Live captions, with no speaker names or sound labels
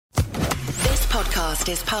podcast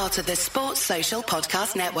is part of the Sports Social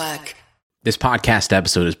Podcast Network. This podcast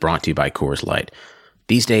episode is brought to you by Coors Light.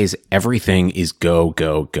 These days, everything is go,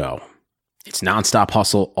 go, go. It's nonstop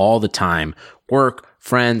hustle all the time. Work,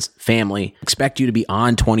 friends, family expect you to be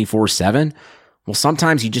on 24/7. Well,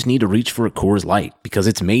 sometimes you just need to reach for a Coors Light because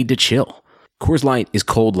it's made to chill. Coors Light is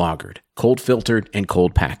cold lagered, cold filtered, and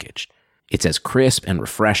cold packaged. It's as crisp and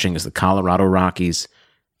refreshing as the Colorado Rockies.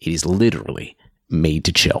 It is literally made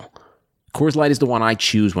to chill. Coors Light is the one I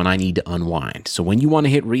choose when I need to unwind. So when you want to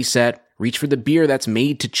hit reset, reach for the beer that's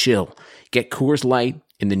made to chill. Get Coors Light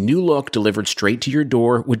in the new look delivered straight to your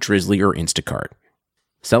door with Drizzly or Instacart.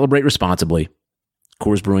 Celebrate responsibly.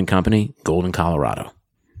 Coors Brewing Company, Golden, Colorado.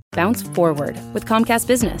 Bounce forward with Comcast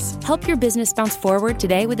Business. Help your business bounce forward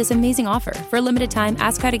today with this amazing offer. For a limited time,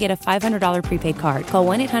 ask how to get a $500 prepaid card. Call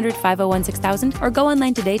 1-800-501-6000 or go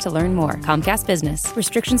online today to learn more. Comcast Business.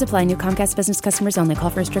 Restrictions apply. New Comcast Business customers only. Call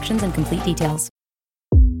for restrictions and complete details.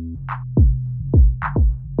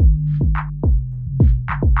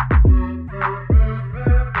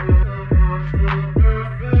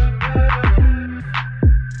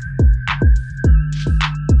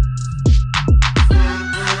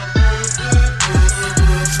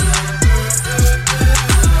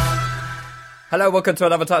 Hello, welcome to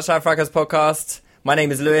another Touchdown Fracas podcast. My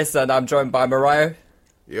name is Lewis and I'm joined by Mariah.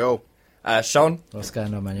 Yo. Sean. What's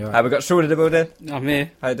going on, man? You alright? We've got Sean in the building. I'm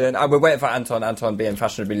here. How you doing? We're waiting for Anton. Anton being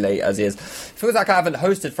fashionably late as he is. Feels like I haven't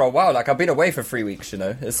hosted for a while. Like I've been away for 3 weeks, you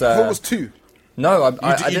know. It's What was 2? No,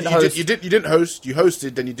 I didn't host. You didn't host. You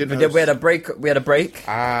hosted, then you didn't host. We had a break.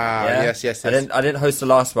 Yeah. Yes. I didn't host the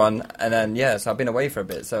last one, and then so I've been away for a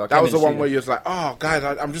bit. So that was the one where you was like, "Oh, guys,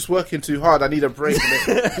 I'm just working too hard. I need a break."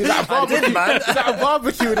 He's at a barbecue. He's at a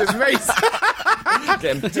barbecue with his mates.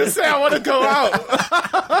 Just say I want to go out.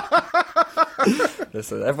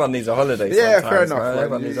 Listen, everyone needs a holiday. Yeah, fair enough. Right?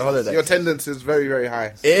 Everyone needs a holiday. Your attendance is very, very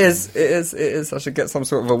high. It is. I should get some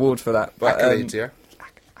sort of award for that. But, accolades, yeah.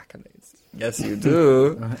 Yes, you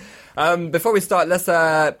do. Before we start, let's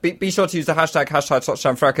be sure to use the hashtag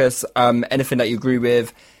TouchdownFracas. Anything that you agree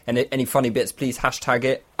with and any funny bits, please hashtag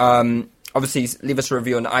it. Obviously, leave us a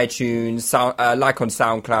review on iTunes, like on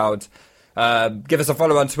SoundCloud, give us a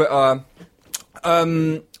follow on Twitter.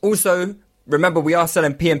 Also, remember, we are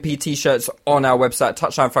selling PMP t-shirts on our website,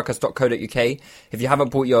 touchdownfracas.co.uk. If you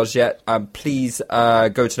haven't bought yours yet, please go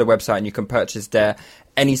to the website and you can purchase there.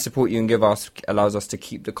 Any support you can give us allows us to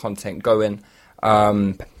keep the content going,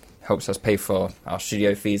 helps us pay for our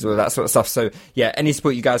studio fees, all that sort of stuff. So, yeah, any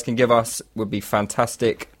support you guys can give us would be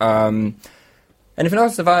fantastic. Anything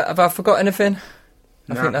else? Have I forgot anything?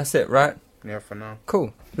 I think that's it, right? Yeah, for now.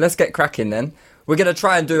 Cool. Let's get cracking then. We're going to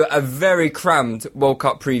try and do a very crammed World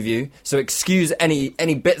Cup preview, so excuse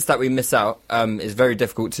any bits that we miss out. It's very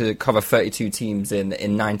difficult to cover 32 teams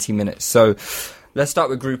in 90 minutes. So let's start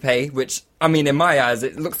with Group A, which, I mean, in my eyes,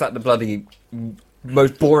 it looks like the bloody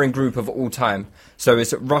most boring group of all time. So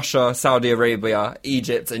it's Russia, Saudi Arabia,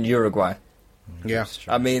 Egypt, and Uruguay. Yeah.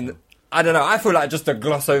 I mean, I don't know. I feel like just to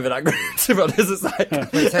gloss over that group, to be honest. It's like...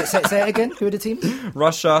 Wait, say it again. Who are the teams?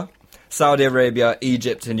 Russia, Saudi Arabia,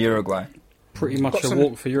 Egypt, and Uruguay. Pretty much a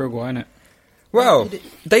walk for Uruguay, innit? Well,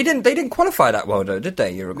 they didn't qualify that well, though, did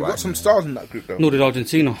they, Uruguay? You got some stars in that group, though. Nor did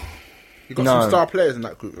Argentina. You got some star players in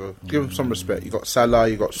that group, though. Give them some respect. You got Salah,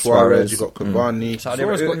 you got Suarez, you got Cavani. Saudi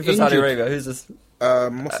Arabia, who's this?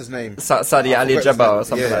 What's his name? Saudi Ali Jabbar or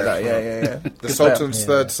something like that. Yeah. The Sultan's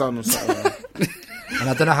third son or something. And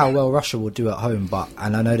I don't know how well Russia will do at home,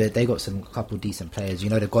 and I know that they got some couple decent players. You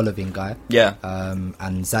know the Golovin guy,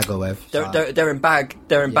 and Zagoev.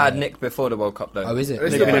 They're in bad nick before the World Cup, though. Oh, is it?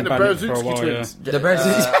 They've been in the Berezovsky twins. The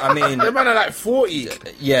Berezovsky. I mean, they're like 40.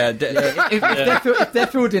 Yeah. If they're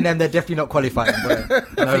fielding them, they're definitely not qualifying. Bro.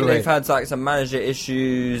 I think they've had like some manager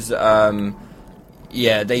issues. They've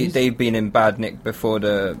been in bad nick before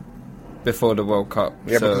the World Cup.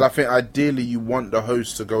 Yeah, because I think ideally you want the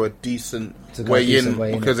host to go a decent way in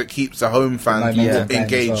because it keeps the home fans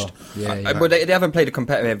engaged. Well, they haven't played a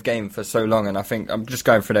competitive game for so long, and I think I'm just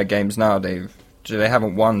going through their games now. They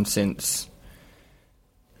haven't won since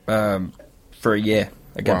for a year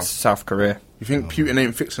against South Korea. You think Putin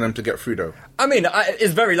ain't fixing them to get through, though? I mean,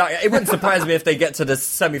 it's very likely. It wouldn't surprise me if they get to the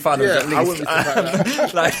semi-finals at least. I wouldn't be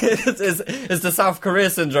surprised. Like, it's the South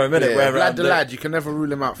Korea syndrome, isn't it? Where lad the lad, you can never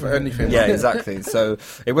rule him out for anything. Yeah, exactly. So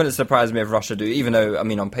it wouldn't surprise me if Russia do, even though, I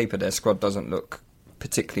mean, on paper their squad doesn't look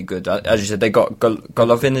particularly good. As you said, they got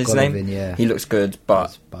Golovin, his name. Yeah. He looks good,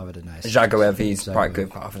 but Zagoev, he's quite good.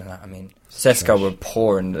 But other than that, I mean, CSKA were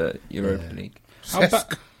poor in the Europa League.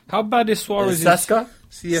 How bad is Suarez? CSKA?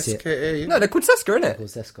 CSKA. No, they're called CSKA, innit?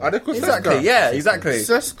 CSKA. Are they called Exactly, CSKA? yeah, exactly.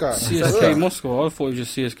 CSKA. CSK Moscow. I thought it was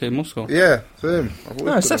just CSK Moscow. Yeah, same.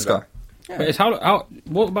 No, CSKA. But it's how?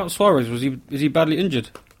 What about Suarez? Is he badly injured?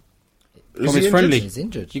 Is From he his friendly. He's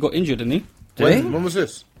injured. He got injured, didn't he? When was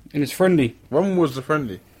this? In his friendly. When was the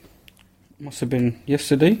friendly? Must have been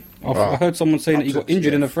yesterday. I heard someone saying that he got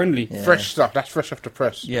injured in a friendly. Yeah. Fresh stuff. That's fresh off the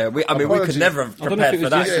press. Yeah, we could never have I don't know if prepared it for was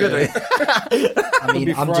that, yesterday. could we? I mean,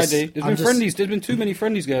 It'll be Friday. There's been too many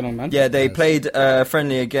friendlies going on, man. Yeah, they played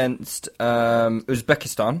friendly against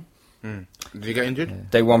Uzbekistan. Did he get injured?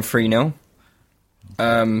 They won 3-0.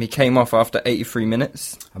 He came off after 83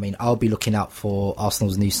 minutes. I mean, I'll be looking out for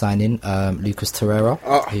Arsenal's new signing, Lucas Torreira.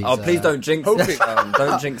 Please don't jinx it.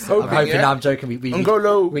 Don't jinx it. I'm hoping. I'm joking.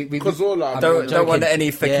 N'Golo Cazorla. Don't want any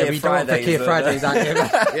Fakir Fridays. Fakir Fridays out here.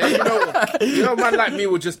 Yeah, you know, man like me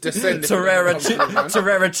will just descend.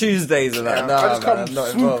 Torreira Tuesdays and that. I just come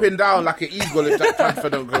swooping down like an eagle if that transfer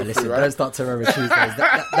don't go Listen, through, right? don't start Torreira Tuesdays.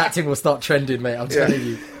 That thing will start trending, mate. I'm telling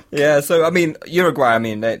you. Yeah, so, I mean, Uruguay, I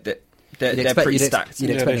mean, they're pretty stacked.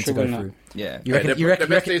 You'd expect them to go through. Yeah. You reckon the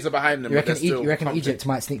best days are behind them. You reckon Egypt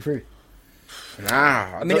might sneak through?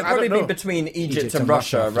 Nah. I mean, it'd probably be between Egypt and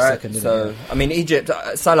Russia, right? Second, so, I mean, Egypt,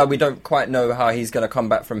 Salah, we don't quite know how he's going to come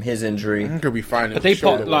back from his injury. I think he'll be fine. But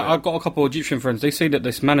I've got a couple of Egyptian friends. They say that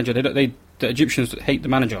this manager, the Egyptians hate the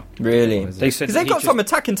manager. Really? They said because they got some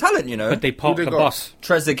attacking talent, you know. But they parked the bus.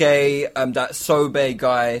 Trezeguet, that Sobe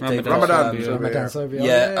guy. Ramadan Sobia.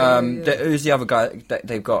 Yeah. Who's the other guy that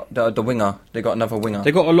they've got? The winger. They got another winger.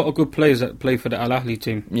 They got a lot of good players that play for the Al Ahly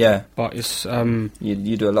team. Yeah. But it's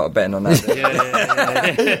you do a lot of betting on that. yeah.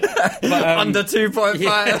 But, under 2.5.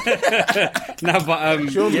 Yeah. No, but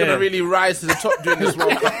Sean's gonna really rise to the top during this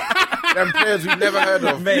World Cup. Them players we've never heard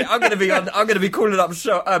of. Mate, I'm gonna be calling up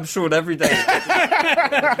Sean every day.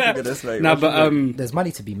 This, mate. No, but there's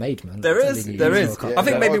money to be made, man. There is. Yeah, I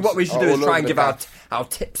think maybe what we should do is try and give our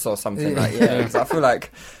tips or something like because I feel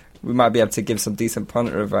like we might be able to give some decent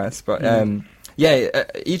punter advice. But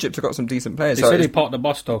Egypt have got some decent players. They say they parked the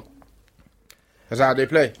bus though. Is that how they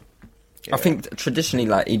play? I think traditionally,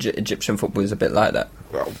 like Egyptian football is a bit like that.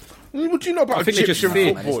 Well, what do you know about Egyptian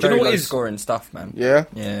football? It's very low scoring stuff, man. Yeah.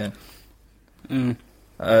 Yeah.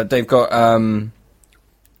 They've got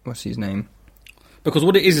what's his name? Because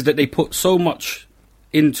what it is that they put so much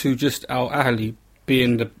into just Al Ahly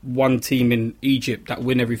being the one team in Egypt that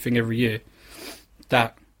win everything every year,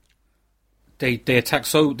 that they attack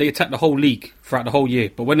the whole league throughout the whole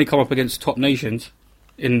year. But when they come up against top nations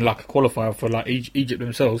in like a qualifier for like Egypt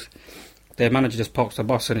themselves, their manager just parks the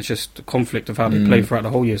bus, and it's just a conflict of how they play throughout the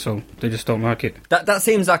whole year. So they just don't like it. That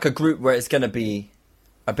seems like a group where it's going to be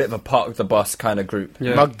a bit of a park of the bus kind of group.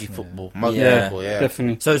 Yeah. Muggy football. Yeah,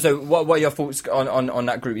 definitely. So what are your thoughts on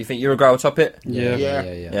that group? You think Uruguay will top it?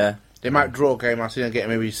 Yeah. They might draw a game. I see them getting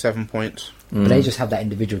maybe 7 points. But they just have that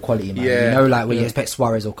individual quality, man. Yeah. You know, like when you expect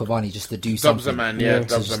Suarez or Cavani just to do something. Dubs a man,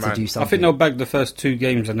 Dubs a man. I I think they'll bag the first 2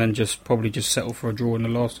 games and then probably settle for a draw in the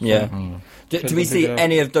last. Yeah. Do we see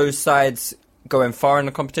any of those sides going far in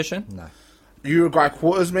the competition? No. Uruguay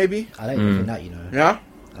quarters, maybe? I don't even think that, you know. Yeah?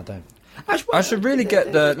 I don't. I should really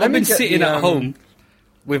get the... I've been sitting at home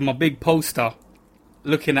with my big poster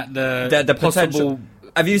looking at the possible...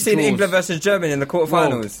 Have you seen draws. England versus Germany in the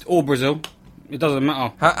quarterfinals? Or Brazil. It doesn't matter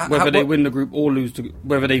whether they win the group or lose.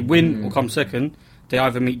 Whether they win or come second, they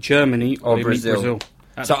either meet Germany or they meet Brazil.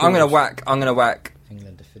 So I'm gonna whack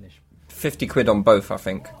England to finish. 50 quid on both. I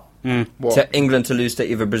think. What? To England to lose to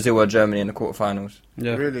either Brazil or Germany in the quarterfinals.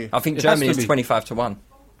 Yeah. Really? I think It Germany has to is be. 25-1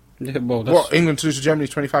 Yeah, well, that's, What? England to lose to Germany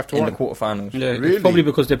 25-1? in the quarterfinals. yeah, Really? it's probably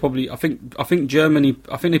because they probably. I think Germany.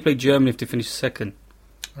 I think they played Germany if they finish second.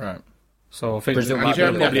 Right. So I think Brazil they're might be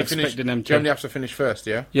probably have to finish, expecting them to. Germany has to finish first,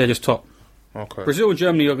 yeah? Yeah, just top. Okay. Brazil and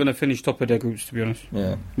Germany are going to finish top of their groups. To be honest,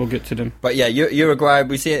 Yeah. we'll get to them. But yeah, Uruguay.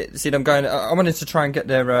 We see them going. I wanted to try and get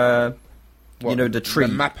their. The tree.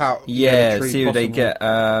 The map out. Yeah, the tree see who they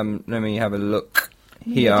possible. get. Let me have a look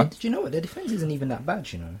here. Did you know what? Their defence isn't even that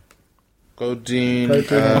bad, you know. Godin.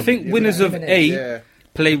 I think winners of A Yeah.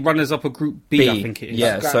 play runners up of Group B. I think it is.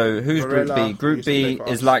 Yeah, Scout, so who's Varela, Group B? Group used to B play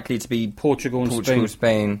for is us. likely to be Portugal and Portugal,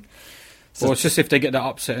 Spain. Spain. So Well, it's just if they get that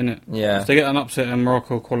upset, innit? Yeah. If they get an upset and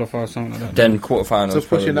Morocco qualify or something like that. then quarterfinals. So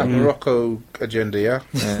pushing that probably. Morocco agenda, yeah?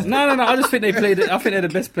 No. I just think they played it. I think they're the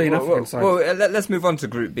best playing African side. Well, let's move on to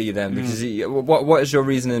Group B then, because what is your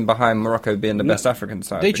reasoning behind Morocco being the best African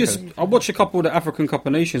side? They Because- I watched a couple of the African Cup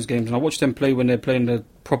of Nations games, and I watched them play when they're playing the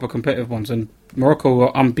proper competitive ones. And Morocco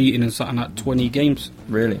were unbeaten in something like 20 games.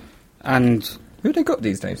 really. And Who they got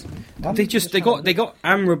these days? they got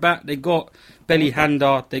Amrabat, they got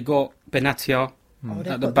Belihanda, they got Benatia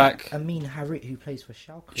at the back. Amin Harit, who plays for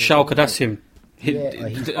Schalke. Schalke, that's him.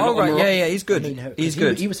 He's good. He's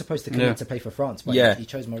good. He was supposed to commit to play for France, but he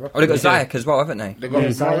chose Morocco. Oh, they got Ziyech as well, haven't they? They got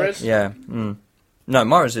Mahrez? Yeah. No,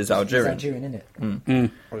 Mahrez is Algerian. He's Algerian,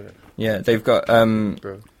 innit? Yeah, they've got...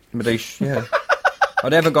 But they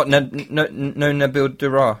they haven't got no Nabil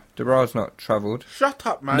Durar. Durar's not travelled. Shut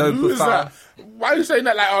up, man. No Who is that? Why are you saying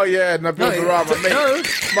that like, oh yeah, Nabil Durar, my mate?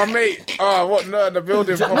 My mate. Oh, what? No, Nabil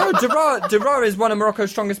Durar. Durar is one of Morocco's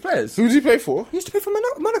strongest players. Who does he play for? He used to play for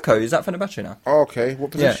Monaco. Is that Fenerbahce now? Oh, okay. What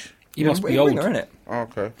position? He must be old. Winger, isn't it? Oh,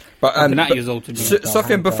 okay. But years old to be.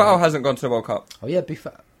 Sofiane Boufal hasn't gone to the World Cup. Oh yeah,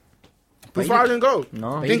 Boufal. Boufal didn't go.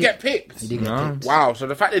 No. He didn't get picked. He didn't get picked. Wow. So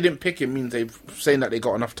the fact they didn't pick him means they're saying that they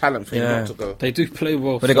got enough talent for him not to go. They do play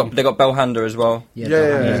well. But they got Belhanda as well. Yeah.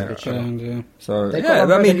 So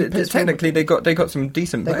technically they got some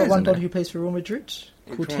decent players. They got one guy who plays for Real Madrid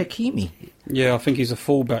called Hakimi. Yeah, I think he's a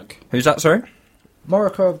fullback. Who's that? Sorry.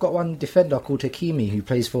 Morocco have got one defender called Hakimi who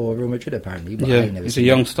plays for Real Madrid apparently. But he's a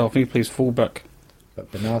youngster. I think he plays fullback. But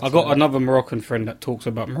I got another Moroccan friend that talks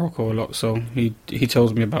about Morocco a lot, so he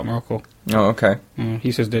tells me about Morocco. Oh, okay.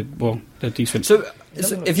 He says they're decent. So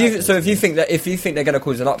if you think they're going to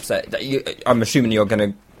cause an upset, I'm assuming you're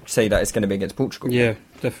going to say that it's going to be against Portugal. Yeah,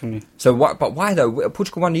 definitely. So what? But why though?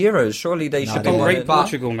 Portugal won the Euros. Surely they should be. Rate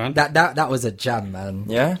Portugal, man. That was a jam, man.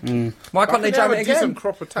 Yeah. Why can't they jam it again?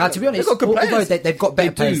 Now, to be honest, although they've got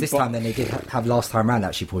better players this time than they did have last time round.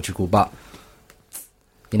 Actually, Portugal, but.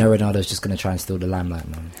 You know, Ronaldo's just going to try and steal the limelight,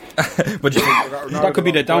 man. What do you think? That could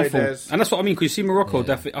be their downfall. And that's what I mean, because you see Morocco,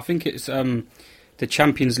 I think it's the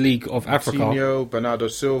Champions League of Africa. Coutinho, Bernardo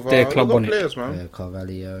Silva. Their club won players, it. man. Yeah,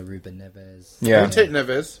 Carvalho, Ruben Neves. Yeah. They didn't take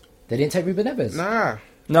Neves. They didn't take Ruben Neves? Nah.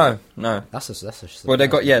 No. That's a well, they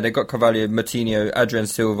got Carvalho, Moutinho, Adrian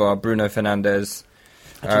Silva, Bruno Fernandes,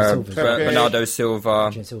 Bernardo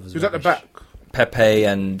Silva. Who's at the back? Pepe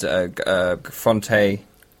and Fonte.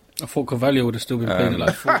 I thought Carvalho would have still been playing at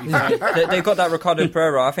like 45. They've got that Ricardo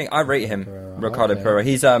Pereira. I think I rate him. Ricardo Pereira.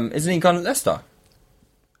 He's isn't he gone at Leicester?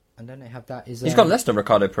 And don't they have that? He's gone Leicester,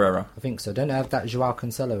 Ricardo Pereira. I think so. Don't they have that Joao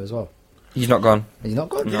Cancelo as well? He's not gone. He's not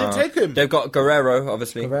gone? They didn't take him. They've got Guerrero,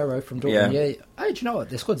 obviously. Guerrero from Dortmund. Yeah. Hey, do you know what?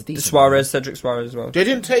 Their squad's decent. Suarez, Cedric Suarez as well. They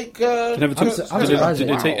didn't take... Did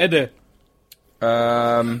they take Eder?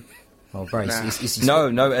 Oh, Bryce. No,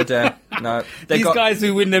 Eder. No. These guys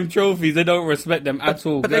who win them trophies, they don't respect them at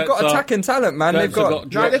all. But they've got attacking talent, man. They've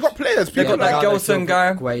got players. They've got that Gelson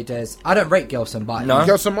guy. Guedes. I don't rate Gelson, but... No?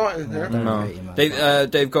 Gelson Martin, No.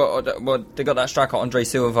 They've got that striker, Andre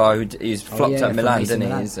Silva, who's flopped at Milan,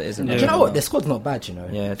 didn't he? Do you know what? Their squad's not bad, you know.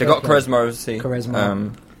 Yeah, they've got Quaresma, obviously.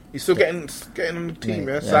 He's still getting on the team,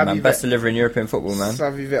 yeah. Man, best delivery in European football, man.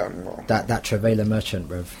 That Trevela Merchant,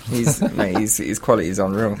 bruv. His quality is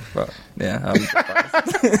unreal. But yeah,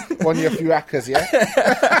 won you a few hackers, yeah.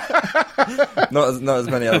 not as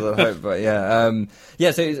many as I hope, but yeah.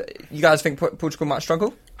 So you guys think Portugal might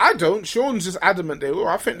struggle? I don't. Sean's just adamant they will.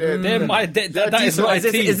 I think they're that is my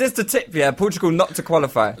team. Is this the tip? Yeah, Portugal not to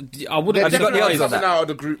qualify. I wouldn't. Have you got the odds on that? Out of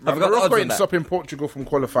the group, man. Morocco ain't stopping Portugal from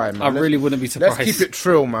qualifying, man. I really wouldn't be surprised. Let's keep it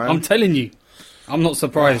trill, man. I'm telling you, I'm not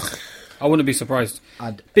surprised. I wouldn't be surprised.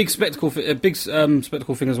 Big spectacle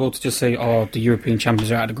thing as well to just say, the European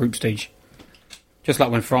champions are out of the group stage, just like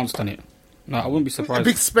when France done it. No, I wouldn't be surprised. A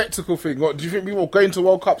big spectacle thing. What do you think people going to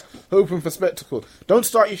World Cups hoping for spectacle? Don't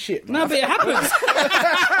start your shit, man. No, but it happens.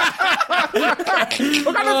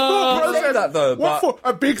 What kind of thought process? That though, what for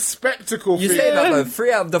a big spectacle you thing? say that though.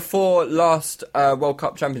 3 out of the 4 last World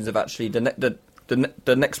Cup champions have actually the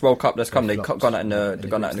next World Cup that's come. They've gone out in the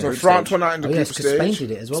group France stage. went out in the group stage. Spain did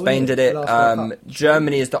it as well. Spain did it.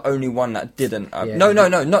 Germany is the only one that didn't. No,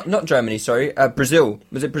 not Germany. Sorry, Brazil.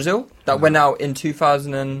 Was it Brazil that went out in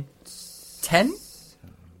 2010?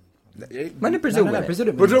 When did Brazil win?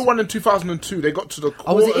 Brazil won in 2002. They got to the quarters.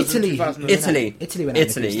 Oh, was it Italy?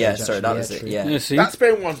 Italy. Yeah, sorry, that was it. Yeah. That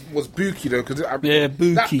Spain one was booky though, because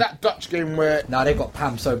booky. That Dutch game where they got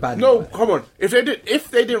pammed so bad. No, come on. If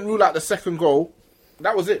they didn't rule out the second goal,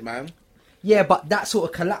 that was it, man. Yeah, but that sort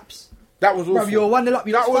of collapse. That was awful. Bro, you're 1-0 up.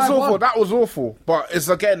 That was awful. That was awful. But it's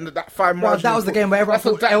again that 5 margin. That was the game where everyone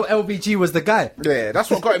thought LBG was the guy. Yeah, that's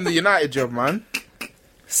what got him the United job, man.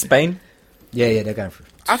 Spain. Yeah, they're going through.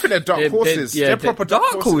 I think they're dark horses. They're proper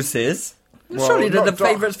dark horses. Well, surely they're the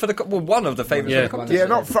favourites for the one of the favourites for the competition.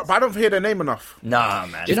 Yeah, but I don't hear their name enough. Nah,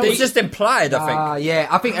 man. It's just implied, I think. Yeah,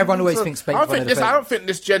 I think everyone always thinks Spain. I don't think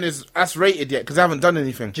this gen is as rated yet because they haven't done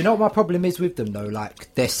anything. Do you know what my problem is with them though?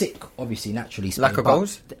 Like they're sick, obviously, naturally. Spain, lack of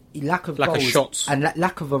goals, lack of shots, and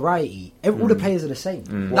lack of variety. All the players are the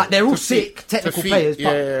same. Like they're all sick, technical players,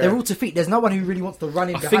 but they're all to feet. There's no one who really wants to run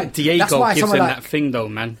in behind. I think Diego gives them that thing though,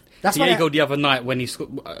 man. Diego the other night when he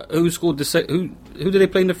scored, who scored the who did they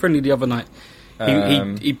play in the friendly the other night?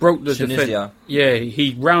 He broke the Tunisia. defense. Yeah,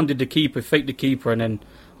 he rounded the keeper, faked the keeper, and then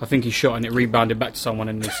I think he shot and it rebounded back to someone,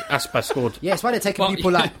 and Aspas scored. Yeah, it's why they're taking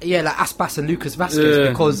people like Aspas and Lucas Vazquez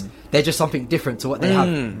because they're just something different to what they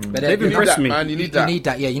have. But They've impressed me. Man, you need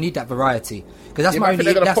that. Yeah, you need that variety because that's Yeah, my but I think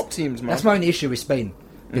only. they're gonna pop teams, man. That's my only issue with Spain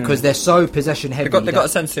because they're so possession heavy. They got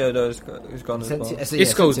Asensio though, who's gone as well.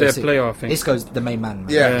 Isco's their player, I think. Isco's the main man.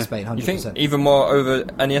 Yeah. in Spain, 100%. You think even more over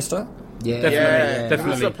Iniesta? Yeah,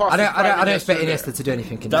 Definitely. I don't expect Iniesta to do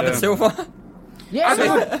anything. David Silva? Yeah,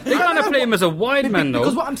 They kind of play him as a wide man, though.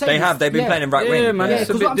 because what I'm saying They've been playing him right wing. Yeah, man. Yeah, It's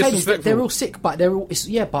a because bit what I'm saying is disrespectful. they're all sick, but they're all.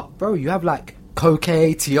 But bro, you have like Koke,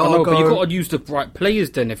 Thiago, I know, but you got to use the right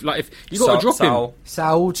players then. If you got to drop him.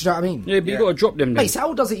 Saul. Do you know what I mean? Yeah, but you got to drop them then. Mate,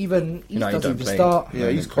 Saul doesn't even. He No, he doesn't don't even play. start. Yeah,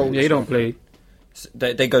 he's cold. Yeah, he don't play.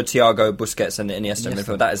 They go Thiago, Busquets, and Iniesta in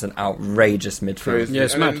midfield. That is an outrageous midfield. Crazy. Yeah,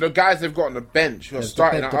 it's and mad. then the guys they've got on the bench who are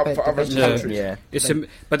starting up for other bench. countries. Yeah.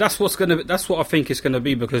 But that's what I think it's gonna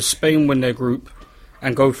be because Spain win their group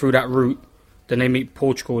and go through that route. Then they meet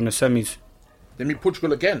Portugal in the semis. They meet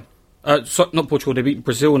Portugal again. Not Portugal. They beat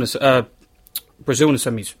Brazil in the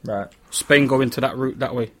semis. Right. Spain go into that route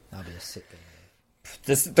that way. That'd be a sick game.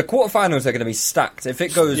 The quarterfinals are going to be stacked. If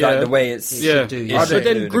it goes like the way it's... Yeah, do, it yeah. should but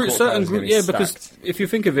then do, the certain quarterfinals are group, gonna be because stacked. if you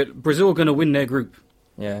think of it, Brazil are going to win their group.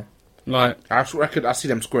 Yeah. Like I reckon I see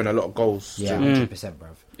them scoring a lot of goals. Yeah, 100%,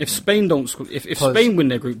 bruv. if Spain don't, if Spain win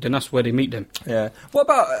their group, then that's where they meet them. Yeah. What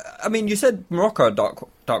about? I mean, you said Morocco are dark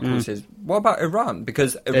horses. What about Iran?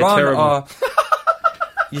 Because Iran terrible. are.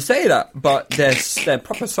 You say that, but they're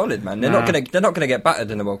proper solid, man. They're not gonna get battered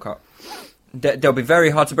in the World Cup. They'll be very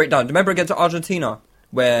hard to break down. Remember against Argentina,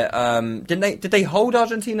 where did they hold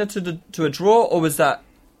Argentina to a draw, or was that?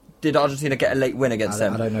 Did Argentina get a late win against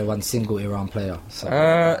them? I don't know one single Iran player. So.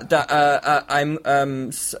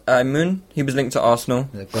 Aymoun, he was linked to Arsenal.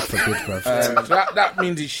 God forbid, bruv. So that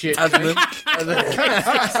means he's shit. Azmoun.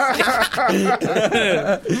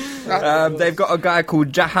 They've got a guy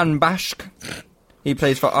called Jahan Bashk. He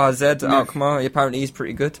plays for RZ Alkmaar. Apparently, he's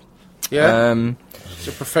pretty good. Yeah, he's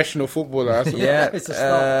a professional footballer. Yeah, It's a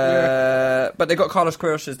start, but they got Carlos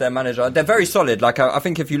Queiroz as their manager. They're very solid. Like I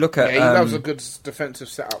think if you look at, Yeah, he loves a good defensive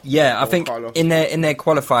setup. I think Carlos. in their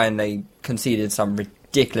qualifying they conceded some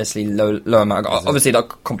ridiculously low amount. Obviously, the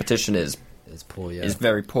competition is poor, yeah. is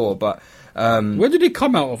very poor, but Where did it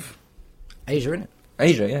come out of? Asia, innit?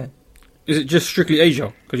 Asia, yeah. Is it just strictly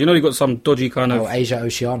Asia? Because you know you got some dodgy kind of. Oh, Asia,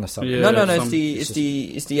 Oceania, something. Yeah. No. some- It's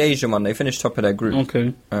the Asian one. They finished top of their group.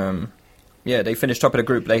 Okay. Yeah, they finished top of the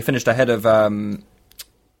group. They finished ahead of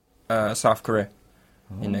South Korea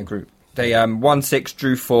in their group. They won 6,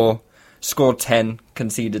 drew 4, scored 10,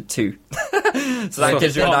 conceded 2. So that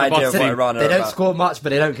gives you an idea of what Iran are They don't about. score much, but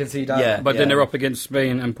they don't concede either. Yeah. But then they're up against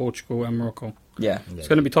Spain and Portugal and Morocco. Yeah. It's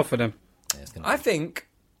going to be tough for them.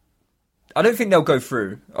 I don't think they'll go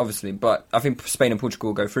through, obviously, but I think Spain and Portugal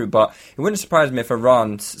will go through. But it wouldn't surprise me if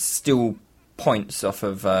Iran still points off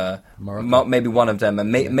of maybe one of them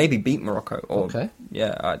and maybe beat Morocco. Or, Okay.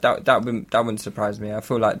 Yeah, that wouldn't surprise me. I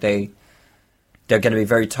feel like they're going to be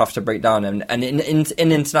very tough to break down. And in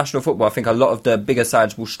international football, I think a lot of the bigger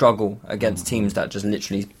sides will struggle against teams that just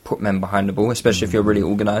literally put men behind the ball, especially if you're really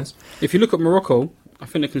organised. If you look at Morocco, I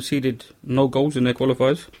think they conceded no goals in their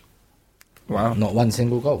qualifiers. Wow. Not one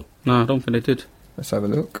single goal. No, I don't think they did. Let's have a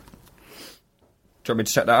look. Do you want me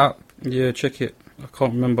to check that out? Yeah, check it. I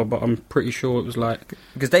can't remember, but I'm pretty sure it was like.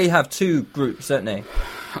 Because they have 2 groups, don't they?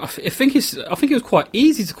 I think it was quite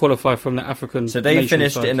easy to qualify from the African. So they nation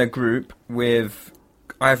finished side. in a group with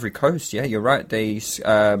Ivory Coast. Yeah, you're right. They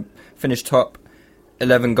finished top,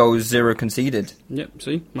 11 goals, 0 conceded. Yep.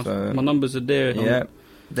 See, my numbers are there. Yeah,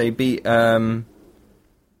 they beat Ivory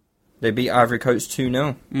Coast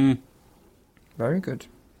 2-0. Very good.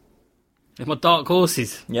 It's my dark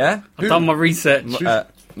horses. Yeah, I've done my research.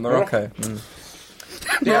 Morocco.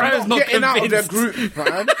 They're not getting out of their convinced. group,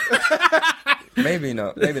 man. Maybe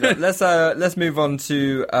not. Let's move on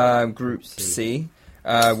to Group C,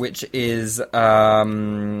 which is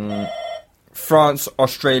France,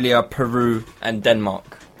 Australia, Peru, and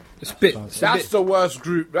Denmark. It's a bit. That's the worst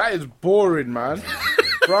group. That is boring, man.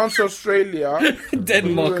 France, Australia,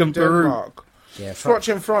 Denmark and Peru. Denmark. Yeah,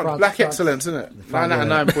 Watching France, black excellence, isn't it? 9 out of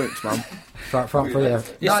 9 points, man. France, yeah.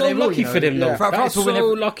 It's so lucky for them, though. Yeah. France will so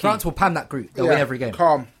win lucky. France will pan that group. They'll win every game.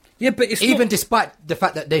 Calm. Yeah, but it's Even not, despite the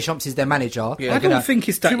fact that Deschamps is their manager. Yeah. I don't think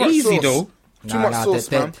it's that Too much easy, sauce. though. Too much sauce,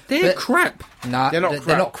 man. They're crap. Nah, They're not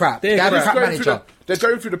they're not crap. They're They have a crap. crap manager. They're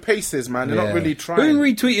going through the paces, man. They're not Yeah. really Who trying.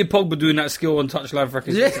 retweeted Pogba doing that skill on touchline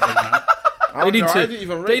records? I They need I didn't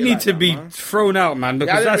even to. rate They it need like to that, be man. thrown out, man. Yeah, I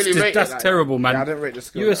Because didn't that's really rate it that's like that. terrible, man. Yeah, I didn't rate the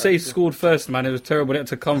skill USA like that. scored first, man. It was terrible. They had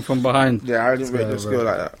to come from behind. Yeah, I didn't rate the skill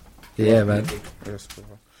like that. Yeah, man.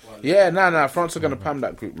 Yeah, nah. France are going to pam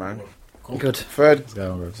that group, man. Good. Third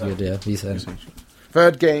Good, yeah.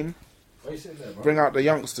 third game. Bring out the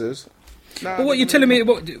youngsters. Nah, But what you're telling me?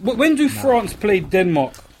 When do France play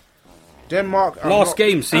Denmark? Denmark. Last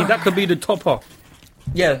game. See, that could be the topper.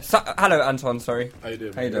 Yeah. Hello, Anton. Sorry. How you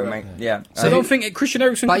doing, mate? Yeah. So I don't think Christian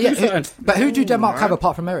Eriksen can do something. But who do Denmark have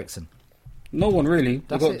apart from Eriksen? No one really.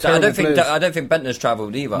 That's They've it. got I don't terrible think players. Bentner's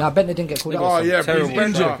travelled either. Nah, Bentner didn't get called up. Oh yeah, but he's Terrible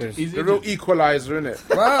injured. He's a real equaliser, isn't it?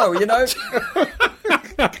 Wow, you know,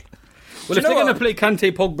 Well, if they're going to play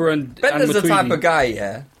Kante, Pogba, and Bentner's the Matuidi, type of guy,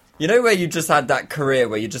 yeah. You know where you just had that career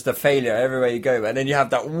where you're just a failure everywhere you go, and then you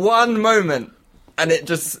have that one moment, and it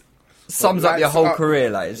just sums up your whole career.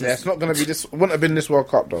 Like, it's Yeah, just, it's not going to be this. Wouldn't have been this World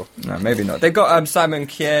Cup though. no, maybe not. They've got Simon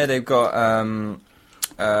Kjær. They've got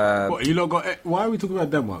What, you lot got? Why are we talking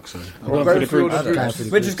about Denmark? Sorry, We're going through all the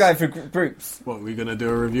groups. we're just going through groups. what, we're gonna do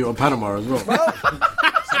a review on Panama as well?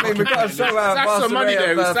 I mean, we've got to show our Stash some money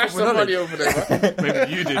there. We Barcelona stashed some money over there. Man.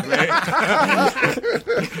 Maybe you did, mate.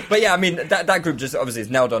 But yeah, I mean, that group just obviously is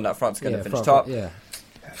nailed on that France are going to finish top. Yeah.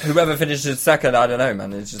 Whoever finishes second, I don't know,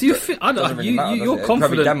 man. It's just, Do you think? I doesn't don't. really matter, does You're it? Probably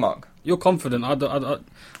confident. Denmark. You're confident. I Wait,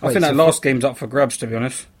 think that so last game's up for grabs. To be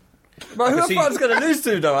honest, But who are France going to lose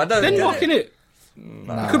to, though? I don't Denmark get in it.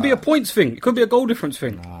 It could be a points thing. It could be a goal difference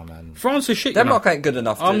thing. Nah, man. France is shit. Denmark you know. ain't good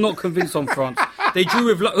enough. I'm not convinced on France. They drew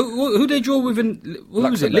with who they draw with in who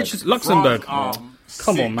was it? Luxembourg. Luxembourg.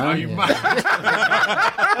 Come on, man. Are you mad?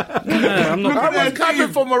 Yeah, I'm not. I was coming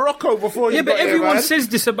from Morocco before you Yeah, but got here, everyone man. says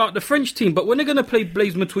this about the French team. But when they're going to play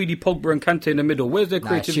Blaise Matuidi, Pogba, and Kante in the middle, where's their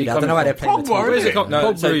creativity I don't coming know why they're from? playing Pogba, Where's it innit? come?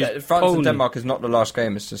 No, so Pogba is France and phony. Denmark is not the last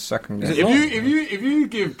game. It's the second game. If you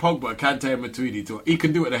give Pogba, Kante, and Matuidi to, he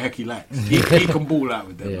can do what the heck he likes. He can ball out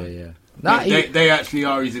with them. Yeah, man. yeah. Nah, They actually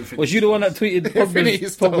are his infinity. Was you the one that tweeted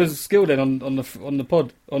Pogba's skill then on the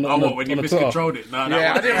pod? On when you the Twitter? miscontrolled it? No,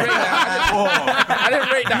 Yeah, I didn't rate that. I didn't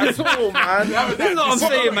rate that at all, man. That's what I'm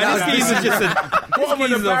saying, man. This geezer's just a Bottom of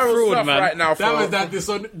the barrel fraud, stuff man. right now. That was that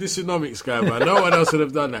dysonomics guy, man. No one else would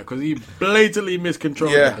have done that because he blatantly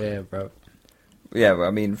miscontrolled Yeah. it. Yeah, bro. Yeah, well,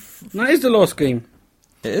 I mean, That is the last game.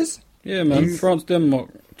 it is. Yeah, man. France Denmark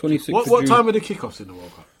 26th What of June. time are the kickoffs in the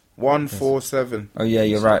World Cup? 147. Oh yeah,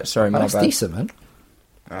 you're right. Sorry, my That's bad. decent, man.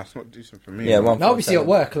 Nah, it's not decent for me. Yeah, man. one. No, obviously at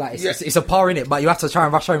work, like it's a par in it, but you have to try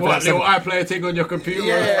and rush home for What, that. little iPlayer thing on your computer?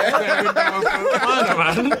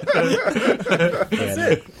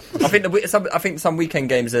 I think some weekend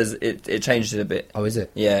games it changed it a bit. Oh, is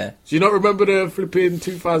it? Yeah. Do you not remember the flipping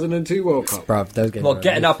 2002 World Cup? Bruv, those games. Well, were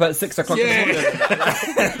getting amazing. up at 6 o'clock in the morning.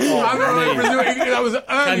 I remember Brazil, England, that was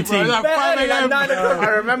early, bro. It was like 5 a.m. I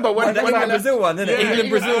remember when That's I the left. Brazil one, isn't it? England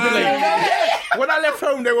Brazil play. When I left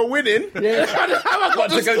home, they were winning. Yeah. How I got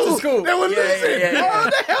To go to school. They were losing. Yeah. How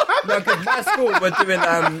the hell No, because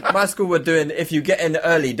my school were doing. If you get in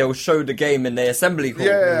early, they'll show the game in the assembly hall.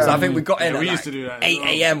 Yeah. So I think we got in Yeah, at we like used to do that as 8 well.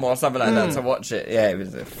 a.m. or something like that to watch it. Yeah, it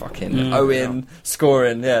was a fucking Owen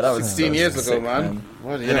scoring. Yeah, that was 16 years ago, sick, man.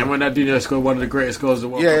 Bloody And then hell. when Ronaldinho scored one of the greatest goals of the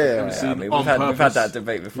World Yeah, Cup yeah, I've yeah. ever I seen mean, on we've had purpose. that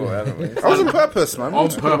debate before, haven't we? That was on purpose, man. What are you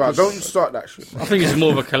talking about? purpose. Don't start that shit. I think it's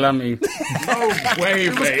more of a calamity. No way,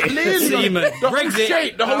 mate. Seaman. The whole Brexit.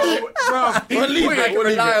 shape, the whole shit. We'll leave it. We'll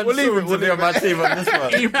leave it. We'll leave it. to be on my team on this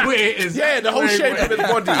one. He put it as Yeah, the whole shape of his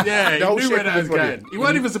body. Yeah, the whole he knew where shape that of his was body. going. He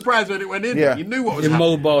wasn't even surprised when it went in. Yeah. He knew what was happening.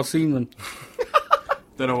 Immobile Seaman.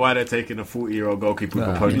 Don't know why they're taking a 40-year-old goalkeeper with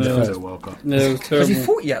a ponytail to the World Cup. Yeah, it was Was he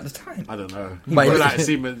terrible. 40 at the time? I don't know. But But he- like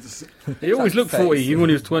Siemens. He always looked 40, even when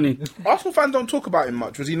he was 20. Arsenal fans don't talk about him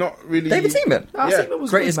much. Was he not really? David Seaman. Yeah.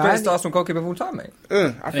 Greatest Arsenal goalkeeper of all time, mate.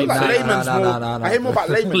 I feel like Nah, Lehman's nah, more. nah, nah, nah. I hear more about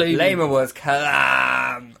Lehman. Lehman was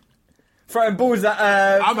calm. Throwing balls at.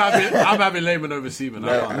 I'm having Lehman over Seaman.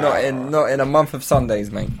 Not in a month of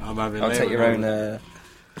Sundays, mate. I'm having I'll Lehman take your own.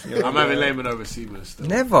 I'm having Lehman over Seaman still.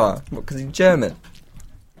 Never, because he's German.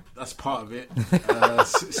 That's part of it.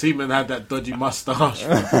 Seaman had that dodgy mustache,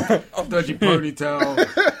 dodgy ponytail.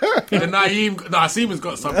 The Naeem, Seaman's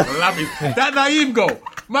got something. That Naeem goal,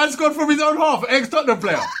 man scored from his own half, ex-Tottenham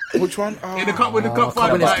player Which one? Oh. in the cup with the cup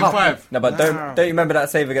final, Winners' Cup. 95. No, but don't you remember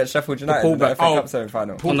that save against Sheffield United? pullback. In the FA Oh. Cup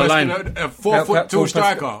semi-final. On the line. A 4'2"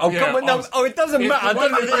 striker. Oh, come on, no, oh, it doesn't matter.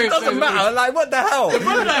 It doesn't matter. Like, what the hell? The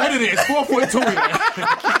brother that headed it is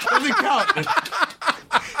 4'2". Doesn't count.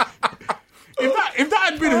 If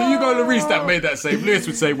that had been Hugo Lloris that made that save, Lewis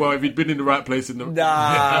would say, well, if he'd been in the right place in the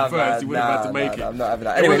Nah, first, he wouldn't have had to make it. I'm not having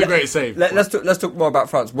that. It was Anyway, a great save. Let's talk more about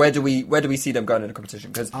France. Where do we see them going in the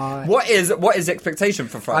competition? Because what is the expectation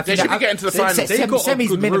for France? They should be getting to the final. They've got a Semis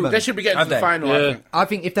good minimum. route. They should be getting Have to the they? final. Yeah. I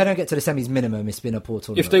think if they don't get to the semis minimum, it's been a poor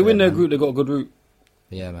tournament. If they win their man. group, they've got a good route.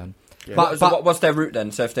 Yeah, man. But what's their route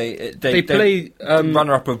then? So if they play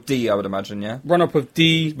runner-up of D, I would imagine, yeah? run-up of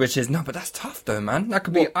D. Which is... No, but that's tough, though, man. That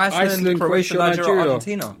could be Iceland, Croatia, Nigeria,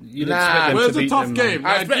 Argentina. You'd Nah. expect them Where's to the beat tough them, game?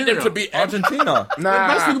 I expect them to beat Argentina. The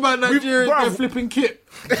best thing about Nigeria is bruv, they're flipping kit.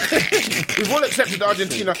 We've all accepted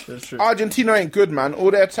Argentina. Argentina ain't good, man. All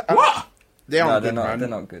their What? They aren't they're good, not- man. they're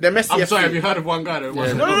not good. They're Messi. I'm sorry, FC. have you heard of one guy that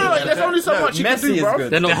wasn't? No, there's only so much you can Messi do, is bro.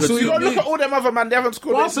 good. They're not That's good. who You gotta look at all them other man. They haven't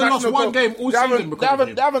scored an Barca lost international one goal. game all They season haven't- because of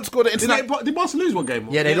him. They haven't scored an international. Did Barca lose one game?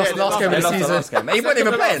 yeah, they lost last game of They the lost the season. last game. He wasn't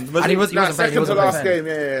even playing. And he wasn't playing. Second He to wasn't last playing.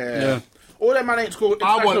 game, yeah. Yeah. All them man ain't scored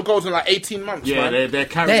international goals in like 18 months, Yeah, man. they're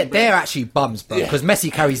carrying. They're actually bums, bro. Because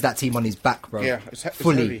Messi carries that team on his back, bro. Yeah, it's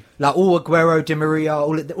fully. heavy. Like all Aguero, Di Maria,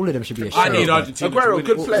 all of them should be a I shame. need Argentina. to Aguero, win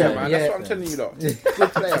good it. player, man. Yeah. That's what I'm telling you, though.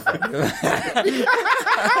 Good player, bro.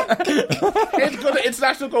 He's got an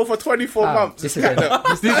international goal for 24 months. This is it.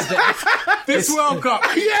 This World Cup.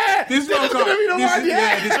 Yeah, This World Cup. gonna be the one,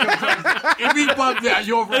 yeah. This World Cup. If he bumped that,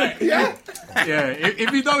 you're right. Yeah. Yeah. If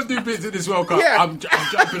he don't do bits in this World Cup, Yeah. I'm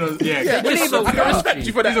jumping on. Yeah. Yeah, I can respect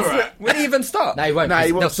you for that. He's all right. Will he even start? No, he won't. Nah, he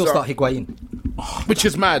They'll won't still start. start Higuain. Which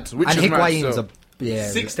is mad. And Higuain's a... Yeah.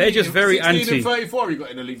 16 They're just very 16 anti. and 34 he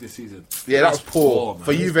got in the league this season. Yeah, that was poor man.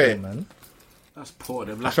 for Juve. man. That's poor.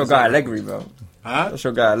 Them That's your guy Allegri, bro. Huh? That's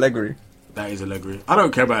your guy Allegri. That is Allegri. I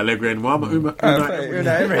don't care about Allegri anymore. I'm a Unai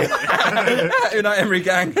Emery. Unai Emery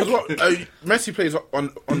gang. Because what Messi plays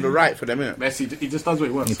on the right for them, innit? Messi, he just does what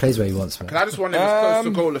he wants. He plays where he wants, man. And I just want him as close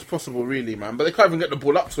to goal as possible, really, man. But they can't even get the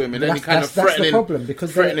ball up to him, and then he kind of That's the threatening, problem,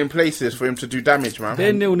 because threatening places for him to do damage, man.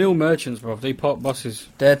 They're 0-0 merchants, bro. They park buses.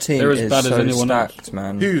 Their team They're as is bad as so anyone else. stacked,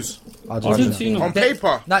 man. Who's Argentina. on paper?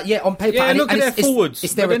 On paper. Yeah, and look at their forwards.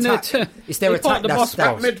 It's their But then attack. It's they their park attack the bus,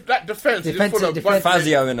 that's... bro. That defense is full of Defensive.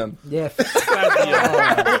 Fazio in them. Yeah. Come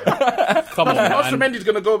on, man. Otamendi's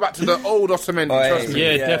gonna go back to the old Otamendi. Oh, Trust me.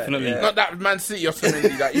 Yeah, definitely. Not that Man City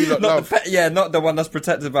Otamendi that you lot love. Not the one that's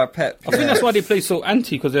protected by Pep. I think that's why they play so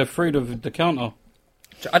anti, because they're afraid of the counter.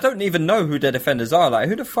 I don't even know who their defenders are. Like,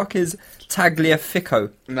 who the fuck is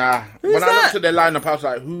Tagliafico? Nah. Who's When I that? looked at their lineup, I was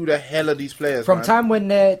like, who the hell are these players? From man? time when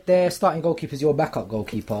their starting goalkeeper is your backup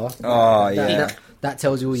goalkeeper. Oh, yeah. That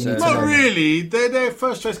tells you all you need to Not know. really. Their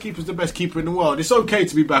first choice keeper's the best keeper in the world. It's okay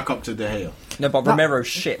to be back up to De Gea. No, but Romero's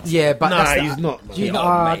shit. Yeah, but Nah, that's he's not, man. Do you know,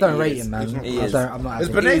 I don't rate him, man. He is. I'm not Is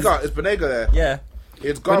having it. Banega there? Yeah.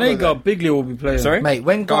 It's Gargo there. Banega, Biglia will be playing. Sorry? Mate,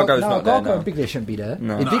 when Gargo's not there Gargo now. and Biglia shouldn't be there.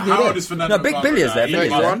 No. Is Biglia How there? old is Fernando? No, Big Gargo Billy is now? there. He's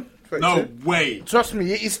Billy's like- there. 31? No 32? way. Trust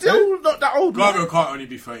me, he's still not that old. man. Gargo can't only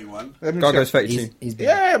be 31. Let me Gargo's check. 32. He's there.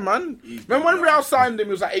 Yeah, man. Remember when Real signed him,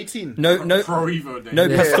 he was like 18. No, Pro Evo day. no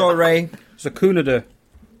Pastore. Is Acuna there?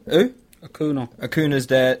 Who? Acuna. Acuna's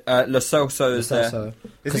there. Lo Celso is there. So,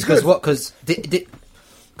 Is he because good? what? Because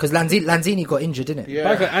Lanzini got injured, didn't it? Yeah.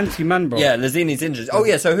 Like an anti-man, bro. Yeah, Lazzini's injured. Oh,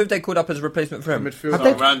 yeah, so who've they called up as a replacement for him? Midfielder. Have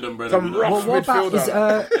they- Random, brother. Some rough What about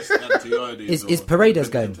midfielder. is Paredes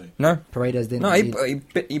going? No. Paredes didn't. No,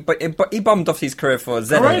 he bummed off his career for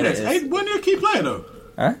Zenit. Paredes. Hey, when are you a key player, though?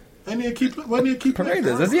 Huh? When are you a key player?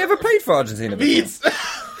 Paredes. Has he ever played for Argentina before? Leeds.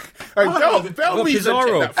 Hey, Bell needs to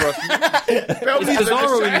Pizarro. check that for us. Bell Is needs to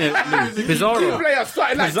Pizarro check. in there? Key Pizarro. player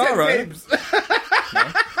starting like 10 Pizarro? games.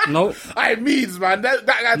 No. I means, man. That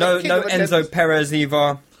guy. No, the king no of attendance. Enzo Perez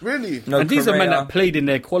either. Really? No And these are men Correa. that played in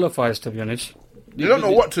their qualifiers, to be honest. They don't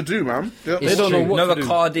know what to do, man. They don't know what No to do.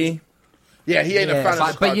 Icardi. Yeah, he ain't a fan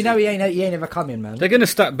of but you know he ain't ever coming, man. They're going to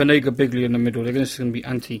stack Banega, Biglia in the middle. They're going to be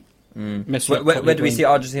anti. Messi. Where do we see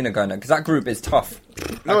Argentina going now? Because that group is tough.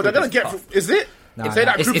 No, they're group gonna is get. tough. Is it? Say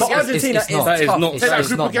that group. it's- Argentina is That is tough. not. Say that It's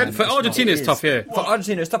group not, again. man. For Argentina, it's tough, yeah. For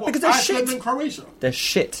Argentina, it's tough because they're Iceland shit. and Croatia. They're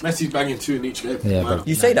shit. Messi's banging 2 in each game. Yeah, Man. but-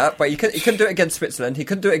 You say that, but he couldn't do it against Switzerland. He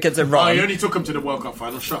couldn't do it against Oh, Iran. he only took him to the World Cup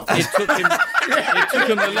final. Shut up. It took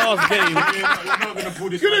him the last game. You're not going to pull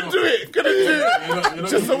this Couldn't one do off. it. Couldn't do it. You're not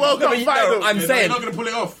Just the gonna- World Cup No, final. I'm You're saying. not going to pull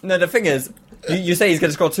it off. No, the thing is, you say he's going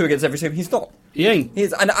to score 2 against every team. He's not. He ain't.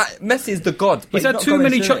 He's and Messi is the god. but He's had not too going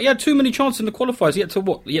many. to- He had too many chances in the qualifiers. He had to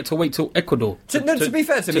what? He had to wait till Ecuador. To be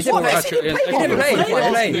fair to him, he score didn't a play. hat-trick in He didn't Ecuador. play. He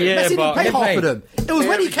didn't play. Yeah, Messi didn't but play he half played. of them. It was Yeah,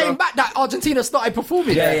 when he we came go. back that Argentina started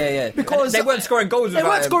performing. Yeah. Because they weren't scoring goals. They without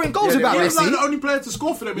weren't him. scoring goals without He was like Messi. the only player to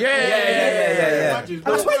score for them. Yeah. Imagine. And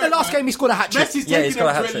that's why in the last game he scored a hat trick. Messi's Yeah, taking he's them got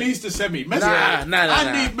a to at hat-trick. least the semi. Messi, Nah.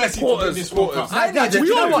 I need Messi to win this World Cup. I need Do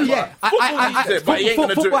you know what? Yeah, Football needs it, but he ain't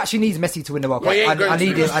gonna do football it. actually needs Messi to win the World Cup. Well, he ain't going I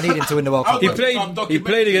need to. him. I need him to win the World Cup. He Some played. He documentary.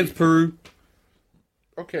 played against Peru.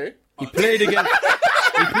 Okay. He played against.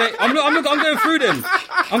 He played. I'm going through them.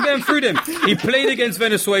 I'm going through them. He played against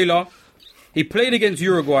Venezuela. He played against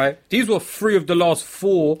Uruguay. These were 3 of the last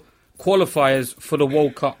 4 qualifiers for the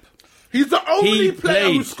World Cup. He's the only He player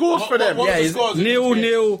who played. scores for them. What Yeah, was the he's scores in Nil each game?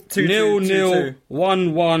 nil, 2-2, 0-0, 2-2.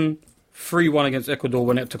 1-1, 3-1 against Ecuador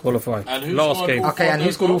when it had to qualify. And who Last scored game. all Okay, and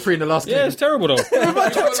who scored all 3 in the last game? Yeah, it's terrible though. No,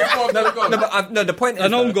 the point is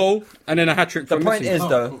An own though, goal and then a hat trick. the point is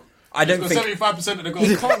though, I don't think 75% of the goals.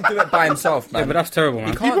 he can't do it by himself, man. Yeah, but that's terrible, man.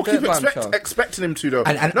 He can't People do keep it by himself. expecting him to, though.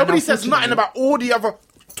 And Nobody says unfortunately- nothing about all the other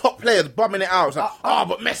top players bumming it out. It's like,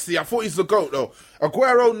 but Messi, I thought he's the GOAT, though.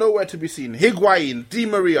 Aguero, nowhere to be seen. Higuain, Di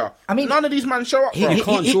Maria. I mean, none of these men show up, bro. You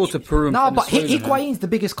can't draw to Peru. No, but Higuain's the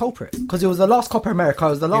biggest culprit because it was the last Copa America, it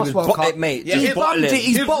was the last World Cup. Mate, Yeah, He's he's bottled it.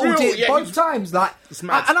 He's He's bottled real, it yeah, both he's- times. Like, It's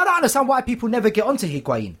mad. and I don't understand why people never get onto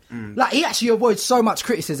Higuain. Like, he actually avoids so much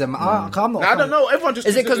criticism. I'm not. I don't know. Everyone just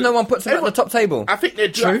Is it because considers- no one puts him at the top table? I think they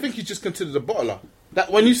do. I think he's just considered a bottler. That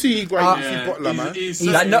when you see Higuain, you see bottler,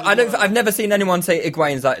 man. Like, no, I've never seen anyone say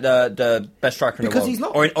Higuain's like the best striker in the Because world. he's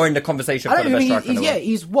not. Or in the conversation I for don't the best even. striker in the world.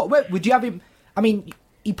 He's what? Where, would you have him? I mean,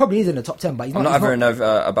 he probably is in the top 10, but he's I'm not he's having him over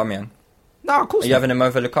Aubameyang. No, of course. Are you having him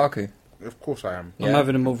over Lukaku? Of course I am. I'm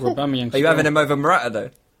having him over Aubameyang. Are you having him over Morata though?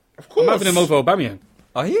 Of course. I'm having him over Aubameyang.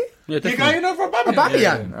 Are you? Yeah, You definitely. going over Aubameyang?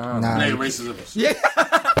 Aubameyang. Playing Nah. racism. Yeah.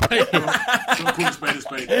 Don't call spade a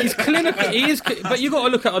spade. He's clinical. He is, but you got to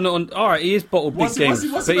look at on. All right, he is bottled big What's he-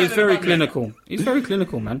 games, what's he but he's better very than Aubameyang? clinical. He's very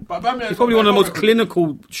clinical, man. But Aubameyang's He's probably one of the not most bad.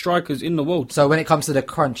 clinical strikers in the world. So when it comes to the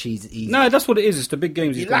crunch, he's No, that's what it is. It's the big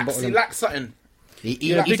games He he's gone lacks. He bottling. lacks something.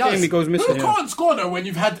 Yeah, big game he goes missing. You Yeah. can't score though when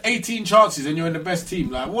you've had 18 chances and you're in the best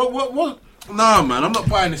team. Like what? Nah, man, I'm not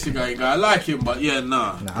buying this guy. I like him, but yeah,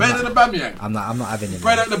 nah. Better than Aubameyang. I'm not having him.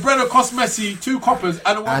 The bread cost Messi 2 coppers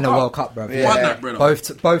and a World Cup. World Cup, bro. Won that, brother.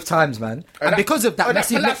 Both times, man. And because of that, that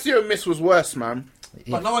Messi. Palacio miss was worse, man.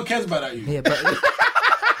 But no one cares about that. You. Yeah, but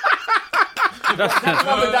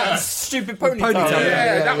That stupid ponytail.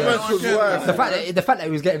 That miss was worse. the fact that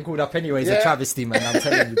he was getting called up anyway is a Yeah. travesty, man. I'm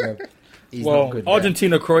telling you, bro. He's Well, not good. man.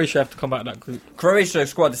 Argentina, Croatia have to come out of that group. Croatia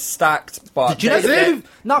squad is stacked, but Do you know Is it?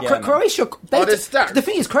 No, Croatia. they're stacked. The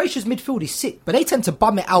thing is, Croatia's midfield is sick, but they tend to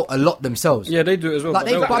bum it out a lot themselves. Yeah, they do it as well. Like,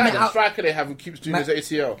 but they they'll- bum it The out. striker they have who keeps doing his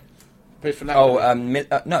ACL. Plays for no, Napoli.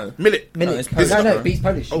 no. Milik. it's No, Polish, no, bro. he's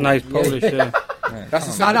Polish. No, he's Polish. Yeah. That's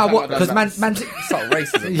the No, second no, time what? I've done Because that. It's not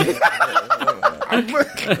racism.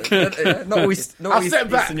 not I'll East, step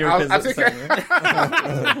back. Eastern Europeans. I'll take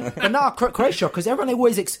it. But now Croatia, because everyone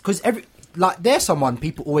always they're someone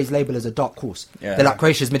people always label as a dark horse. Yeah. They're like,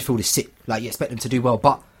 Croatia's midfield is sick. Like, you expect them to do well,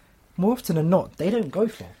 but more often than not, they don't go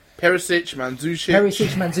far. Perisic, Mandzukic. Perisic,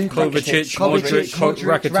 Mandzukic, Kovacic, Modric,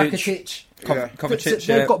 Rakitic. Rakitic. Yeah. Kovacic,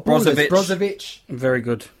 They've got ballers. Brozovic, Brozovic. Very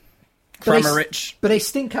good. Kramaric. But they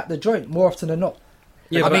stink at the joint more often than not.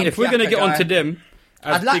 Yeah, I but mean, if we're going to get Xhaka onto guy- them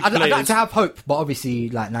as I'd like players, to have hope, but obviously,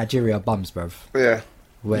 like, Nigeria bums, bruv. Yeah.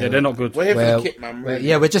 yeah, they're not good. We're here Well, for the kit, man. Really.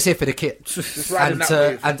 Yeah, we're just here for the kit. Just riding and that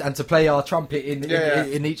to wave. and to play our trumpet Yeah.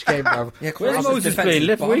 in each game, bruv. Yeah, Where's Croatia's Moses defense playing? is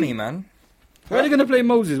Left balmy, wing? man. Where are they going to play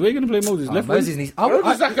Moses? Where are you going to play Moses? Left Moses wing? needs.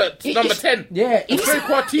 Moses like a number 10. Yeah, he He's needs, playing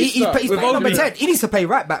Quartista. he's With playing number Oldby. 10. He needs to play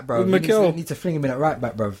right back, bro. With He needs Mikel. to fling him in at right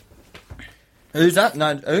back, bro. Who's that?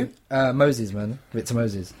 No, who? Moses, man. Victor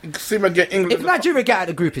Moses. See him get England. If Nigeria get out of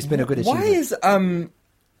the group, it's been a good achievement. Why is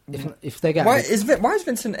if they get why out of the- is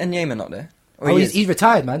Vincent Enyema not there? Or Oh, he he's, is? he's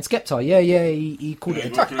retired, man. Skepta. Yeah, he called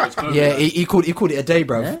it. Yeah, he called it a day,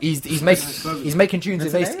 bro. Yeah? He's making tunes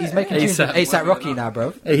with Vincent he's making tunes with ASAP. ASAP Rocky now,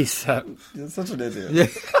 bro. ASAP. You're such an idiot. Yeah.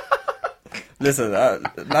 Listen,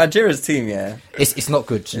 Nigeria's team, yeah, It's not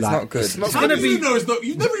good. it's not good. How do you know it's not?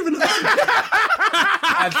 You've never even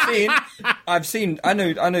heard I've seen. I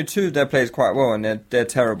know 2 of their players quite well, and they're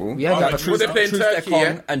terrible. Yeah, Well, they play in Turkey,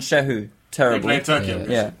 yeah? and Shehu, They terrible. play Turkey.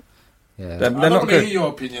 Yeah, Yeah. they're I'm not not going to good. hear your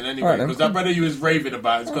opinion anyway, Alright, then. because that brother you was raving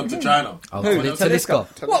about has gone to China. Oh, Who? Talisca.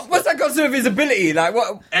 What's that got to do with his ability? Like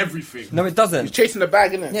what? Everything. No, it doesn't. He's chasing the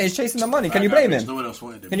bag, innit? Yeah, he's chasing the money. Can you blame No him? one else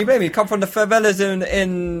wanted him. Can you blame him? He come from the favelas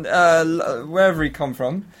in wherever he come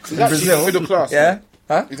from, in actually Brazil. middle class, Yeah.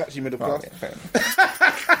 Huh? He's actually middle class. Okay, fair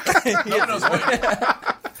enough. No one else wanted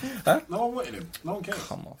him. No one wanted him. No one cares.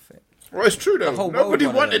 Come off it. Well, it's true, The though. whole world Nobody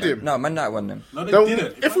wanted him. No, Man United wanted him. No, they No,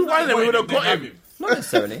 didn't. if we wanted him, we would have got they'd him. Not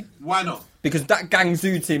necessarily. Why not? Because that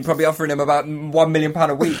Gangzhou team probably offering him about £1 million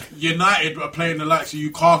a week. United are playing the likes of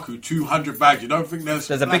Lukaku, 200 bags. You don't think there's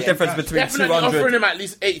There's a big difference between Definitely offering 200. him at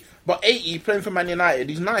least 80. But 80 playing for Man United,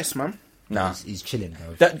 he's nice, man. Nah. He's chilling,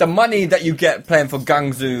 bro. The money that you get playing for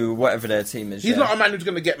Gangzhou, whatever their team is, He's yeah. not a man who's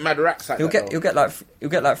going to get mad racks like He'll that. get like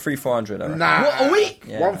 300-400. I reckon. Nah. What, a week?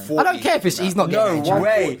 Yeah. 140. I don't care if he's not getting No it.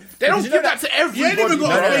 way. They don't Because give you know that to You ain't everybody. even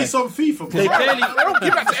got a No. face on FIFA. bro. They barely, They don't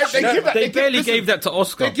give that to everybody. they barely gave that to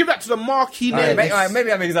Oscar. They give that to the marquee Alright, names.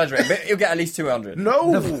 maybe I'm exaggerating, but he'll get at least 200.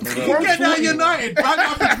 No. You get that at United. Bang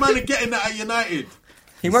average man are getting that at United.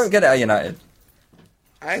 He won't get it at United.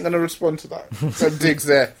 I ain't gonna respond to that. Some digs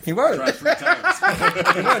there. He won't. Tried 3 times.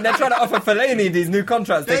 He won't. They're trying to offer Fellaini these new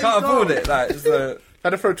contracts. They There can't you go. afford it. Like, so. Had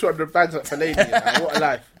to throw 200 bags at Fellaini. Man. What a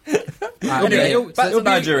life. Anyway, back to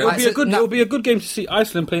Nigeria. It'll be a good game to see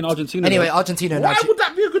Iceland playing Argentina. Anyway, though. Argentina and Why Nigeria. would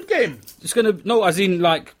that be a good game? It's gonna as in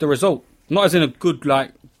like the result, not as in a good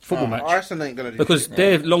like football match. Arsenal ain't gonna do Because shit.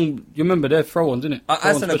 they're long. You remember they're throw-ons, isn't it?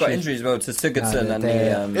 Iceland have got injuries as well to Sigurdsson Nah, and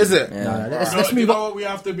they're- the. Is it? Yeah. No, let's You move know on. what we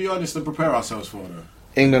have to be honest and prepare ourselves for, though?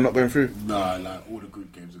 England not going through. Nah, like, all the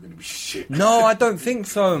good games are going to be shit. No, I don't think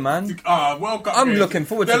so, man. World Cup I'm games. looking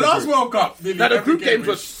forward the to the last group. World Cup. Nearly Now the every group game games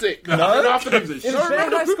were was- sick. No, Then after the it was no, shit. no, very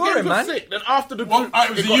the high group scoring, games were man. sick. Then after the Well, group, it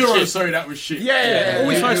was it the got Euro, shit. sorry, that was shit. Yeah.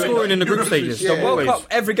 Always high Yeah. scoring in the group Euros stages. was shit. The World Always. Cup,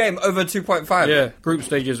 every game over 2.5. Yeah, group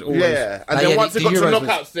stages always. Yeah, and Nah, then yeah, once the it got to Euros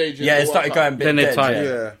knockout was- stages, Yeah, the it started World going Cup. big Then they dead, tied.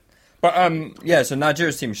 Yeah. But so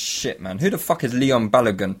Nigeria's team's shit, man. Who the fuck is Leon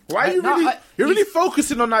Balogun? Why are you really? You're really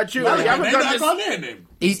focusing on Nigeria. You haven't done I this. can't hear him.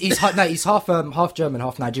 He's half German,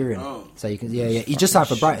 half Nigerian. Oh. So you can He just signed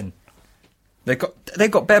for Brighton. They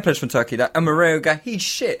got bare players from Turkey. That Amareo guy, he's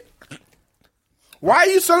shit. Why are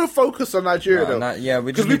you so focused on Nigeria though? Yeah,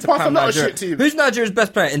 we Because just we need to pass a pound lot of Nigeria. shit teams. Who's Nigeria's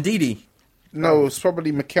best player? Ndidi. No, it's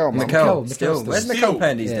probably Mikel, man. Mikel. Mikel Still. still. Where's Still. Mikel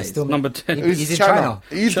playing these Yeah, days? still Number 10. He's in China.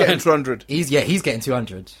 He's getting 200. He's getting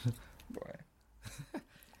 200.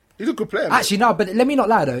 He's a good player. Man. Actually, no, but let me not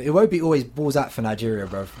lie though. Iwobi always balls out for Nigeria,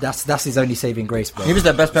 bro. That's his only saving grace, bro. He was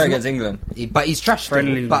their best player against England. But he's trash still.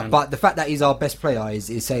 Friendly, man. But the fact that he's our best player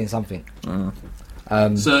is saying something. So,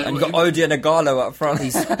 And you got Odi and Igalo up front.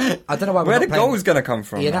 I don't know why. Where we're the not playing. goal's going to come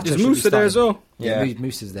from? Ian man? Nacho Is should be Musa there as starting. well? Yeah, Yeah.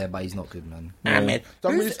 Moose is there, but he's not good, man.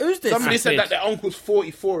 Who's this? Somebody said Ahmed. that their uncle's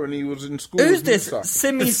 44 and he was in school. Who's with this? Musa.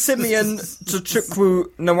 Simeon Tchukwu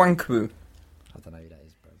Nwankwu. I don't know who that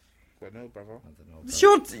is, bro. I don't know, brother.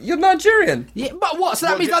 You're Nigerian. Yeah, but what? So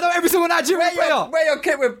that means I know every single Nigerian player. Wear your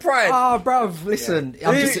kit with pride. Oh, bro, listen.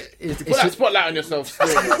 I'm just. It's Put that just spotlight on yourself.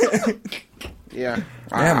 Still. Yeah.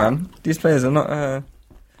 Yeah, man. These players are not.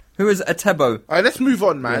 Who is Atebo? Alright, let's move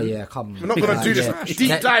on, man. yeah, come. We're not going to do this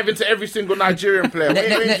deep dive into every single Nigerian player. We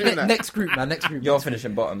ain't doing that. Next group, man. Next group. You're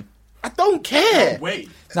finishing bottom. I don't care. wait.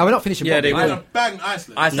 No, we're not finishing. Yeah, bottom. they I'm will. going to bang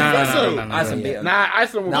Iceland. Iceland. No. Iceland beat them. Nah,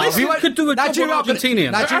 Iceland will Nah, win. we won't- could do a job Nigeria on are gonna-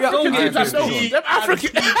 Argentinians. Nigeria are African gonna- teams, I know. Yeah. Them African.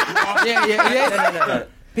 Yeah.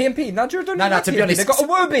 PMP. Nigeria don't No, need to be PMP. honest- They got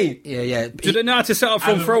Iwobi. Yeah. Do they know how to set up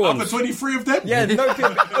from Upper throw-ons? 23 of them? Yeah, no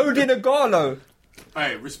PMP. Odi Igalo.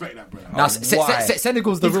 Hey, respect that, brother. Now, Why?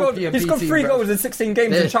 Senegal's the He's real got, PMP he's got team, 3 bro. goals in 16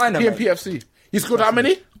 games in Yeah. China. man. PMPFC. He scored how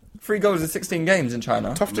many? 3 goals in 16 games in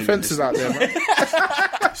China. Tough defences out there, man.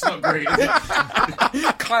 It's not great, is it?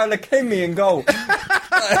 Kyle Akemi in goal.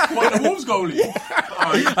 What, the Wolves goalie?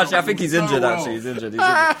 Actually, I think he's injured. well. Actually, he's injured.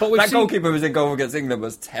 But we've That seen- goalkeeper who was in goal against England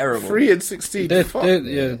was terrible. 3 and 16. Fuck.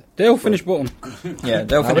 They'll finish bottom. Yeah,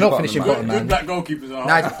 they'll Nah, finish we're not bottom, finishing man. bottom, Good man. black goalkeepers are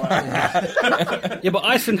Nah, hard to find. Yeah, but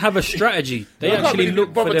Iceland have a strategy. They I can't actually really look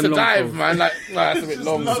for bother them to long dive, throws. man. Like, nah, that's a bit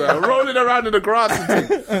long, sir. Rolling around in the grass and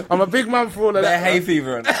things. I'm a big man for all of They're that. hay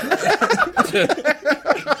fever. And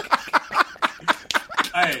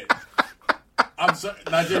Hey, I'm sorry,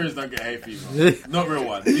 Nigerians don't get hay fever. Not real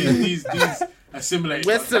one. These assimilate.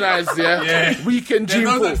 Westernized, yeah? Yeah. Weekend There's gene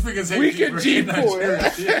no pool. such thing as hay Weekend fever in gene pool, yeah.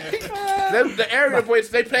 Nigeria. The area boys,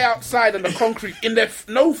 they play outside on the concrete in their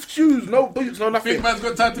no shoes, no boots, no nothing. Big man's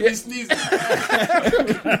got time to be sneezing.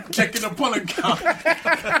 Checking the pollen count.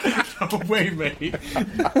 No way, mate.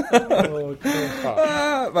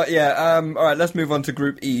 but yeah, all right. Let's move on to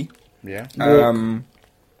Group E. Yeah.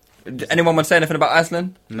 Anyone want to say anything about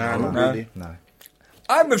Iceland? Nah, not really. No.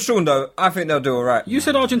 I'm with Sean though. I think they'll do all right. You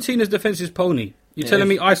said Argentina's defence is pony. You're telling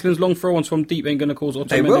me Iceland's long throw-ons from deep ain't going to cause They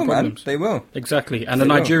automatic will, man. problems? They will. Exactly. And They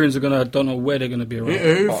the will. Nigerians are going to, don't know where they're going to be around.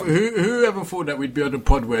 Who ever thought that we'd be on a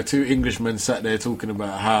pod where 2 Englishmen sat there talking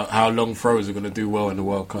about how long throws are going to do well in the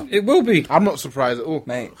World Cup? It will be. I'm not surprised at all.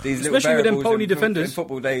 Mate, these Especially with them little pony variables defenders. in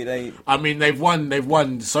football, they I mean, they've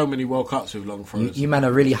won so many World Cups with long throws. You man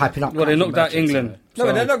are really hyping up. Well, they knocked out merchants, England. no,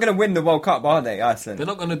 So- they're not going to win the World Cup, are they, Iceland? They're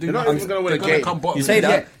not going to do They're not that. even gonna win They're a gonna game. come bottom. You say that,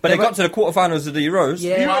 Yeah, but they they got to the quarterfinals of the Euros.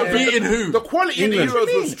 Yeah. You know, Beating who? The quality in the England.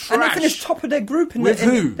 Euros was And trash. they finished top of their group. With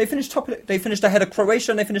who? They finished top. They finished ahead of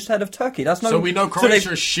Croatia and they finished ahead of Turkey. That's no. So we know they-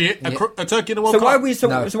 Croatia is shit. A Turkey in the World So Cup. why are we? So,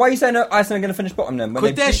 No. so why are you saying that Iceland are going to finish bottom then? When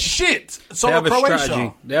Because they they're beat- shit. So They are have a Croatia.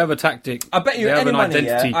 strategy. They have a tactic. I bet you they have any an money,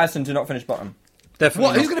 identity. Iceland do not finish bottom. Definitely.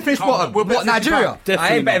 What? Who's going to finish Come on, bottom? we'll bet What? 50 Nigeria? pounds. Definitely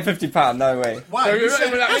I ain't not. betting £50. No way. Why? So You you're said- not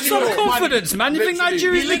even like, that's you know, not confidence, man. You think Literally.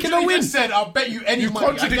 Nigeria's He making a literally win? just said, "I'll bet you any You money."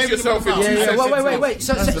 contradict I gave yourself him in the two amount. seconds. Wait.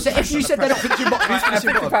 So if you said they're not finishing bottom, who's finishing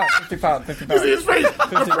 £50. bottom? £50. His face,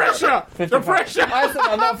 the pressure, the pressure. Iceland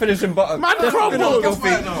are not finishing bottom. Man, crumbled. Guilty.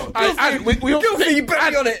 And we all Guilty, split, you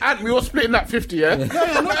bet me on it. and we all splitting that 50, yeah?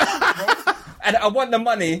 And I want the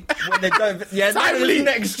money when they don't. Yeah, timely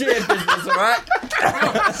next year business, alright?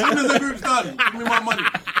 As soon as the group's done, give me my money.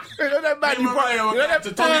 You know that man, You know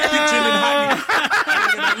to Tommy Kitchen in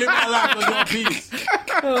Hackney. Live my life as one piece.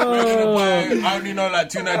 I only know like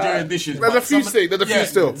 2 Nigerian dishes. There's a few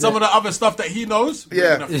still. Some of the other stuff that he knows,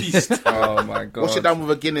 we're gonna feast. Oh my god. Wash it down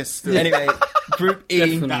with a Guinness still. Anyway, Group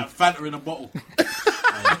E. That Fanta in a bottle.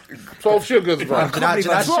 12 sugars, bro.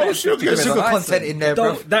 12 sugars. Sugar content in there,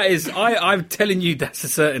 bro. That is, I'm telling you, that's a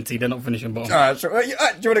certainty. They're not finishing bottom. Alright, so, do you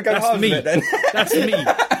want to go halves of it then? That's me.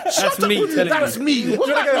 That's me telling you. That's me. Do you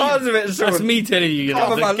want to go halves of it, Sean? That's me telling you.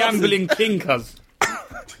 Half of my The gambling king, cuz.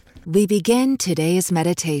 We begin today's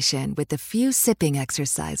meditation with a few sipping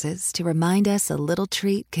exercises to remind us a little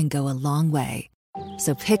treat can go a long way.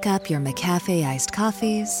 So pick up your McCafe iced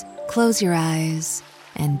coffees, close your eyes,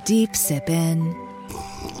 and deep sip in.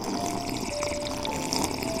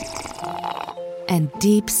 And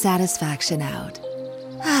deep satisfaction out.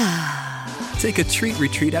 Take a treat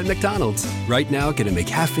retreat at McDonald's. Right now, get a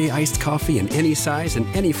McCafe iced coffee in any size and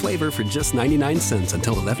any flavor for just 99 cents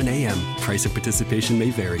until 11 a.m. Price of participation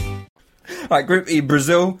may vary. Right, Group E,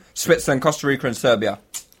 Brazil, Switzerland, Costa Rica and Serbia.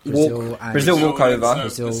 Brazil walk over.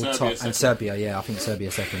 Brazil top and Serbia. Yeah, I think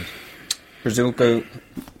Serbia second. Brazil go to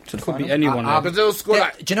the Could final. be anyone. Brazil scored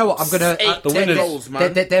like Do you know what? I'm gonna 10 goals,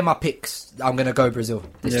 man. They're my picks. I'm gonna go Brazil.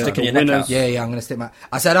 Sticking your neck out. Yeah. I'm gonna stick my.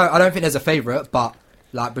 I said I don't think there's a favourite, but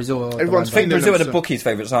like Brazil. Everyone's I think Brazil are the themselves. bookies'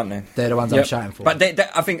 favourites, aren't they? They're the ones I'm shouting for. But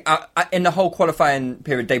I think in the whole qualifying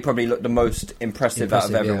period, they probably look the most impressive out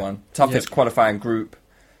of everyone. yeah. Toughest qualifying group.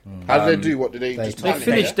 How did they do? What did they just They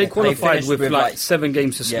finished. They qualified with like 7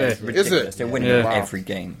 games to Yeah, spare. it's ridiculous. Is it? They're winning Yeah. every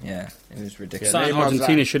game. Yeah, it was ridiculous. Something Neymar's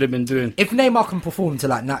Argentina like- should have been doing. If Neymar can perform to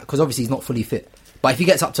like because obviously he's not fully fit, but if he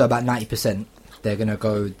gets up to about 90%,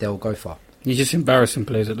 they'll go far. He's just embarrassing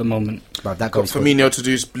players at the moment. Bro, that got goes Firmino to do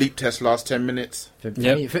his bleep test last 10 minutes?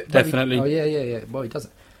 Definitely. Oh yeah. Well, he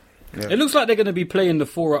doesn't. It looks like they're going to be playing the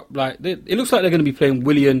 4 up. It looks like they're going to be playing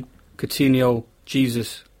Willian, Coutinho,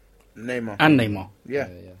 Jesus, Neymar. and Neymar. Yeah.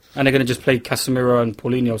 And they're going to just play Casemiro and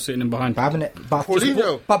Paulinho sitting in behind. But haven't it? But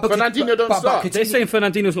Fernandinho don't start. They're saying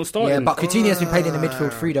Fernandinho's not starting. Yeah, but Coutinho's been playing in the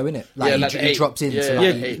midfield 3 though, innit? Like, Yeah, he, like he eight. drops in. Yeah, so yeah,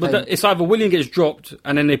 like, eight. But it's either Willian gets dropped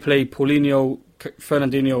and then they play Paulinho,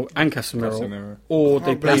 Fernandinho, and Casemiro, or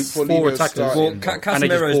they play That's 4 Paulinho attackers. starting. Well, And they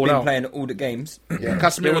just Casemiro's ball been out. playing all the games. Yeah, Yeah,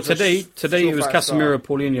 Casemiro well, today it was Casemiro,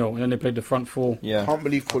 Paulinho, and then they played the front 4. Yeah. Can't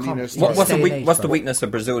believe Paulinho What- started. What's the weakness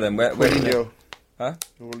of Brazil then? Where Paulinho. Huh?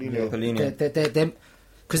 Paulinho. Paulinho.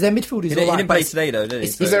 because their midfield is He alright. didn't play today though, did he?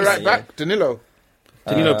 it's- Is there right back? Danilo.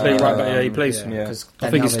 Danilo played right back. Yeah, he plays. Yeah. Because I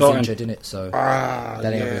think he's Alves starting. injured, innit? So Ah,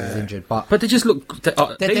 Dani Alves is yeah. injured, but But they just look.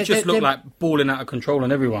 They just look they're- like balling out of control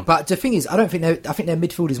on everyone. But the thing is, I think their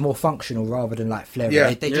midfield is more functional rather than like flaring.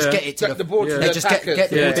 Yeah. They just Yeah. get it to Get the ball to they the just get attackers.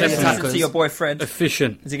 the Yeah, ball to the definitely. attackers. See your boy Fred.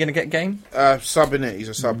 Efficient. Is he going to get game? Sub in it. He's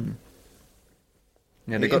a sub.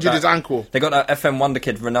 Yeah, He injured his ankle. They got that FM wonder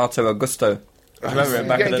kid Renato Augusto. Remember him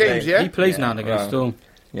back in Getting the games, day? yeah? He plays now and again Right. still.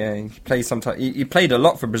 Yeah, he plays sometimes. He played a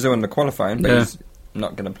lot for Brazil in the qualifying, but Yeah. he's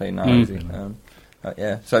not going to play now, is he?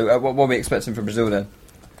 Yeah. So what are we expecting from Brazil then?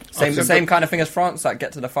 Same kind of thing as France, that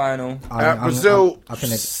get to the final. Brazil I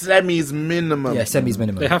think semis minimum. yeah, semis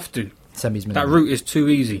minimum. They have to. Semis minimum. That route is too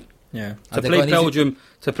easy. Yeah. To they play got an easy- Belgium,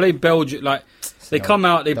 like they come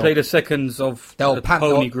out, they play the seconds of They'll the pan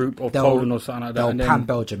pony Bel- group of they'll- Poland or something like that, They'll and pan then,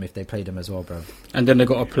 Belgium if they play them as well, bro. and then they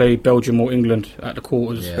got to play Belgium or England at the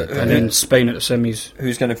quarters, Yeah. and then Spain at the semis.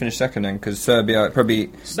 Who's going to finish second then? Because Serbia probably.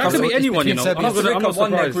 That could be anyone, you know. between I'm Serbia not, and I'm not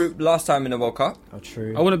won their surprised. group last time in the World Cup, Oh,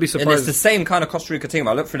 true. I wouldn't be and it's surprised. the same kind of Costa Rica team.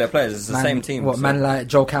 I look through their players; it's the same team. What so- man like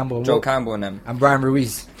Joel Campbell? Joe Campbell and them. and Brian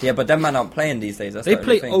Ruiz. Yeah, but them man aren't playing these days. That's They the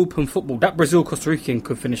play thing. open football. That Brazil-Costa Rican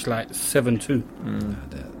could finish like 7-2.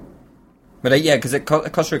 But because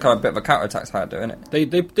Costa Rica are a bit of a counter-attack side, though, isn't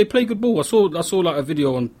it? They play good ball. I saw like a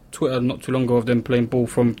video on Twitter not too long ago of them playing ball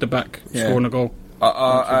from the back, Yeah. scoring a goal.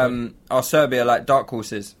 Are Serbia like dark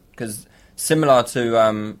horses? Because similar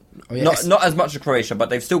to not as much as Croatia, but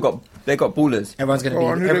they've got ballers. Everyone's gonna Go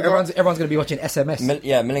on, be who they got? everyone's gonna be watching SMS.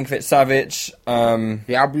 Milinkovic, Savic,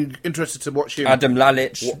 Yeah, I'll be interested to watch him. Adam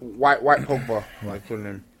Lalic. White Pogba, like calling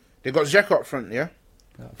him. They got Dzeko up front, yeah.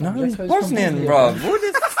 No, he's Dzeko's Bosnian, from bro. Bosnia. What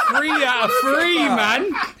is 3 out of 3, man.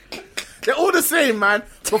 They're all the same, man.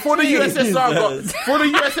 Before the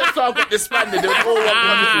USSR got disbanded, they were all one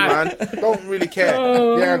country, man. Don't really care.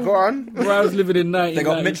 Yeah, go on. Bro, I was living in 90. They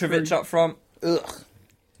got Mitrovic up front. Ugh.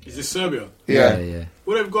 Is it Serbia? Yeah.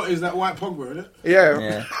 What they've got is that white Pogba, isn't it?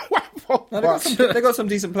 Yeah. No, they got some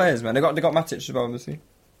decent players, man. They got Matic as well, obviously.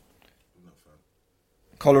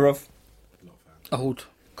 Kolarov. Old.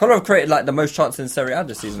 Kolarov created like the most chances in Serie A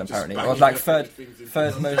this season, apparently. Or like third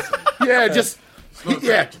most. Yeah, just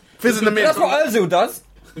fizz in the mid. That's what Ozil does.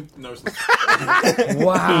 No, it's not.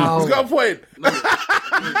 Wow. He's got a point.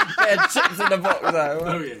 Yeah, chips in the box.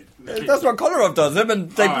 No, yeah. That's what Kolarov does. Him and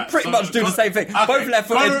they pretty much do the same thing. Okay. Both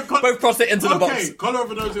left-footed, both cross it into the box. Okay,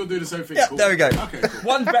 Kolarov and Ozil do the same thing. Yeah, cool. there we go. Okay, cool.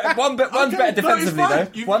 One's better defensively, though.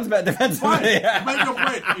 One's better defensively. Fine. Yeah. Make your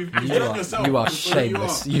point. You've done yourself. You are That's what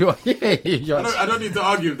shameless. you are. You are. I don't need to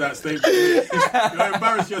argue with that statement. You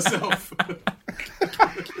embarrass yourself.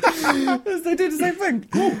 They do the same thing.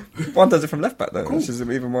 Cool. One does it from left back though, which is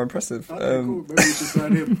even more impressive. Okay, cool. Maybe we should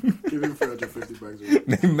sign him. Give him 350 bags.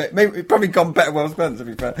 Maybe probably gone better well spent, to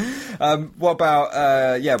be fair. What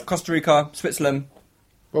about Costa Rica, Switzerland?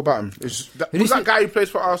 What about him? Who's that guy who plays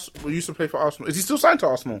for Arsenal? Who used to play for Arsenal? Is he still signed to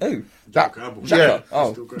Arsenal? Who? That. Campbell. Yeah.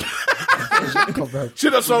 Oh, Still great.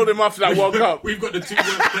 Should have sold him after that World Cup. We've got the two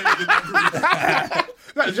worst players in that group.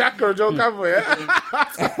 That Xhaka and Joe Campbell, yeah?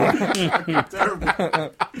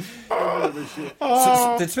 Terrible.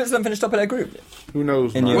 Did Switzerland finish top of their group? Who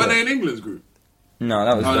knows, In man? Europe. Were they in England's group? No,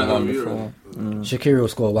 that was the no, one Euro. before. Shaqiri will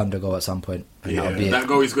score a wonder goal at some point. And Yeah, that'll be that it.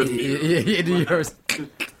 goal is good. in the Euros. I'm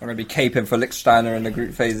going to be caping for Lichtsteiner in the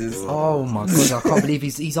group phases. Oh my god, I can't believe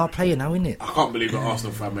he's our player now, isn't it? I can't believe an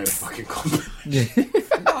Arsenal fan made a fucking comment.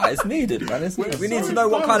 Nah, it's needed, man. We need to know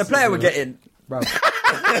what kind of player we're getting. Bro,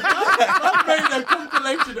 I made a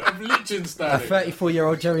compilation of Liechtenstein. a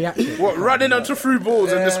 34-year-old geriatric. What, running onto through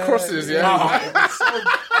balls and just crosses, yeah?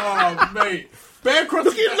 Oh, mate. Bear cross.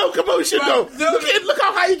 Look at locomotion, though. Look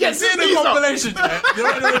how high he gets. See the compilation, yeah? You know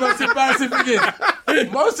what the most embarrassing thing is?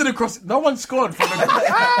 Most of the crosses, no one scored from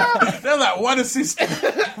the They're like one assist.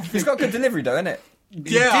 He's got good delivery, though, innit?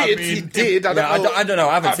 Yeah, He did. I don't know.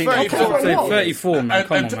 I haven't seen it. 34, man.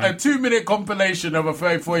 Come on, A man. 2-minute compilation of a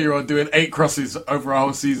 34-year-old doing 8 crosses over a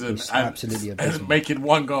whole season. Absolutely abysmal. and making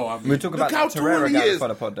 1 goal. We talk about how that tall Torreira he guy is. before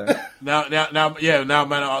the pod, though. Now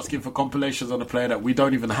man are asking for compilations on a player that we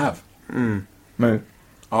don't even have. No.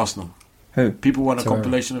 Arsenal. Who? People want a Torreira.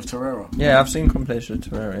 compilation of Torreira. Yeah, I've seen compilation of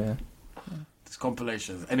Torreira, yeah. This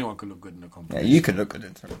compilation, anyone could look good in a Yeah, compilation. you could look good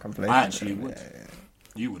in compilation. I actually would. Yeah.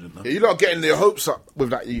 You wouldn't know. Yeah, you're not getting your hopes up with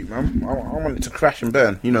that, man. I want it to crash and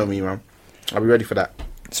burn. You know me, man. I'll be ready for that.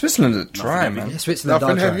 Switzerland's a try, man. Yeah, Switzerland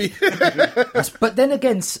Nothing are trying. heavy. But then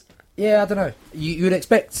again, I don't know. You would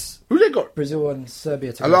expect Who they got? Brazil and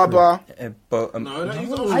Serbia to go Alaba. But, No, that is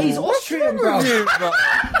through. He's Austrian, bro.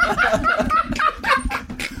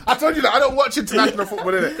 I told you that I don't watch international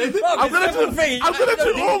football, innit? I'm gonna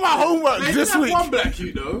do all my homework They this did have week. one black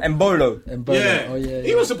cute though. Mbolo. Yeah. Oh, yeah.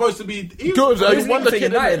 He was supposed to be. He Good, was he won the kid,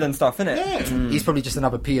 United innit? and stuff, innit? yeah. He's probably just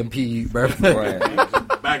another P&P, bro.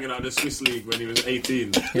 Right. Banging out the Swiss league when he was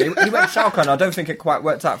 18. Yeah, he went Schalke, and I don't think it quite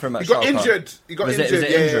worked out for him at He got Schalke. injured. He got Was it injured.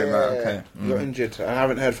 injury, yeah, right, yeah, okay. He got injured. I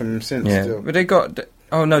haven't heard from him since. Yeah, Still. but they got.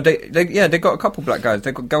 Oh no, they got a couple black guys.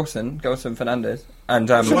 They got Gelson Fernandez, and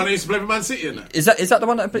The one that used to play for Man City, isn't it? is that the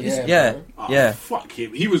one that? Yeah, Oh, yeah. Fuck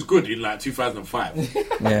him. He was good in like 2005.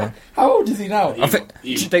 Yeah. How old is he now? I think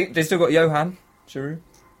they still got Johan Giroud.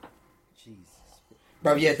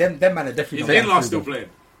 Bro, yeah, them man are definitely Is not Inla going still through, playing?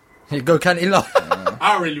 bro. Go Canilla.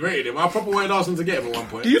 I really rated him. I probably wanted Arsenal to get him at one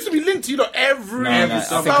point. He used to be linked to every I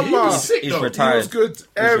summer. think He was sick He's though. He retired. was good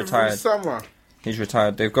every retired. summer. He's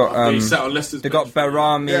retired. They've got He sat on Leicester's they got bench.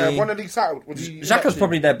 Barami. Yeah, one of these out. Xhaka's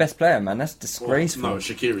probably their best player, man. That's disgraceful. No,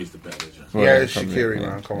 Shaqiri's the better. Yeah, it's Probably, Shaqiri, yeah.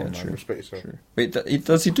 man. Come on, Yeah, man. true. Respect yourself. Wait,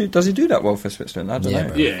 does he do that well for Switzerland? I don't know.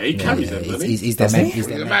 bro. Yeah, he carries them, doesn't he? He's their man. He's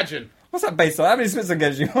their man. Imagine. What's that based on? How many Switzerland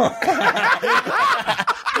games you want?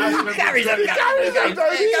 Carries them.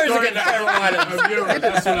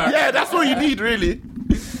 Yeah, that's all you need, really.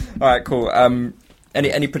 All right, cool.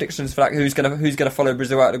 Any predictions for that? Who's gonna follow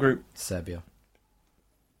Brazil out of the group? Serbia.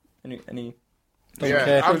 Any?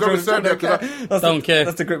 Yeah, I'm going with Serbia because Don't care.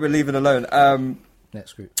 That's the group we're leaving alone.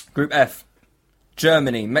 Next group. Group F: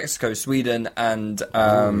 Germany, Mexico, Sweden, and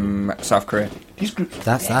South Korea.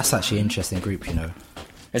 That's actually an interesting group, you know.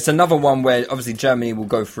 It's another one where obviously Germany will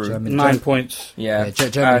go through. 9 points. Yeah,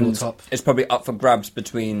 Germany will and top. It's probably up for grabs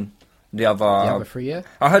between the other. The other 3, yeah?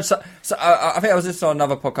 I heard. I think I was listening to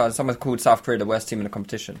another podcast. Someone called South Korea the worst team in the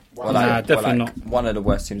competition. Or Nah, definitely not. One of the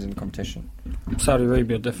worst teams in the competition. Saudi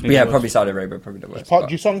Arabia definitely. Yeah, was. probably Saudi Arabia, probably the worst. Park but-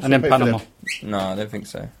 Ji-sung And then still play for Panama. them. No, I don't think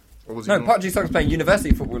so. Or was he No, not? Park Ji-sung's playing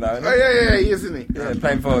university football now. Isn't Oh, yeah, he is, isn't he? he?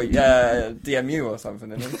 Playing for DMU or something.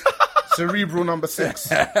 Isn't he? Cerebral number 6.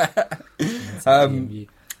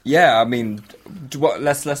 Yeah, I mean,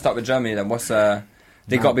 let's start with Germany then. What's they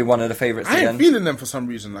got to be one of the favourites I ain't again. feeling them for some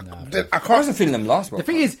reason. Like, I I wasn't can't. feeling them last The World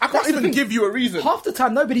thing Cup. is, I can't that's the even thing. give you a reason. Half the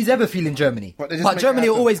time, nobody's ever feeling Germany. But they just But make it Germany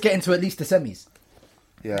will happen. always get into at least the semis.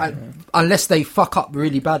 Yeah. Unless they fuck up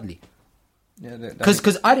really badly. Yeah,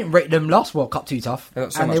 Because I didn't rate them last World Cup too tough. They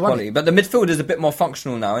got so much quality. But the midfield is a bit more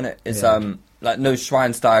functional now, isn't it? It's like no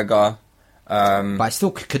Schweinsteiger. But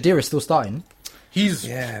Khedira's still starting. He's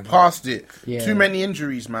past it. Yeah. Too many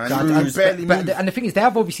injuries, man. And Barely move. and the thing is, they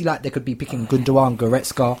have obviously they could be picking Gundogan,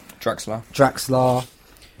 Goretzka, Draxler.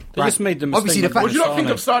 They just made the mistake. Obviously, the fact What do you not think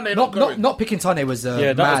of Sane not picking Sane was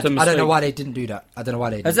that mad. was the I don't know mistake. why they didn't do that.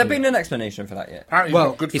 Has there been an explanation for that yet? Apparently Well,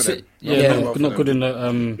 not good for them. Not good in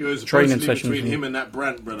the It was training supposedly sessions. between him and that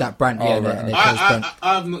Brandt brother. That Brandt, and they chose Brandt.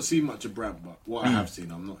 I have not seen much of Brandt, but what I have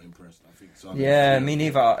seen, I'm not impressed. I think so. Yeah, me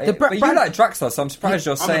neither. But you like Draxler, so I'm surprised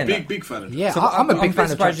you're saying that. I'm a big fan of him. Yeah, So I'm a big fan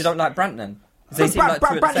of surprised you Draxler. don't like Brandt then. They seem like two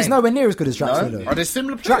at the Brandt is same. nowhere near as good as Draxler, No? though. Are they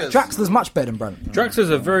similar players? Draxler's much better than Brandt. Draxler's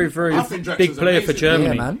a very, very I think Draxler's big player for amazing. Germany.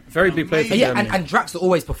 Yeah, man. Very big player for Yeah, Germany. and Draxler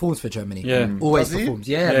always performs for Germany. Yeah. Always Does he? performs.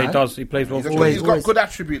 yeah, man. he does. He plays well for Always- He's got good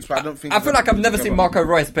attributes, but I don't think... I feel like I've never seen Marco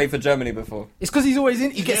Reus play for Germany before. It's because he's always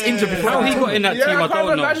in. He gets injured before. How he got in that team, I I can't don't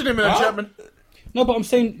know. imagine him in a German... No, but I'm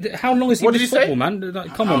saying, how long has he What been did he football, say? man?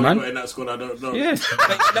 Like, come How on, he man. got in that squad, I don't know. Yeah. He's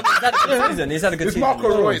had a good season. He's had a good It's season.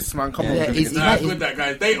 Marco Reus, man. Come on. Yeah, he's Nah, good that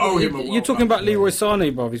guy. They owe him a World You're talking Cup. about Leroy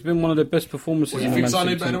Sané, bruv. He's been one of the best performances What, in you the think Man Sané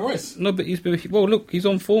City better than team. Royce? No, but he's been... Well, look, he's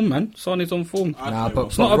on form, man. Sané's on form. Nah, but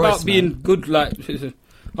It's not Royce, about man. being good, like...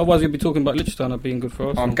 Otherwise, we'd be talking about Liechtenstein being good for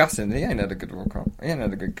us. I'm gassing. He ain't had a good World Cup. He ain't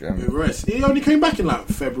had a good game. Royce. He only came back in like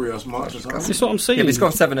February or March or something. That's what I'm saying. Yeah, but he's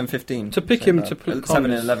got 7 and 15. To pick him to put 7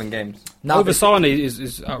 and 11 games. No, over but- Sané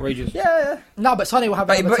is outrageous. Yeah. No, but Sané will have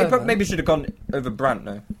But another turn, man. maybe should have gone over Brandt,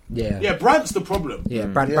 though. Yeah. Yeah, Brandt's the problem. Yeah,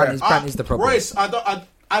 Brandt is the problem. Royce,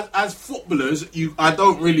 as footballers, I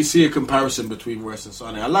don't really see a comparison between Royce and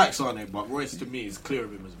Sané. I like Sané, but Royce to me is clear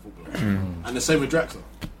of him as a footballer. And the same with Draxler.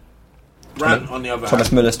 Brandt, on the other Thomas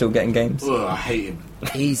hand, Muller still getting games. I hate him.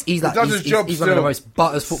 He's does his job he's one of the still. most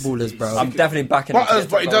butters footballers, bro. I'm definitely backing him. Butters,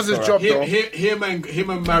 but he does his job, though. Him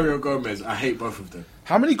and Mario Gomez, I hate both of them.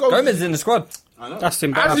 How many goals? Gomez is in the squad. I know. That's Has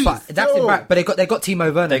embarrassing. he? That's it, but they got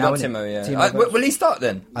Timo Werner. They now, got innit? Timo, yeah. Timo Werner. Will he start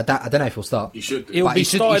then? I don't know if he'll start. He should. He'll But be he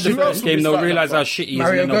should- started he the should- first game, they'll realise how shit he is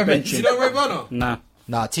Mario and they'll Gomez. bench You him. know Ray Werner? Nah.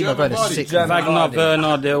 Nah, Timo German Werner's Vardy. sick. German Wagner, Vardy.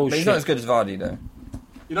 Werner, they're all But he's not as shit. good as Vardy, though.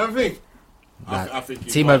 You don't think? Nah, I think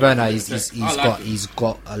he's Timo Vardy. Werner, I like him. he's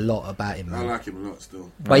got a lot about him, I man. like him a lot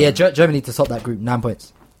still. But yeah, Germany need to top that group. 9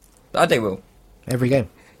 points They will. every game.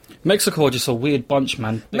 Mexico are just a weird bunch,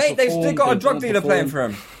 man. Mate, they've still got a drug dealer playing for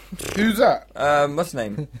him. Who's that? What's his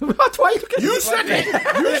name? What? Why are you looking at You me? said it.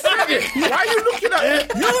 You said it. Why are you looking at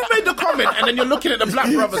it? You made the comment, and then you're looking at the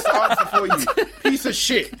black brothers to answer for you. Piece of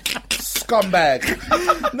shit. Scumbag.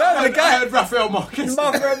 No, the I guy. heard Rafael Marquez.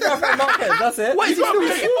 Rafael Marquez, that's it. What is he still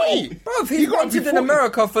getting 40? Bro, He he's got to be wanted in 40.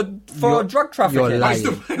 America for drug trafficking. You're lying.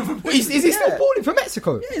 Is he still balling for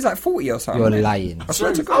Mexico? Yeah, he's like 40 or something. You're mate. lying. I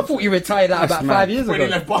swear to I God. thought you retired that about 5 years When he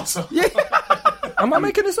ago. left Barca. Am I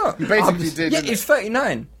making this up? Basically did. Yeah, didn't he's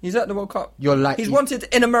 39. He's at the World Cup. You're like He's wanted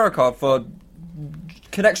in America for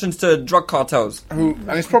connections to drug cartels. it? And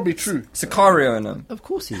it's probably true. Sicario and them. Of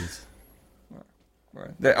course he is.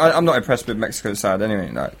 I'm not impressed with Mexico's side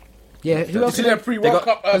anyway. Like, Yeah, who You else? see their pre-World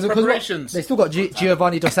Cup Because preparations. they still got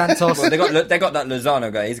Giovanni Dos Santos. well, they got that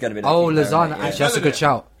Lozano guy. He's going to be. the Oh, key player, Lozano. mate, yeah. Actually, that's a good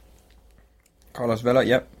shout. Carlos Vela.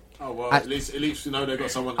 Yep. Oh well, I- at least you know they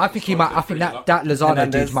got someone. I think he might. I think that Lozano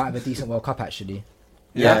Hernandez. dude might have a decent World Cup actually.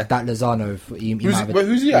 Yeah. That Lozano. He Who's might he- have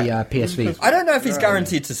who's he at? the PSV. I don't know if he's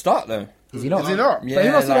guaranteed to start though. Is he not? Is he not? Yeah, But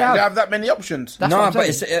who else do they like- have? They have that many options. That's no, what I'm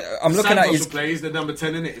but saying. it's, I'm looking at his. plays the number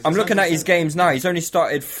 10 in it. I'm looking at his games now. He's only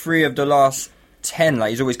started 3 of the last 10.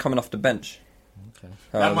 Like he's always coming off the bench. Okay.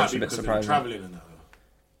 That might that's be a bit because they're surprising. travelling and that.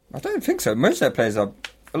 I don't think so. Most of their players are.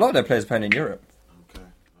 A lot of their players are playing in Europe. Okay.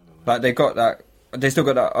 Like they got that. They still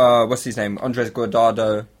got that. What's his name? Andres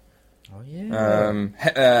Guardado. Oh yeah.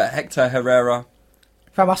 Hector Herrera.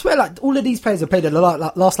 Fam, I swear, like all of these players have played in the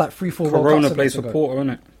last like 3-4 World Corona Cups plays ago. for Porto,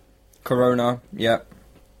 innit? Corona. Yeah.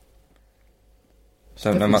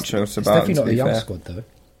 Don't know much else It's about definitely them, not to a be young fair. squad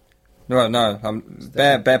though.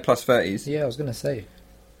 No. Bare plus 30s. Yeah, I was gonna say.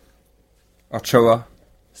 Ochoa.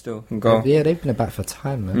 Still can go. Yeah, they've been about for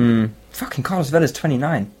time, man. Fucking Carlos Vela's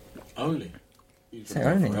 29. Only. He's Say been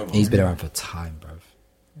only. forever. He's been around for time, bro.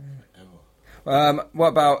 What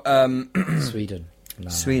about Sweden. No,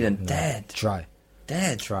 Sweden? no. Dead. Dry.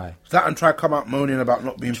 Dead. That and try come out moaning about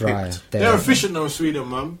not being Dry. picked. They're efficient though, Sweden,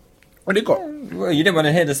 man. What they got? Well, you didn't want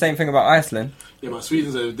to hear the same thing about Iceland. Yeah, but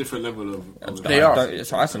Sweden's a different level of They are.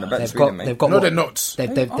 So Iceland are better than They've Sweden, got. mate. They've got. No, what? they're not.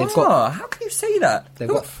 They've got. How can you say that? They've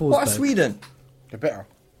Who- got What are Forsberg. Sweden? They're better.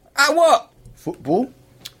 At what? Football?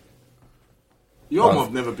 Your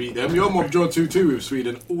mob never beat them. Your mob draw 2-2 with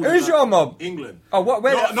Sweden. Who's your mob? England. Oh, what?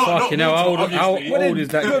 Where? Fucking hell, how old is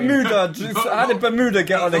that? Bermuda. How did Bermuda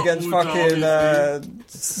get on against fucking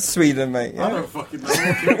Sweden, mate? I don't fucking know. I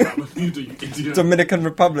don't care about Bermuda, you idiot. Dominican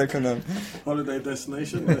Republic and them. Holiday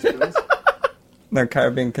destination. Let's go. No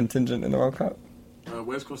Caribbean contingent in the World Cup.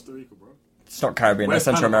 Where's Costa Rica, bro? It's not Caribbean. Where's It's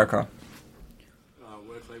Central Panama? America.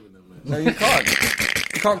 We're claiming them, mate. No, you can't.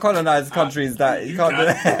 You can't colonize countries that you can't do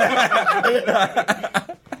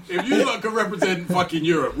that. If you lot can represent fucking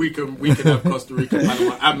Europe, we can have Costa Rica,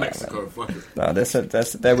 Panama, and Mexico. Fuck it. No,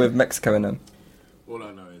 they're with Mexico in them. All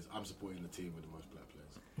I know is I'm supporting the team with the most black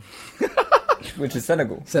players. Which is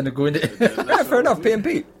Senegal. Senegal, innit? Yeah, fair enough.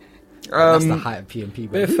 PMP. That's the height of PMP,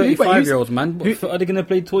 bro. They're 35-year-olds, man. Are they going to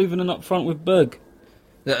play Toivonen up front with Berg?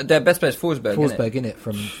 Their best player is Forsberg, innit?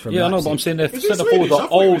 From yeah, I know, but I'm saying their centre forwards are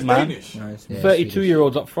old, man. Nice. Yeah,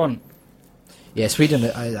 32-year-olds up front. Yeah, Sweden,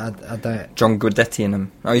 I don't... John Guidetti in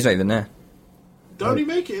them. Oh, he's not even there. Don't he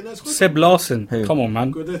make it in that squad? Seb Larsson. Who? Come on,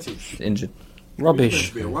 man. Guidetti. Injured.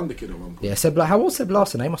 Rubbish. Be a wonder kid at one point. Yeah, how old Seb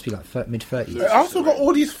Larsson? He must be like mid-30s. I also got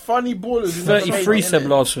all these funny ballers. 33 Seb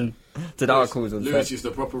Larsson. Did articles on Lewis used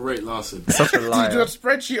to proper rate Larson. Such a You do a liar.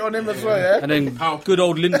 spreadsheet on him as well, yeah? And then good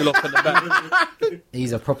old Lindelof at the back.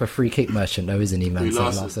 He's a proper free kick merchant, though, isn't he, man? Who, Seb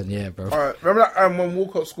Larsson? Larsson, yeah, bro. Remember that when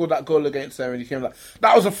Walcott scored that goal against them and he came like,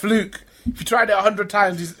 that was a fluke. If you tried it 100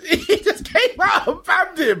 times, he just came out and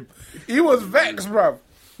bammed him. He was vexed, bruv.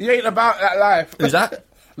 He ain't about that life. Who's that?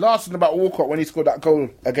 Last about Walcott when he scored that goal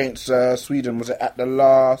against Sweden. Was it at the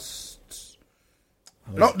last...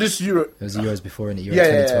 Not this Euro. It was the Euros before, innit? Euro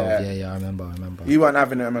Yeah, 2012. yeah. I remember. He weren't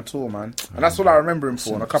having him at all, man. And that's all I remember him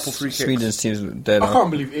for, and a couple free kicks. Sweden's teams dead. I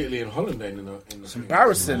can't believe Italy and Holland ain't in the It's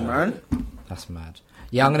embarrassing, man. That's mad.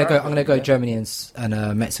 Yeah, I'm gonna go Germany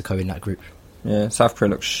and Mexico in that group. Yeah, South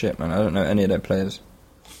Korea looks shit, man. I don't know any of their players.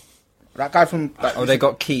 That guy from... Oh, they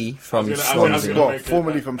got Key from I was Swansea. gonna Well,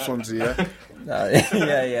 formerly from Swansea, yeah?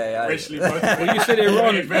 Yeah. Well, you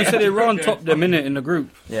said Iran topped them in the group,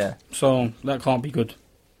 Yeah. so that can't be good.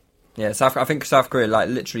 Yeah, I think South Korea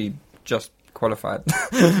literally just qualified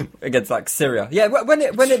against Syria. Yeah,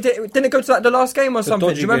 didn't it go to the last game or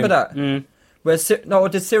something? Do you remember that? Mm. Or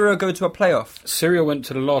did Syria go to a playoff? Syria went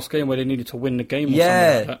to the last game where they needed to win the game. Or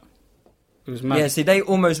Yeah. something like that. It was mad. Yeah, see, they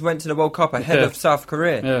almost went to the World Cup ahead of South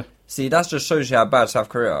Korea. Yeah, See, that just shows you how bad South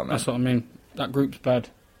Korea are, man. that's what I mean. That group's bad.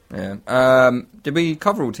 Yeah. Did we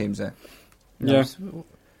cover all teams there? Yeah.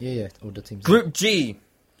 Yeah, all the teams. Group G.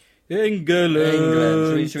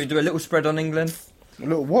 England. Should we do a little spread on England? A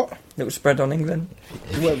little what? Little spread on England?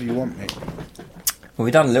 Do whatever you want, mate. Well,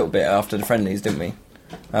 we done a little bit after the friendlies, didn't we?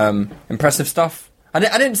 Impressive stuff. I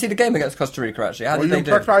didn't see the game against Costa Rica, actually. How Well, did you they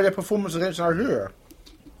do? impressed by their performance against Nigeria.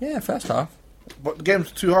 Yeah, first half. But the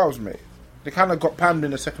game's 2 halves, mate. They kind of got pammed in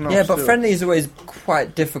the second half. Yeah, but still. friendly is always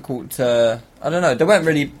quite difficult to... I don't know. There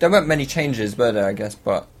weren't many changes, were there, I guess,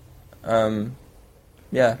 but...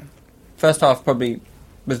 yeah. First half probably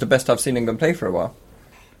was the best I've seen England play for a while.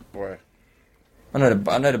 Boy. I know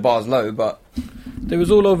the bar's low, but... They was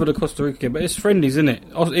all over the Costa Rica game, but it's friendlies, isn't it?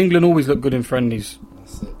 England always look good in friendlies.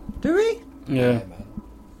 Do we? Yeah.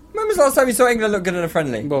 When was the last time you saw England look good in a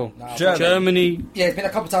friendly? Well, Germany. Germany. Yeah, it's been a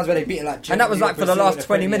couple of times where they've beaten And that was for the last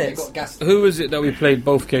 20 minutes. Who was it that we played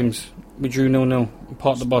both games? We drew 0-0. We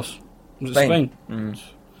parked the bus. Was it Spain?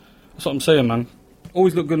 That's what I'm saying, man.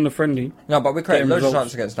 Always look good in the friendly. No, but we created loads of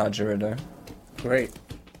results. chances against Nigeria, though. Great.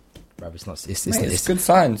 Bruv, it's not. It's good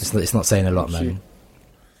signs. It's not saying a lot, man.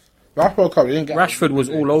 Last World Cup, they didn't get... Rashford was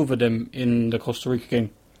all over them in the Costa Rica game.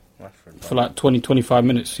 For 20-25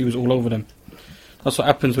 minutes, he was all over them. That's what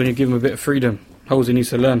happens when you give him a bit of freedom. Jose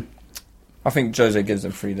needs to learn. I think Jose gives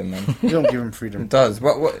him freedom, man. You don't give him freedom. It does.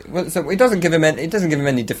 So he doesn't give him any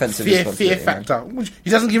defensive Fear responsibility. factor.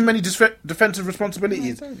 He doesn't give him any defensive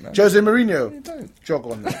responsibilities. Jose Mourinho. Jog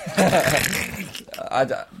on.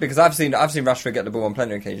 Because I've seen Rashford get the ball on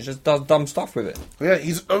plenty of occasions. Just does dumb stuff with it. Yeah,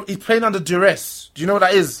 he's playing under duress. Do you know what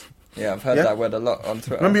that is? Yeah, I've heard that word a lot on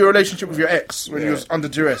Twitter. Remember your relationship with your ex when he was under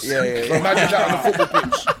duress? Yeah. Imagine that on the football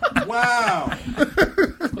pitch. Wow.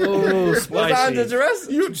 Oh, Was that under duress?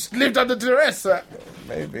 You just lived under duress.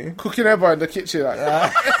 Maybe. Cooking Emma in the kitchen. Like.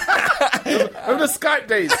 Remember the Skype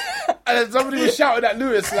days? And then somebody was shouting at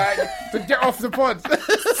Lewis to get off the pod.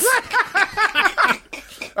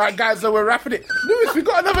 Alright guys, so we're wrapping it. Lewis, we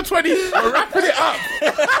got another 20. We're wrapping it up.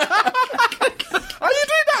 Are you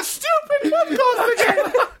doing that stupid podcast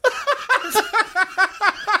again?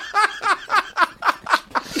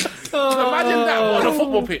 Imagine that on a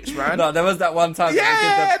football pitch, man. No, there was that one time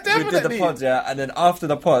Yeah, we did the definitely. pod, yeah, and then after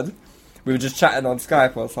the pod, we were just chatting on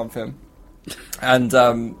Skype or something, and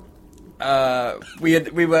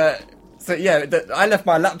we were So yeah, I left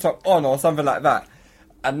my laptop on or something like that.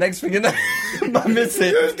 And next thing you know, my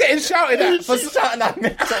missus was getting shouted at. for shouting at me.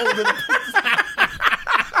 To all the...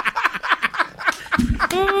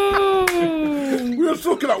 We were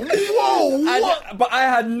talking like, whoa, what? But I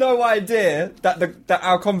had no idea that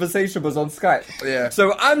our conversation was on Skype. Yeah.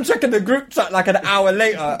 So I'm checking the group chat like an hour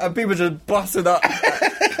later, and people just busted up.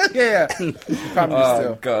 Yeah. Family Oh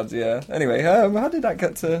still. God, yeah. Anyway, how did that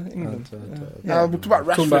get to England? We're talking about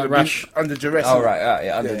Rashford. about being Rash. under duress. Oh right,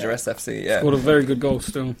 yeah, under Yeah. duress FC. Yeah. Scored a very good goal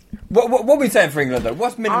still. What are we saying for England though?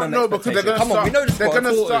 What's I minimum don't know because they're expectation? going to Come on, we know the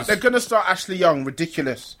squad. They're going to start Ashley Young.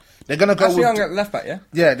 Ridiculous. They're going to go Ashley with Young at left back, yeah.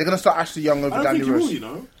 yeah. They're going to start Ashley Young over I don't Danny think he Rose. will, you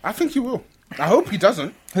know. I think he will. I hope he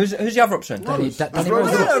doesn't. Who's the other option? Danny Rose. Rose.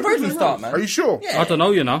 No, Rose will start, man. Are you sure? I don't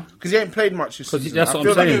know, you know. Because he ain't played much this 'Cause season. that's I what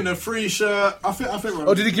feel I'm like- saying. Giving a free shirt. I think.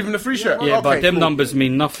 Oh, did he give him the free shirt? Yeah, but Okay, them cool. numbers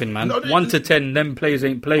mean nothing, man. No, 1 to 10, them players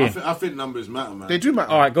ain't playing. I think numbers matter, man. They do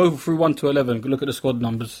matter. All right, go through 1 to 11. Look at the squad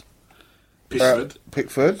numbers. Pickford.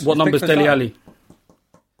 Pickford. What number's Pickford Dele start? Alli?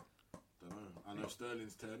 I know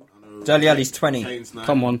Sterling's 10. I know Dele Alli's 20. Kane's 9.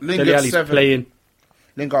 Come on, Lingard's Dele Alli's 7. playing.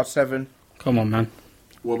 Lingard 7. Come on, man.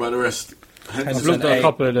 What about the rest? I've Henderson looked at a 8.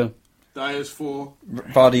 couple of them. Dyer's 4.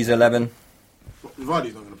 Vardy's 11.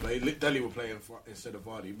 Vardy's not going to play. Dele will play instead of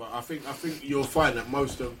Vardy. But I think you'll find that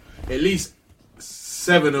most of, at least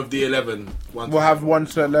 7 of the 11. We'll have 1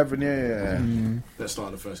 to 11. Yeah. Let's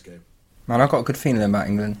start the first game. Man, I've got a good feeling about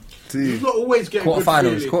England. You've not always getting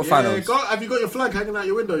Quarterfinals, good feeling. quarterfinals. Yeah, have you got your flag hanging out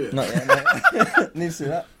your window yet? Not yet, mate. Need to see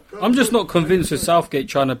that. I'm just not convinced with Southgate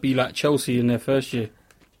trying to be like Chelsea in their first year.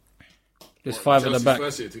 There's 5 at the Chelsea's back.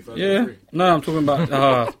 First year, Yeah. 2003. No, I'm talking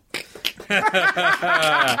about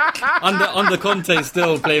under Conte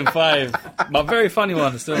still playing 5, but very funny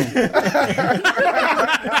one still.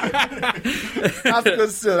 That's good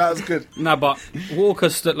still. That was good. Nah, but Walker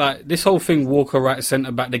like this whole thing. Walker right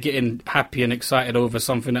centre back. They're getting happy and excited over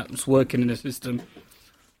something that's working in the system.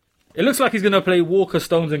 It looks like he's going to play Walker,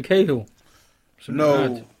 Stones, and Cahill.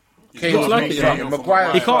 No. Kane Looks like it, you know.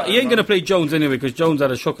 Maguire. He ain't going to play Jones anyway because Jones had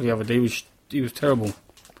a shocker the other day. He was terrible.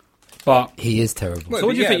 But He is terrible. so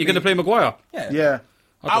what do you think? You're going to play Maguire? Yeah.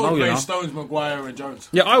 I don't would know, you play know. Stones, Maguire, and Jones.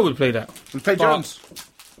 Yeah, I would play that. We play But Jones.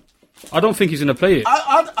 I don't think he's going to play it.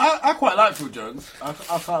 I quite like Phil Jones. I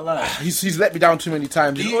can't lie. He's let me down too many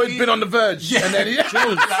times. He's always been on the verge. Yeah. And then he... Nah,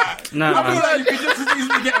 I feel man. like you could just as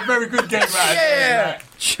easily get a very good game out. Yeah.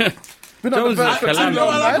 been on the Jones verge is for too You know calamity. what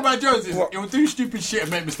I long, like man. about Jones is What? he'll do stupid shit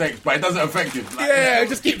and make mistakes, but it doesn't affect him. Like, Yeah, it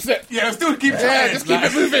just keeps it. yeah, he'll still keep Yeah, trying. just keep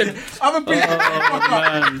it moving. I'm a big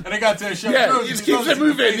man. and they got to a show. Yeah, Jones he just is keeps it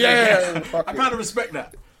moving. Yeah. Fuck I it. kind of respect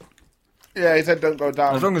that. Yeah, he said don't go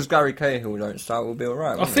down. As long as Gary Cahill don't start, we'll be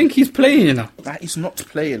alright. I think he's playing, you know. That he's not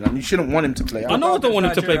playing, and you shouldn't want him to play. I know I don't want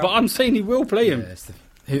him to play, but I'm saying he will play him.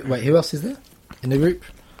 Who else is there in the group?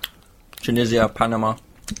 Tunisia, Panama,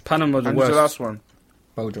 Panama the And who's the worst. last one?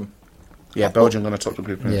 Belgium. Yeah, Belgium going to top the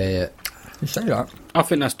group. Yeah. You say that? I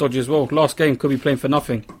think that's dodgy as well. Last game could be playing for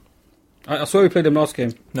nothing. I saw he played them last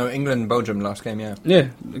game. No, England, Belgium last game, yeah. Yeah,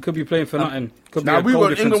 it could be playing for nothing. Could Now be a goal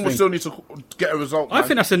difference England will thing. still need to get a result. I man.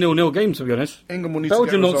 think that's a 0-0 game, to be honest. England will need Belgium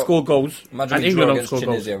to get a don't result. score goals, Imagine and we England draw don't against score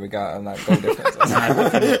goals. Tunisia, we got on that goal difference.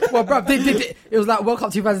 Well, bruv, it was like World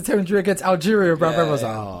Cup 2010 drew against Algeria, bruv. Yeah, Everyone was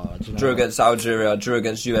yeah. like, do you know Drew what? against Algeria, drew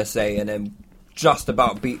against USA, and then just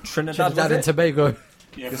about beat Trinidad. Trinidad and was it? Tobago.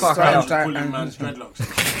 Yeah, Fuck Fuck out. pulling man's dreadlocks.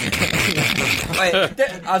 Wait,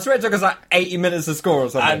 I swear it took us like 80 minutes to score or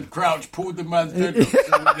something. And Crouch pulled the man's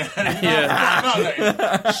dreadlocks.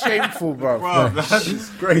 Yeah. Shameful, bro. Bro, that's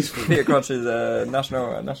disgraceful. Peter Crouch is a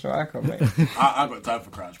national icon, mate. I got time for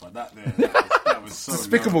Crouch, but that was so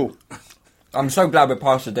Despicable. low. I'm so glad we're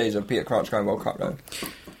past the days of Peter Crouch going World Cup, though.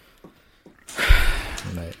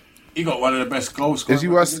 Mate. He got one of the best goal scorers. Is he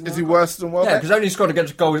worse? Is he worse than Yeah, Welbeck? because only scored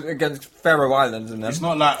against goals against Faroe Islands and them. It's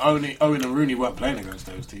not like Owen and Rooney weren't playing against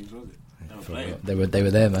those teams, was it? They were playing. They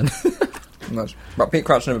were there, man. Much. But Peter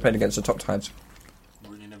Crouch never played against the top sides.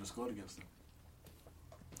 Rooney never scored against them.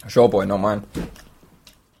 Sure, boy, not mine. Don't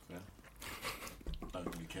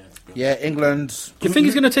really care. To be honest. Yeah, England. Do you think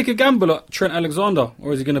he's going to take a gamble at Trent Alexander,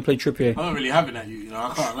 or is he going to play Trippier? I'm not really having that, you know,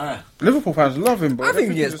 I can't lie. Liverpool fans love him, but I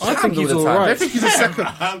think he is. I think he's all They right. think he's a second.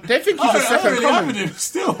 They think he's a I'm second really having coming. him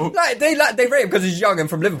still. They rate him because he's young and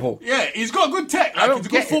from Liverpool. Yeah, he's got good tech. I Like, don't he's a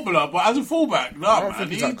good get it. footballer, but as a fullback, no, don't man.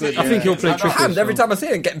 think he's that good, I think he'll play I don't- Trippier. And every time I see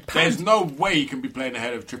him, getting There's panned. no way he can be playing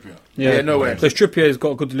ahead of Trippier. Yeah, no way. Because Trippier's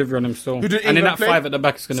got a good delivery on him still. Who did And in England that play? 5 at the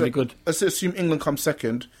back is going to So, be good. Let's assume England comes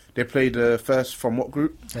second. They play the first from what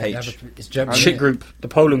group? H. It's Germany. Shit group, the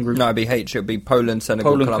Poland group. No, it'd be H. It'd be Poland,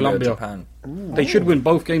 Senegal, Poland, Colombia, Colombia. Japan. They should win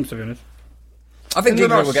both games, to be honest. I think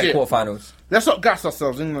England England will are get shit. quarterfinals. Let's not gas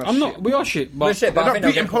ourselves. England are I'm shit. not. We are shit, but We're shit, but They're I not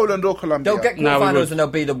think beating Poland or Colombia. they'll get Nah, we quarterfinals would. and they'll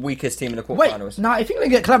be the weakest team in the Wait, quarterfinals. nah, if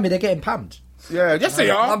England get Colombia, they're getting pammed. Yeah, yes they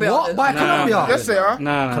are. Colombia- What? By Colombia? Yes they are.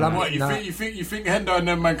 nah. Colombia- What, nah. you think Hendo and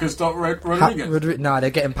them man can stop Rodriguez? Nah, they're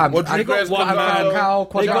getting pammed. Rodriguez, one man. Carvalho,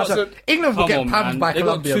 They got- Johnson. England will Come get on, pammed man. by They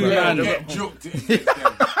got Colombia. two bro. man. Get juked.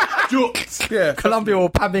 Juked. Yeah. Colombia will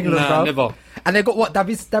pam England, Nah, bro. never. And they got what?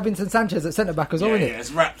 Davinson Sanchez at centre back as well, Yeah, innit?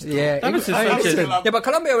 it's wrapped. Yeah, Davinson England- Sanchez. listen, Yeah, but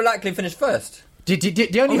Colombia will likely finish first.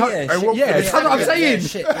 the only hope, yeah, shit. yeah, that's what I'm saying.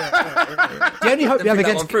 Shit. The only hope you have Bring that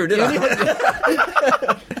against one through, didn't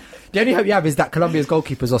the only hope you have is that Colombia's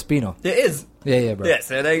goalkeeper's Ospina. It is. Yeah, bro. Yeah,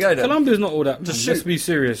 so there you go then. Colombia's not all that. Just Let's shoot. be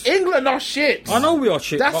serious. England are shit. I know we are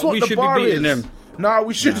shit, That's but what we the should be bar beating is. them. No,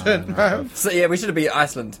 we shouldn't, man. So yeah, we should have beat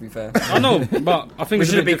Iceland, to be fair. I know, but I think We it's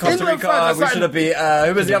should have beat Costa England Rica. fans are We should have beat...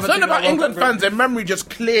 who was the other Something team? about that England World Cup fans, their memory just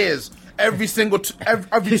clears every single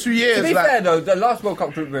every 2 years. To be like, fair, though, the last World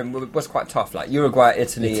Cup group room was quite tough. Like Uruguay,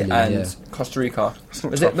 Italy, and yeah. Costa Rica.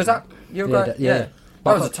 not Was tough, that Uruguay? that- yeah.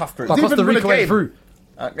 That was a tough group. But Didn't Costa win a Rica went game. through.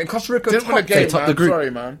 And Costa Rica didn't win a topped game, it. top the man. group.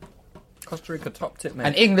 Sorry, man. Costa Rica topped it, man.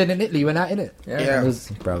 And England and Italy went out in it. Yeah.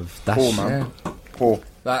 Bruv, that's Poor, man. Poor.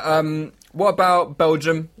 Like, what about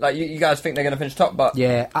Belgium? Like, you guys think they're going to finish top, but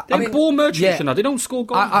Yeah, They mean, ball merchants, yeah. they don't score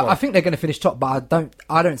goals. I think they're going to finish top, but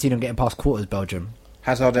I don't see them getting past quarters. Belgium.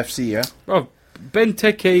 Hazard FC, yeah. Bro,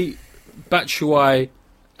 Benteke, Batshuayi,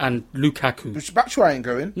 and Lukaku. Which Batshuayi ain't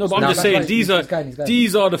going. No, but I'm No, just but saying he's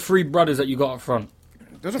these going. are the three brothers that you got up front.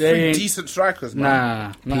 Those are They three ain't- decent strikers, man.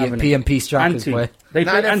 Nah, not having it. PMP strikers, Anti. boy. They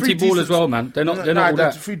Nah, play they're three anti-ball as decent- well, man. They're not all they're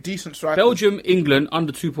that. three decent strikers. Belgium, England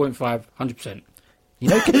under 2.5, 100%. You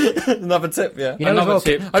know, another tip, yeah. you know Another as well,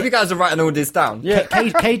 tip. I hope you guys are writing all this down. Yeah,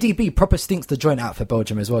 KDB proper stinks the joint out for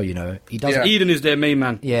Belgium as well. You know, he does. Yeah. Eden is their main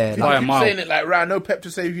man. Yeah, by a Keep mile. saying it like, right, no Pep to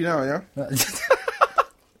save you now, yeah?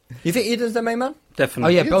 You think Eden's their main man? Oh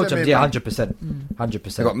Definitely. yeah, He's Belgium. their Yeah, main 100%.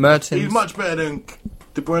 They got 100%. Mertens. He's much better than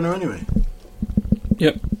De Bruyne anyway.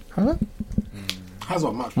 Yep.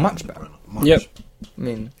 Hazard much Much than better. De Bruyne. Much. Yep. I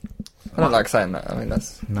mean, I don't like saying that. I mean,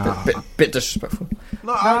 that's Nah. a bit disrespectful.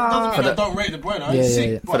 No, I doesn't mean For I don't rate De Bruyne. I Yeah, see,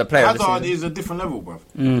 yeah, yeah. but For the player of the Hazard season. is a different level, bro.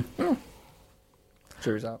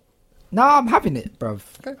 Jury's out. No, I'm having it, bruv.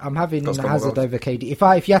 Okay. I'm having Goes Hazard goals. over KD.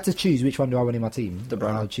 If you had to choose which one do I want in my team, De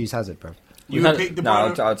Bruyne. I'll choose Hazard, bruv. You would pick De No,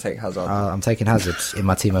 Bruyne. I'll take Hazard. I'm taking Hazard in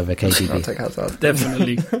my team over I'll KDB. take Hazard.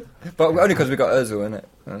 Definitely. But only because we got Ozil in it.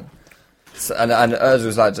 So, and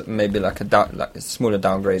Ozil's like maybe like a smaller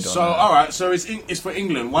downgrade. So, on, all right. So it's for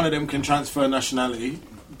England. One of them can transfer nationality.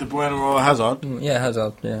 De Bruyne or Hazard. yeah,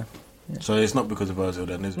 Hazard. Yeah. So it's not because of Ozil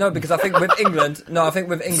then, is it? No, because I think with England,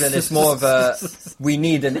 it's more of a we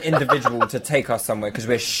need an individual to take us somewhere because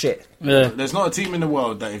we're shit. Yeah. There's not a team in the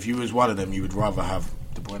world that if you was one of them, you would rather have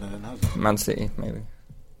De Bruyne than Hazard. Man City, maybe.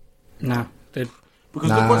 Nah. They, Because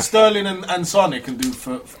Nah. look what Sterling and Sane can do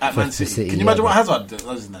at Man for City. City, Can you yeah, imagine what man. Hazard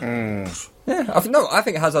does in that? Yeah, I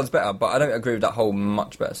think Hazard's better, but I don't agree with that whole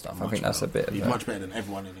much better stuff. I think that's a bit. He's Of much better than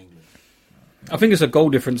everyone in England. I think it's a goal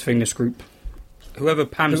difference thing, this group. Whoever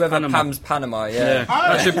pams whoever Panama. Pam's Panama, Yeah. yeah.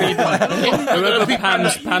 That should be whoever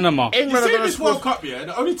pams Panama. You England are see going to this World score. Cup, yeah,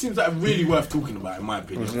 the only teams that are really worth talking about, in my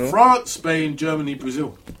opinion, France, Spain, Germany,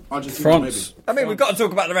 Brazil, Argentina, France. I mean, we've got to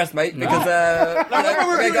talk about the rest, mate, because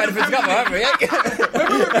we ain't got anything to cover, have we? maybe.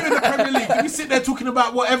 When we were in the Premier League, we sit there talking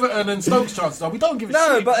about what Everton and Stokes chances are. We don't give a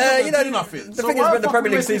No, shit. but We don't you know, do nothing. the So thing is, why when the fuck Premier we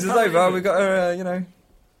League wasting season's time over, in we it? got to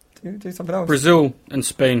do something else. Brazil and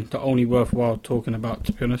Spain, the only worthwhile talking about,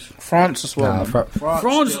 to be honest. France as well. Nah, man.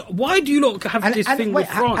 France, why do you not have And- this and thing wait, with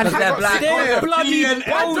France? and They're black. They're bloody Kylian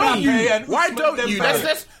phony. Mbappe. Why don't you?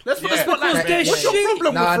 Let's put the spotlight. Because they're What's your shit.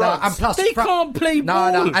 problem with No, France? and plus They can't play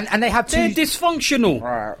ball. No, and they have They're two. dysfunctional.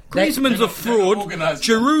 Right. Griezmann's a fraud. organised.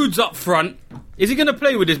 Giroud's up front. Is he going to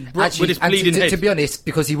play with his Actually, with his and bleeding to head? be honest,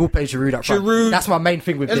 because he will play Giroud up front. Giroud- That's my main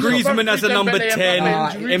thing with It's this. not- Griezmann as a number Dembele and 10,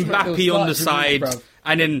 Mbappe. Mbappe on the Giroud, side, bruv.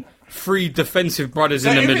 and then three defensive brothers So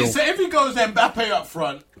in the if middle. So if he goes Mbappe up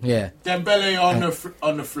front, Yeah. Dembele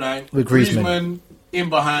on the flank, With Griezmann. in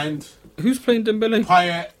behind, Who's playing Dembele?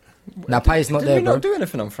 Payet. Now Payet's not Did there, we bro. not do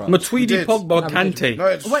anything on France? Matuidi, did. Pogba, Kante. No,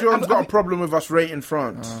 it's Wait, Sean's I got a mean- problem with us rating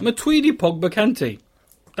France. Matuidi, Pogba, Kante.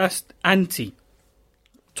 That's anti.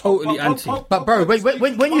 Totally anti. But bro,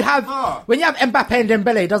 when you have Mbappe and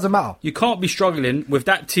Dembele, it doesn't matter. You can't be struggling with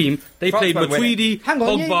that team. They France played won't win it. Matuidi, Hang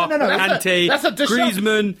on, Pogba, no, Kante, that's a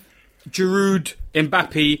Griezmann, Giroud,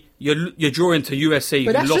 Mbappe. You're drawing to USA,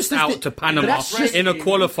 But who that's lost just out to Panama that's just- in a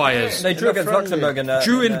qualifiers. They drew against Luxembourg in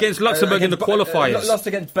Drew against Luxembourg in the qualifiers. Lost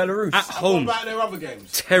against Belarus. At What home. about their other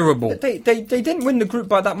games? Terrible. They didn't win the group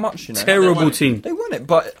by that much, you know. Terrible team. They won it,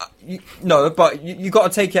 but you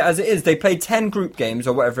got to take it as it is. They played 10 group games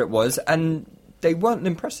or whatever it was, and they weren't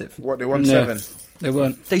impressive. What, they won 7? They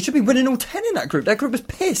weren't. They should be winning all 10 in that group. That group was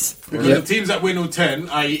piss. Because the teams that win all 10,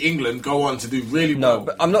 i.e. England, go on to do really well. No,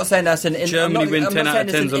 but I'm not saying that's an... Germany win 10 out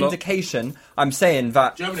of 10's a lot. Indication. I'm saying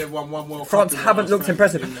that... Germany have won 1 World Cup. France haven't looked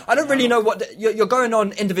impressive. I don't really know what... You're going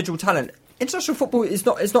on individual talent. International football is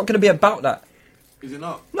not... It's not going to be about that. Is it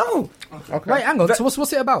not? No. Okay. Wait, hang on. So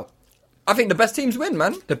what's it about? I think the best teams win,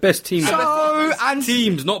 man. The best teams. And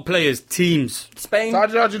teams, not players. Teams. Spain, So how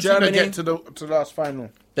did Argentina Germany. get to the last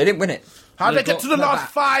final? They didn't win it. How did they get to the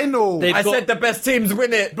last final? I said the best teams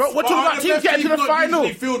win it. But we're talking about teams getting to the final.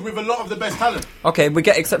 Usually filled with a lot of the best talent. Okay, we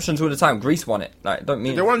get exceptions all the time. Greece won it. Like, don't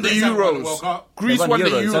mean... They won the Greece have won the World Euros. Cup. Greece They won the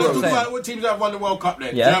won Euros, that's what I'm Euros. saying. About what teams have won the World Cup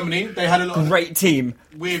then? Yeah. Germany, they had a lot of... Great team.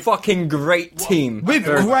 With- Fucking great team. with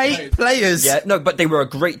great players. Yeah, no, but they were a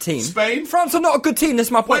great team. Spain? France are not a good team,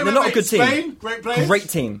 that's my point. They're not a good team. Spain, great players. Great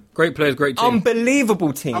team. Great players, great team.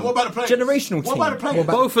 Unbelievable team. And what about the players? Generational What team. about the players?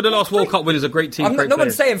 Both of the last World Cup winners are great teams, I'm great not, no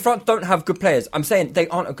one's players. saying France don't have good players. I'm saying they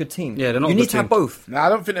aren't a good team. Yeah, they're not You a need good to have team. both. No, I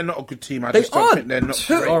don't think they're not a good team. I They just don't aren't. think they're not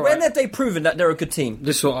Who- great. When have they proven that they're a good team?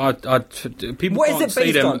 This is what people What can't is it say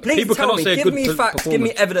based them. on? Please People tell cannot me. say a Give good me facts. Give me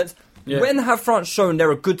performance. evidence. Yeah. When have France shown they're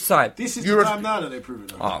a good side? This is Euros- the time now that they've proven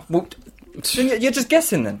that. Ah, well, then you're just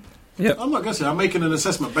guessing then. I'm not guessing. I'm making an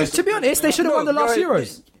assessment based To be honest, they should have won the last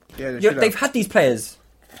Euros. Yeah, they They've should have. had these players.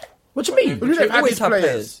 What do you mean? Who do they have always these had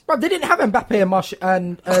players? Bro, they didn't have Mbappe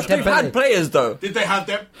and They've had Dembele. players though. Did they have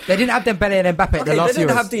them? They didn't have Dembele and Mbappe at Okay, the they last didn't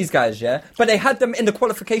Euros. have these guys, yeah, but they had them in the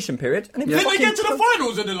qualification period. And Did they get to the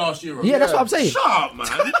finals in the last Euro? Yeah, that's what I'm saying. Shut up, man.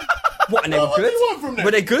 What? And they were What do good. you want from them?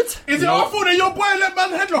 Were they good? Is it our fault that your boy let man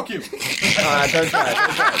headlock him? Don't try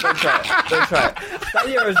it. Don't try it.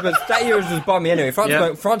 That Euros was balmy anyway.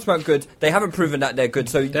 France weren't good. They haven't proven that they're good.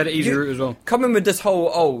 So They had an easy route as well. Coming with this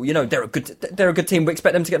whole, they're a good team. We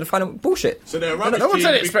expect them to get to the final. Bullshit. So they're a rubbish No one team.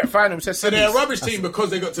 said they expect final. We said So they're a semis. rubbish team because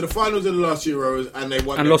they got to the finals in the last Euros and they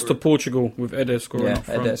won. And their lost to group. Portugal with Eder scoring Yeah, up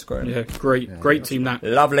front. Eder scoring. Yeah, great team that.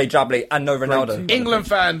 Lovely jubbly and no Ronaldo. England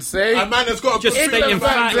fans, say. And man has got to Just put stating England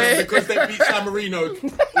fans facts. because they beat San Marino all the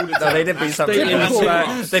time. No, they did beat something. Stay in That's the right.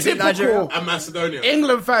 box. They beat Nigeria. And Macedonia.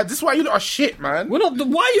 England fans, this is why you lot are shit, man. We're not.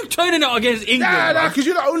 Why are you turning out against England? Nah, bruv? because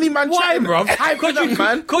you're the only man Why, chatting. bro? Hyping up,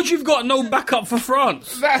 man. Because you've got no backup for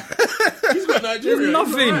France. He's got Nigeria. There's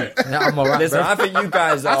nothing. Yeah, I'm alright, Listen, bro. I think you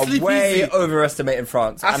guys are sleep way easy. overestimating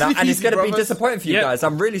France, I and sleep it's easy, going to be brothers. disappointing for you Yeah. guys.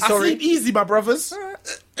 I'm really I sorry. sleep easy, my brothers.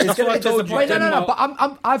 It's That's going what I to be told you. Wait, disappointing. no.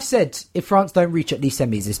 But I've said if France don't reach at least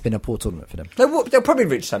semis, it's been a poor tournament for them. They'll probably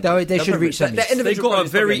reach them. They should reach semis. They got a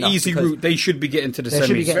very easy route. They should be getting to the They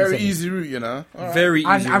should be semis. getting- Very semis. easy route, you know. All right. Very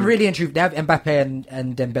easy. And really and truly, they have Mbappe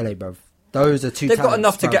and Dembele, bro. Those are two. They've got talents,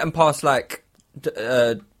 enough to bruv. get them past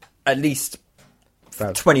at least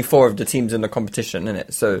Bruv. 24 of the teams in the competition,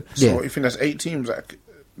 innit? So So Yeah. what, you think there's 8 teams?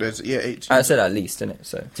 There's 8 teams. I said at least, innit?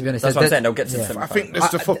 So To be honest, that's what I'm there's- saying. They'll get to yeah. the semi. I think there's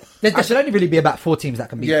the There should only really be about 4 teams that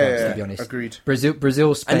can beat Yeah, France. yeah, To be honest, agreed.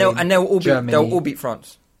 Brazil, Spain, and they'll all Germany, beat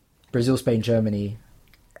France. Brazil, Spain, Germany.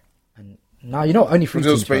 And no, you know, only 3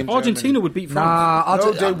 Brazil, teams. Spain, bro. Argentina would beat France. Nah,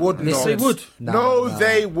 No, they would listen, not. They would. No,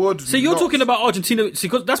 they would. So you're not. talking about Argentina. See,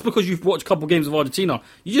 that's because you've watched a couple games of Argentina.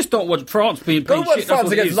 You just don't watch France playing Go watch shit. That's France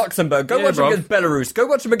what it against is. Luxembourg. Go Yeah, watch them bruv. against Belarus. Go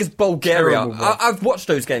watch them against Bulgaria. Terrible, bruv. I've watched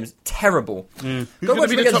those games. Terrible. Who's Go gonna watch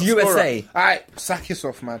be them the against top USA. scorer? Alright, sack this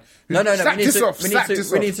off, man. No. Sack this off. Sack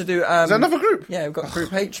this We off. need to do. Is there another group? Yeah, we've got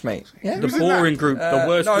Group H, mate. Yeah. The boring group, the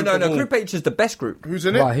worst No, group of all. Group H is the best group Who's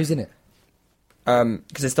in it? Right, who's in it?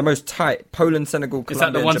 because it's the most tight. Poland, Senegal, Is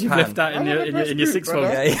that Colombia, the ones and you've Japan. left out in your six brother.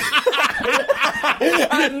 fold? Yeah.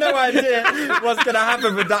 I had no idea what's going to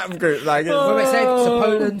happen with that group. Like, Wait, say so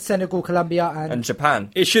Poland, Senegal, Colombia, and Japan.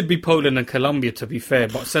 It should be Poland and Colombia, to be fair,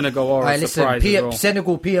 but Senegal are Alright, a listen, surprise as well.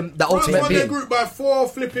 Senegal, PM, the France ultimate won their PM. group by 4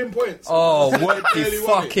 flipping points. Oh, what They you barely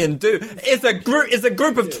won it. fucking do? It's a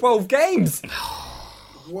group of 12 games.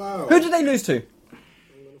 Wow. Who did they lose to?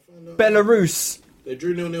 Belarus. They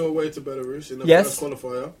drew 0-0 away to Belarus in the Yes. first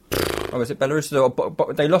qualifier. Oh, was it Belarus?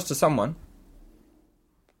 But they lost to someone.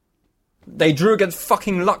 They drew against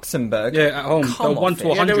fucking Luxembourg. Yeah, at home. Come They were 1 off to it.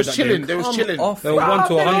 100. Yeah, they was that chilling. game. They was Come chilling. off They were 1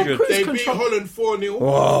 to 100. They beat Holland 4-0.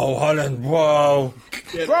 Whoa, Holland, whoa.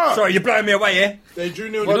 Yeah, Bruh. Sorry, you're blowing me away here. they drew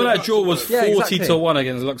 0-0. You know that draw was Yeah, 40 exactly. to 1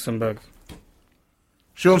 against Luxembourg.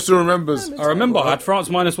 Sean still remembers. I remember I had France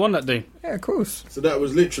 -1 that day. Yeah, of course. So that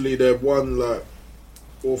was literally their one, like,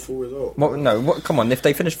 awful result. Come on. If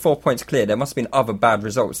they finished 4 points clear, there must have been other bad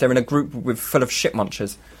results. They're in a group full of shit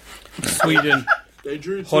munchers. Sweden, They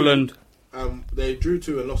drew 2. Holland, They drew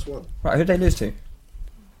 2 and lost 1. Right, who did they lose to?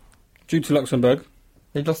 due to Luxembourg.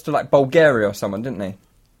 They lost to like Bulgaria or someone, didn't they?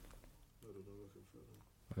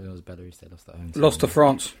 It was Belarus, they lost at home. Lost to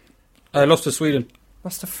France. Lost to Sweden.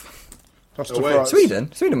 What's the? Lost to Away. France.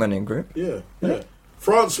 Sweden went in group. Yeah.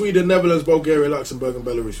 France, Sweden, Netherlands, Bulgaria, Luxembourg, and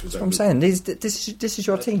Belarus was that. I'm saying this is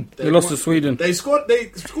your team. They lost to Sweden. They scored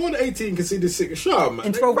 18, conceded 6. Shut up, man.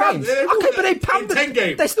 In 12 games. Okay, but they panned 10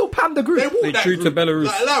 games. They still panned the group. They walked They that drew to group. Belarus.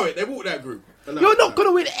 Like, allow it. They walked that group. You're not going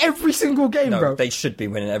to win every single game, No, bro. they should be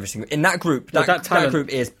winning every single. In that group, With that talent. group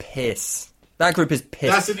is piss. That group is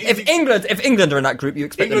piss. That's an If easy- England are in that group, you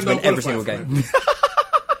expect England them to win don't every single qualify game.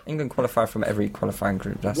 England qualify from every qualifying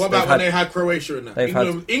group. What about when they had Croatia in that?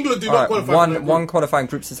 England do not qualify from that group. one qualifying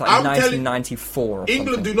group since like I'm telling- 1994. Or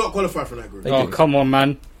England something. do not qualify from that group. They Oh, do. come on,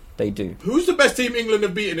 man. They do. Who's the best team England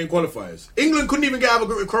have beaten in qualifiers? England couldn't even get out of a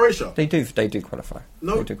group with Croatia. They do qualify.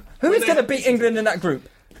 No. They do. Who is going to beat England in that group?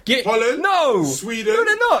 Holland? No! Sweden? No,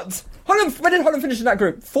 they're not! When did Holland finish in that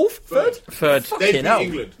group? Fourth? Third? Third. They Fucking beat hell.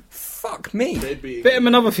 England. Fuck me. They beat Bet England. him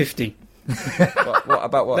another 50. What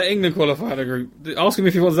about what? Let England qualify the group. Ask him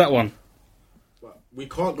if he wants that one. We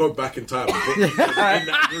can't go back in time and put England in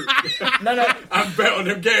that group. No. And bet on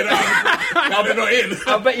them getting out of the group. Now they're not in.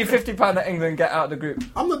 I'll bet you £50 that England get out of the group.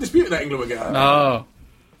 I'm not disputing that England will get out. Oh.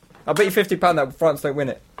 I'll bet you £50 that France don't win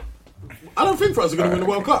it. I don't think France are going to win the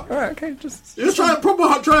World Cup. Alright, okay, just... You're trying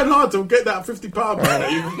hard to get that £50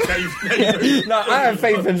 man. No, I have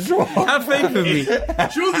faith in Shaw. Have faith in me.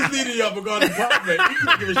 Jules is leading you up a garden park, mate. He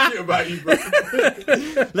doesn't give a shit about you,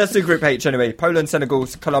 bro. Let's do Group H anyway. Poland, Senegal,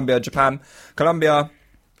 Colombia, Japan. Colombia...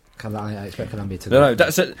 I expect Colombia to No.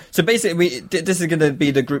 So basically, this is going to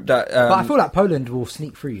be the group that... but I feel like Poland will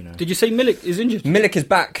sneak through, you know. Did you say Milik is injured? Milik is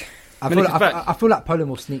back. I feel Milik is back. I feel like Poland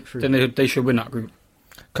will sneak through. Then they should win that group.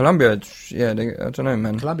 Colombia, yeah, I don't know,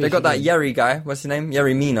 man. Colombia They got that should Yeri guy. What's his name?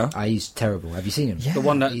 Yeri Mina. He's terrible. Have you seen him? Yeah. The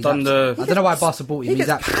one that He's done the... I don't know why Barca bought him. He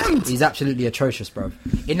gets panned. He's absolutely atrocious, bro.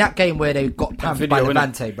 In that game where they got panned by video,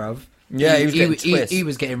 Levante, bro. Yeah, he was getting twist. he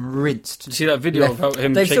was getting rinsed. Did you see that video of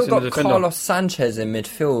him They've still chasing the got defender? Carlos Sanchez in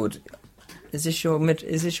midfield. Is this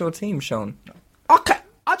your team, Sean? Okay,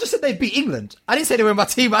 I just said they beat England. I didn't say they were my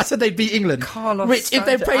team. I said they beat England. Carlos Rich, if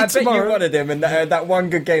they Sanchez. played I bet tomorrow, you wanted him in that one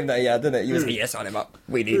good game that he had, didn't it? You was like, yes, sign him up.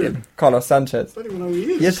 We need him. Carlos Sanchez. I don't even know who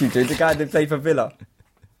he is. Yes, you do. The guy that played for Villa.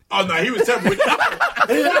 Oh no, he was terrible.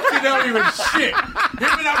 Fucking hell, he was shit. Him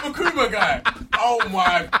and that Makuma guy. Oh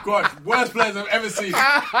my god, worst players I've ever seen.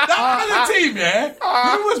 That other team, yeah.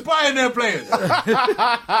 Who was buying their players?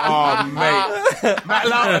 Oh mate, Matt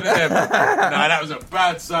Lauer and them. Nah, that was a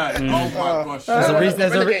bad side. Oh my gosh. there's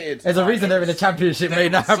a reason they're in the championship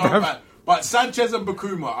right now, So bro. bad. But Sanchez and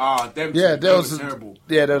Bakuma, them Yeah, two, there they was were terrible.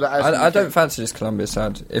 Yeah, they were the I don't fancy this Colombia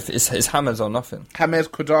side. If it's Hammers or nothing. James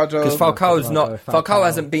Cuadrado. Because Falcao's not. Falcao. Falcao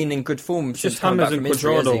hasn't been in good form since coming back Hammers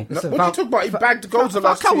from and injury, has he? Cuadrado. Listen, What are you talking about? He bagged goals the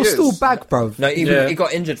last 2 Falcao was years. still back, bro. No, Yeah. he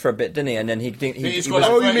got injured for a bit, didn't he? And then he didn't. He He scored was,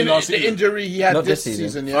 like Oh, you 30 mean last the season. injury he had Not this this season.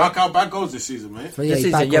 season, yeah? Falcao bad goals this season, mate. But yeah, this he's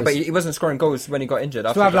season, bad yeah, goals. but he wasn't scoring goals when he got injured.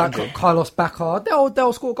 After To have he got like injured. Carlos Bacca,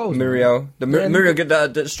 they'll score goals. Muriel, Muriel,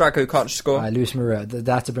 the striker who can't score. Luis Muriel, they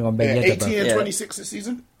had to bring on Yeah, Ben Yedder, 18 bro. and Yeah. 26 this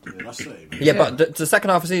season. Yeah, that's it. Yeah, but the second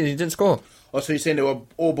half of the season he didn't score. Oh, so you're saying they were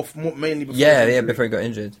all mainly before Yeah, injury? yeah, before he got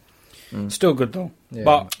injured. Still good though. Yeah.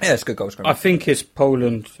 But Yeah, it's good goal I scoring. think it's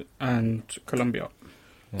Poland and Colombia.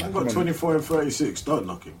 He's got 24 and 36. Don't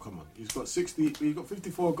knock him. Come on. He's got 60. He got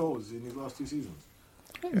 54 goals in his last 2 seasons.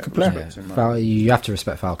 You have to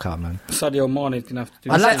respect Falcao, man. Sadio Mane didn't have to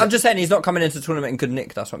do I'm just saying he's not coming into the tournament in good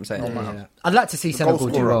nick. That's what I'm saying. Yeah. I'd like to see Senegal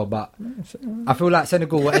do scorer. well, but I feel like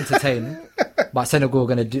Senegal will entertain, but Senegal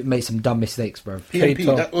are going to make some dumb mistakes, bro. PMP.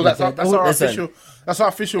 That's our Listen. official. That's our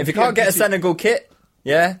official. If you can't get a PMP. Senegal kit,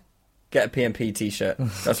 yeah, get a PMP t-shirt.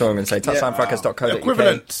 That's all I'm going to say. Touchlinefracas.co.uk.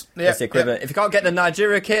 Equivalent. Yeah, That's the equivalent. If you can't get the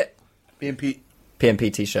Nigeria kit, PMP.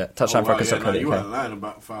 PMP t-shirt. Touchlinefracas.co.uk. Oh, you weren't lying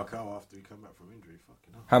about Falcao after he came back from injury.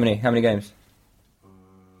 Fucking hell. How many games?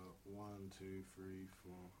 1, 2, 3,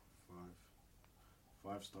 4,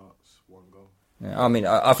 5. 5 starts, 1 goal. Yeah, I mean,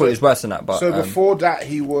 I thought it was worse than that, but So before that,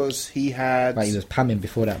 he had. Like he was pamming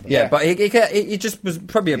before that. Bro. yeah, but he just was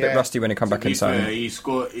probably a bit Yeah. rusty when he come back To be inside. fair, he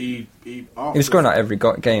scored. He He was scoring like every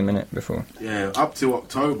game in it before. Yeah, up to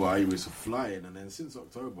October he was flying, and then since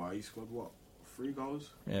October he scored what 3 goals.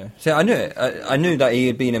 Yeah. See, I knew it. I knew that he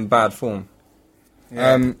had been in bad form.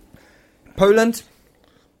 Poland.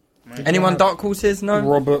 Anyone dark horses? No.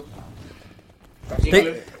 Robert.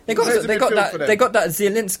 They got that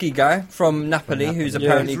Zielinski guy from Napoli, who's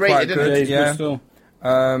apparently He's rated, quite isn't good. he? He's Yeah. good still.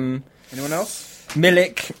 Anyone else?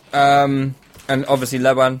 Milik, and obviously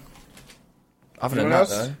Lewan. Other than Anyone that,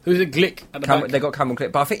 else? though, Who's it? Glick at the back. they got Cameron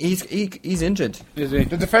Click, but I think he's injured. Is he?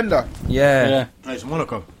 The defender. Yeah, Yeah. It's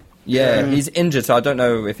Monaco. he's injured, so I don't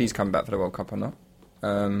know if he's coming back for the World Cup or not.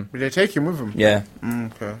 Will they take him with him? Yeah,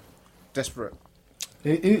 Okay. Desperate.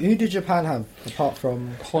 Who did Japan have apart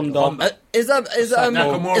from Honda. Is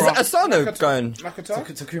Asano going?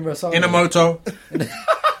 Takuma Asano. Inamoto,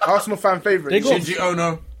 Arsenal fan favourite. Shinji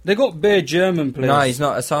Ono. They got bare German players. No, he's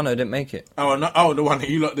not. Asano didn't make it. Oh, no, oh, the one that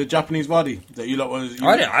you lot, the Japanese Vardy that you lot wanted.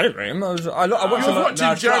 I didn't rate him. I watched him.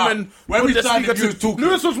 watching German when we started, Bundesliga you was 2. talking.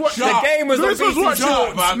 Lewis was watching. The game was Lewis was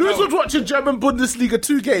on watching German Bundesliga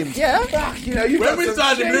 2 games. Yeah. You know, When we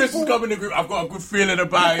started, Lewis was coming in the group. I've got a good feeling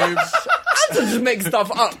about him. just make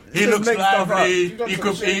stuff up. He looks lively.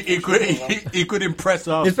 He could impress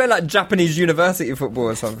us. He's playing like Japanese university football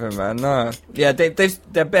or something, man. No. Yeah,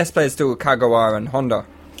 their best players still Kagawa and Honda.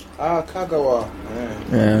 Ah, Kagawa.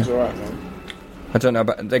 Yeah. He's alright, man. I don't know,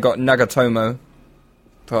 but they got Nagatomo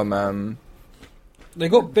from. They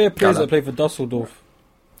got bare players that play for Dusseldorf.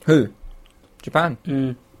 Who?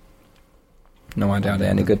 Japan. No idea they're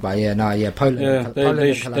any good, but Poland. Yeah, Poland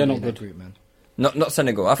they're not good. Group, man. Not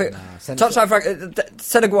Senegal. I think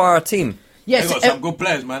Senegal are a team. Yes, they got some good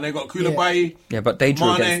players, man. They got Koulibaly. Yeah, but they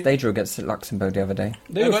drew against Luxembourg the other day.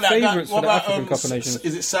 They were favourites for the African Cup of Nations.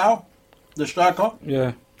 Is it Sal, the striker?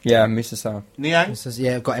 Yeah, Moussa Sal. Niang.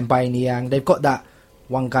 Got Mbaye Niang. They've got that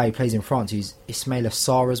one guy who plays in France who's Ismail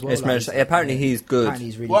Assar as well. Apparently he's good. Apparently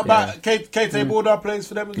he's really what good. about Keita Bordeaux plays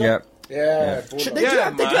for them as well? Yeah. They do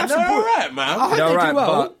have some all right, man.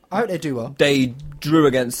 I hope they do well. They drew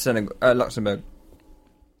against Luxembourg,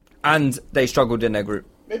 and they struggled in their group,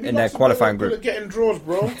 in their qualifying group. Getting draws,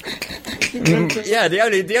 bro. Yeah,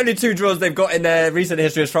 the only 2 draws they've got in their recent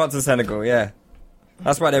history is France and Senegal. Yeah,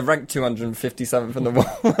 that's why they're ranked 257th in the world.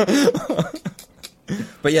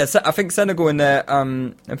 But yeah, I think Senegal in their let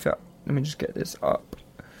me just get this up.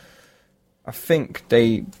 I think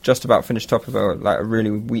they just about finished top of a really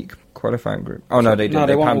weak qualifying group. Oh no, they did. No,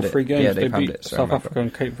 they won all it. 3 games. Yeah, they panned beat it. South Africa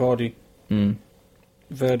and Cape Verde.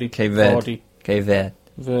 Cape Verde.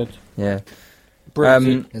 Yeah.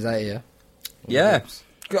 Brexit. Is that it? Yeah.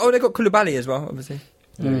 Oh, they got Koulibaly as well, obviously.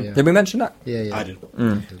 Yeah. Did we mention that? Yeah. I did.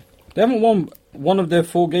 They haven't won one of their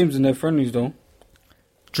 4 games in their friendlies though.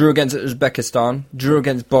 Drew against Uzbekistan, drew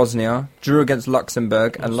against Bosnia, drew against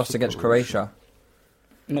Luxembourg, and lost against Croatia.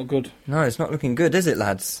 Not good. No, it's not looking good, is it,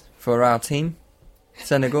 lads? For our team,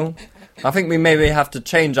 Senegal. I think we maybe have to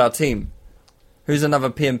change our team. Who's another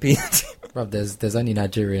PMP team? Bro, there's only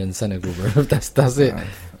Nigeria and Senegal, bro. That's it.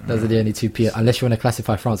 Those are the only 2 unless you want to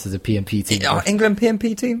classify France as a PMP team. Are England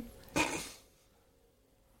PMP team?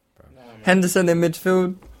 Henderson in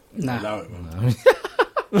midfield? Nah.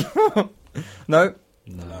 No?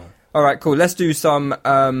 No. Alright, cool. Let's do some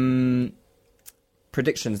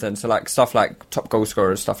predictions then. So like stuff like top goal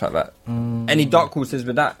scorers, stuff like that. Any dark horses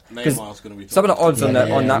with that? Because some of the odds on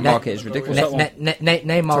that market is ridiculous.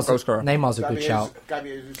 Neymar's a good shout.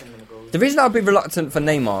 The reason I'll be reluctant for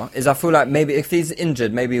Neymar is I feel like maybe if he's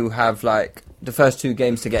injured, maybe he'll have like the first 2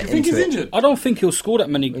 games to get into it. Injured? I don't think he'll score that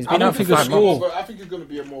many. I don't think he'll score. I think he's going to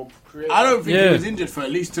be a more creative. I don't think he was injured for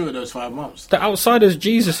at least 2 of those 5 months. The outsider's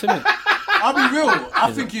Jesus, isn't it? I'll be real.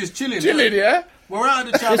 I think he was chilling. Yeah? We're out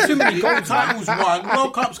of the Champions League. Titles won.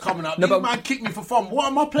 World Cup's coming up. These man kicked me for fun. What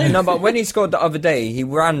am I playing? No, but when he scored the other day, he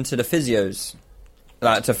ran to the physios,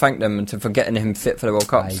 like to thank them and for getting him fit for the World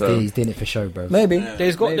Cup. He's doing it for show, bro. Maybe.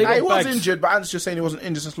 He was injured, but Ant's just saying he wasn't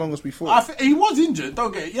injured as long as before. He was injured.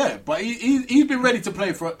 Don't get it. But he's been ready to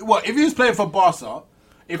play for. What if he was playing for Barca?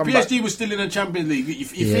 If PSG was still in the Champions League,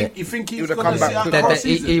 you think he was going to sit out the whole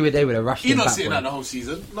season? They would have rushed him back. He's not sitting out the whole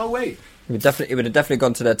season. No way. He would have definitely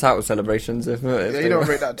gone to their title celebrations. If you don't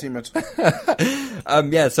rate that team at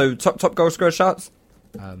all. So top goal scorer shouts.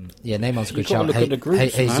 Neymar's a good shout. Look at the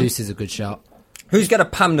groups, Jesus is a good shout. Who's going to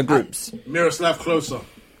pam the groups? Miroslav Klose.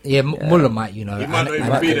 Yeah, Muller might, He might not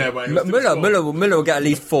even be there, but Muller will get at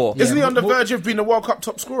least 4. Isn't he on the verge of being a World Cup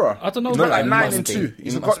top scorer? I don't know. Like 9 and 2.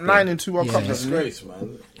 He's got 9 and 2 World Cups. Disgrace,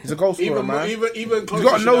 man. He's a goal scorer, man. Even Klose he's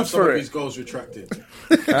got a nose for it. His goals retracted.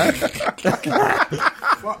 Fuck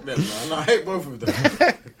them, man. I hate both of them.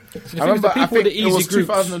 I remember, I think it was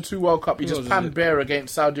 2002 World Cup. He just panned bare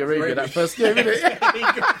against Saudi Arabia that first game, innit?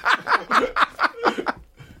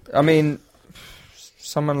 I mean,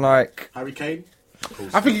 someone like Harry Kane.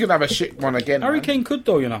 I think he could have a shit one again. Harry Kane could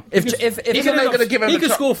though, you know. If he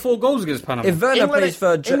could score 4 goals against Panama. If Werner plays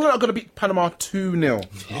for England are going to beat Panama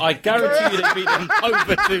 2-0. I guarantee you they beat them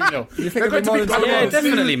over 2-0. You think they're going to beat Panama? Yeah,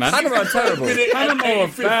 definitely, man. Panama are terrible. Panama are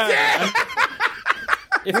bad.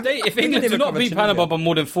 If England do not beat Panama by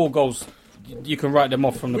more than 4 goals, you can write them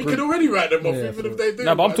off from the group. We can already write them off, even if they do.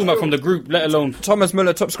 No, but I'm talking about from the group, let alone. Thomas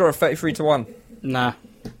Muller, top scorer, 33-1. Nah.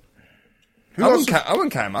 I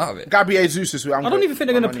wouldn't count him out of it. Gabby Jesus is who I don't even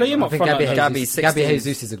think they're going to play him up front. Gabby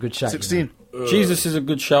Jesus is a good shout. 16. Jesus is a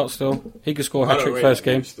good shout still. He could score a hat-trick first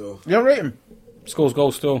game. You don't rate him? Scores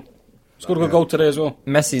goals still. Scored a good goal today as well.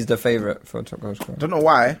 Messi's the favourite for top goal scorer. I don't know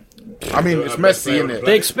why. I mean, it's Messi, isn't it?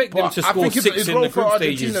 They expect them But to I score think his 6 in role the for group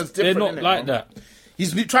Argentina's stages. They're different, not innit, like bro? that.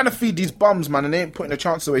 He's trying to feed these bums, man, and they ain't putting the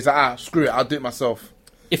chance away. He's like, screw it, I'll do it myself.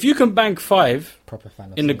 If you can bank 5 Proper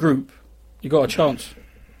fan of in the soccer. group, you got a chance.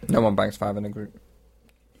 No one banks 5 in a group.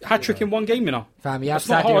 Hat-trick in one game, you know. Fam, you have That's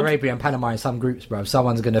not Saudi hard. Arabia and Panama in some groups, bro.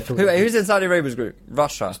 Someone's going to feel... Who's in Saudi Arabia's group?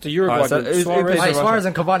 Russia. It's the Uruguay group. who Suarez. plays for Suarez Russia?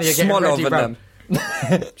 and Cavani are getting Smolov ready, and bro.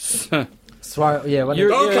 them. Suarez, yeah. When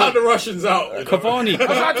You're- Don't Yeah. count the Russians out. Cavani. That's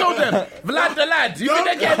what I told them. Vlad the lad. You think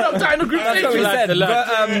they're getting knocked out in the group That's what we stages? Lad, said. the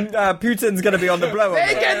lad. But Putin's going to be on the blow. They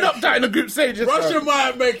ain't getting knocked out in the group stages. Russia bro.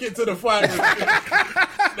 might make it to the finals.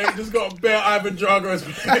 They just got bare Ivan Drago as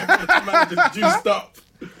manager juiced up.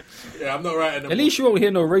 Yeah, I'm not writing them. At least you won't hear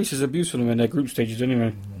no racist abuse from them in their group stages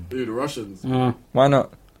anyway. Who, the Russians? Why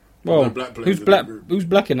not? Well, the black players who's in black? that group. Who's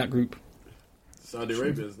black in that group? Saudi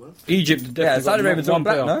Arabians, no? Egypt. Definitely Yeah, got Saudi Arabians one all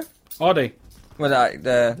black, player. no? Are they? Well, like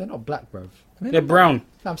They're not black, bro. They're brown.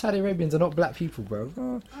 Fam, Saudi Arabians are not black people, bro.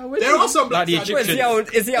 There are some Like the black Egyptians. Is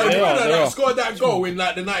the old You know that they are. scored that goal in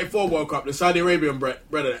like the '94 World Cup. The Saudi Arabian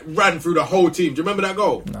brother ran through the whole team. Do you remember that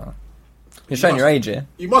goal? No. You're showing your age here.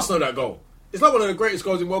 You must know that goal. It's like one of the greatest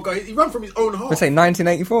goals in World Cup. He ran from his own half. Let's say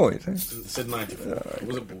 1984. It said 94. I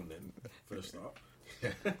wasn't born then, for the start.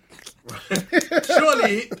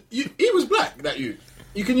 Surely he was black. That you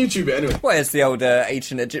can YouTube it anyway. Well, it's the old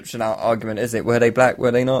ancient Egyptian argument, is it? Were they black?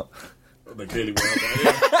 Were they not? They clearly were.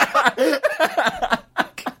 But yeah.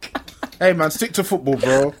 Hey, man, stick to football,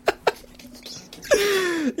 bro.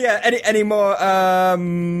 Yeah. Any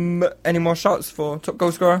more shots for top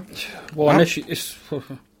goal scorer? Well, unless it's. 'Cause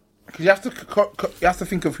you have to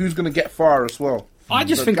think of who's going to get far as well. I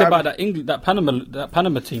just So think Gavi- about that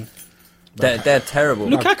Panama team. They're terrible.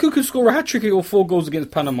 Lukaku could score a hat-trick or 4 goals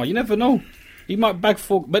against Panama. You never know. He might bag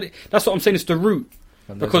 4, but that's what I'm saying. It's the route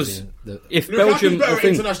because if Lukaku's Belgium, better I at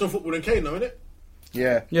think, international football than Kane, though, isn't it?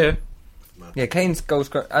 Yeah. yeah, Yeah, Kane's goal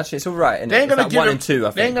scorer. Actually, it's all right. They ain't going to give 1 him. and 2.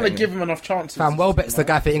 I think They ain't going to give him enough chances. Fam, Welbeck's the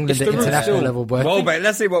guy for England It's at the route international still. level, boy. Welbeck.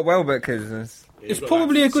 Let's see what Welbeck is. it's got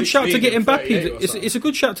probably like a good shout to 16 get and Mbappe. 38 or It's something. a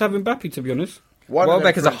good shout to have Mbappe, to be honest. One of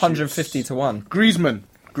Welbeck them is friendships. 150 to 1. Griezmann.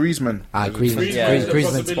 Griezmann, Yeah,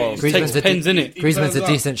 Griezmann's Takes pens in it. Griezmann's a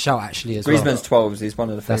turns decent shout actually as Griezmann's well. 12s. He's one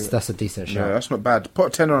of the That's favourites. a decent Yeah, shout. that's not bad. Put a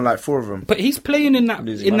 10 on like 4 of them. But he's playing in that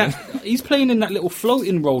Losing money. he's playing in that little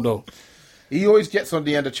floating role though. He always gets on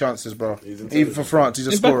the end of chances, bro. Even for France, he's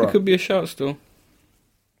a scorer. Mbappe could be a shout still.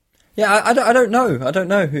 Yeah, I don't know. I don't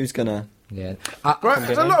know who's gonna. Yeah, Bro,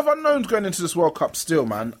 there's a lot of unknowns going into this World Cup still,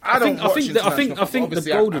 man. I think- don't watch I think international football. the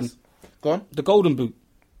Obviously, golden- Go on. The golden boot,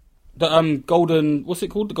 the golden, what's it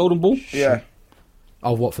called? The golden ball. Yeah.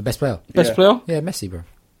 oh, what for best player? Best Yeah. player. Yeah, Messi, bro.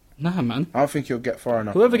 Nah, man. I don't think he'll get far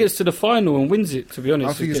enough. Whoever gets to the final and wins it, to be I honest,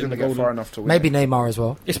 don't think is he's getting going to the get golden. far enough to win. Maybe Neymar as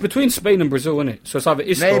well. It's between Spain and Brazil, isn't it? So it's either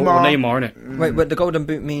Isco Neymar. or Neymar, isn't it? Wait, but the golden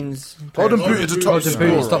boot means. Golden Boot is the top Golden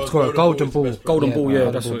Boot is scorer. top scorer. Golden Ball. Golden Ball, yeah,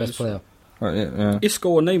 Golden that's Ball, what it best is. player. Right, yeah. Isco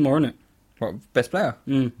or Neymar, isn't it? What, best player?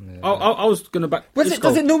 I was going to back Does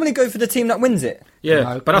Isco. it normally go for the team that wins it? Yeah,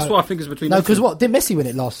 No, but that's no. what I think is between No, them because two. what did Messi win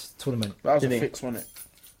it last tournament? That was Did a he? fix, wasn't it?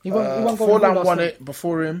 He won. Golden Ball Forlan last won time. it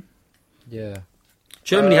before him. Yeah.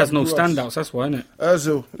 Germany has no who else? standouts, that's why, isn't it?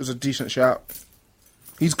 Ozil is a decent shout.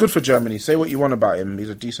 He's good for Germany. Say what you want about him. He's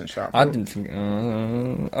a decent shout. I didn't think.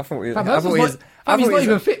 I thought he. Fam, I thought his. I he's thought not his.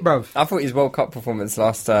 even fit, bro. I thought his World Cup performance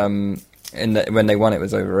last when they won it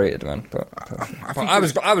was overrated, man. But I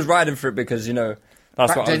was riding for it because that's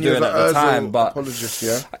Back what I was then, he was doing at an the time. Ozil But apologist,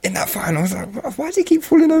 yeah. in that final, I was like, why does he keep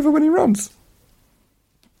falling over when he runs?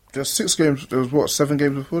 There's 6 games. There was what 7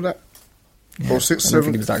 games before that, or 6, I don't think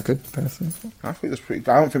 7. he was that good, personally. I think it was pretty.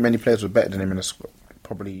 I don't think many players were better than him in the squad.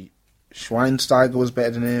 Probably Schweinsteiger was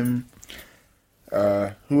better than him.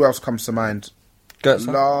 Who else comes to mind? Götze?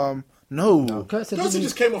 No. Götze Götze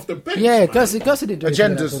just came off the bench. Yeah, man. Götze didn't do anything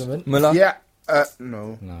in that Agendas. tournament. Müller? Yeah.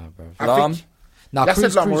 No. No, bro. I Lahm? think- No, That's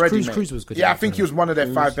Cruz, said Lahm already, mate. Cruz was good. Yeah, in I that think he was tournament. one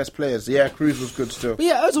of their 5 best players. Yeah, Cruz was good still. But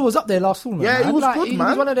yeah, Ozil was up there last tournament. Yeah, he man. was Like, good, he man.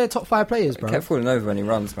 was one of their top 5 players, bro. Kept falling over when he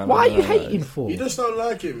runs, man. Why are you hating for? You just don't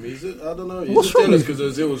like him. I don't know. You're What's just wrong jealous with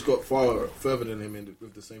because Ozil's got far further than him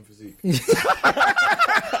with the same physique.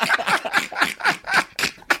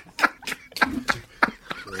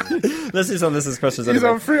 Let's see some of this questions. He's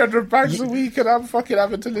anyway. on 300 bags a week, and I'm fucking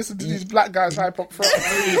having to listen to these black guys hype up front.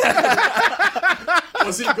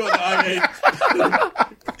 What's he got that I ain't?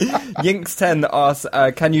 Yinks10 asks,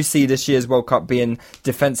 can you see this year's World Cup being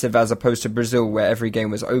defensive as opposed to Brazil, where every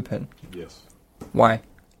game was open? Yes. Why?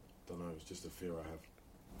 Don't know. It's just a fear I have.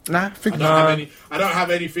 Nah, I don't have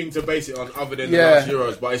anything to base it on other than Yeah. the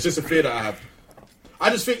last Euros, but it's just a fear that I have. I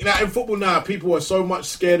just think that in football now, people are so much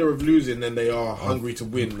scared of losing than they are hungry to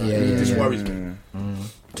win. Like, it just worries me.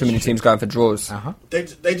 Too many teams going for draws.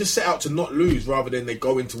 They just set out to not lose rather than they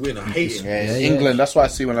go in to win. I hate it. Yeah, England. That's what I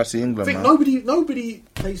see when I see England. I think man. nobody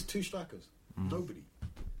plays two strikers. Nobody.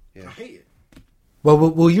 I hate it.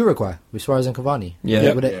 Well, Uruguay with Suarez and Cavani.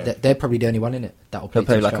 Yeah. They're probably the only one in it that'll play. They'll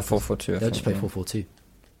play two like a strikers. 4-4-2. They'll just play 4-4-2.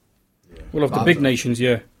 Well, of the big nations,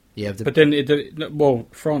 yeah. Yeah, But then,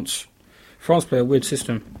 France play a weird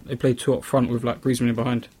system. They play two up front with like Griezmann in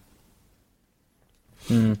behind.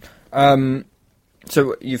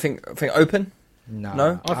 So you think open?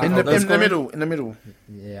 No. In the middle.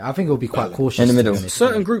 Yeah, I think it'll be quite cautious. In the middle.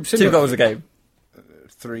 Certain groups, 2 goals a game.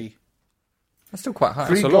 3. That's still quite high.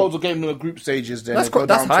 3 goals a game in the group stages. Then That's they go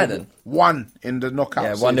that's down high to then. 1 in the knockout.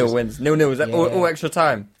 Yeah, stages. 1-0 wins. 0-0 is all extra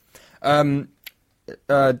time.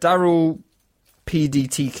 Daryl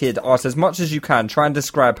PDT Kid asks, as much as you can, try and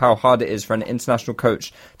describe how hard it is for an international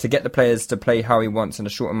coach to get the players to play how he wants in a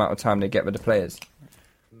short amount of time they get with the players.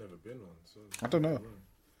 Never been one. So. I don't know.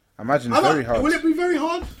 I imagine it's very hard. Will it be very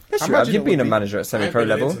hard? Yes, you have. You've been a manager at semi-pro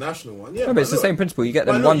level. International one. Yeah, No, but it's the same principle. You get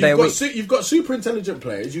them But one look, day a week. You've got super intelligent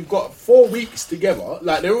players. You've got 4 weeks together.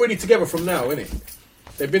 Like they're already together from now, innit?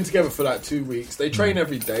 They've been together for like 2 weeks. They train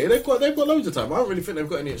every day. They've got loads of time. I don't really think they've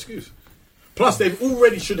got any excuse. Plus, they've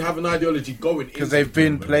already should have an ideology going because they've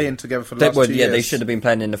been playing together for the last 2 years. Yeah, they should have been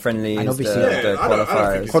playing in the friendlies, And obviously- the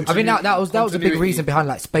qualifiers. I mean, that was a big reason behind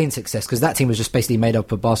like Spain's success because that team was just basically made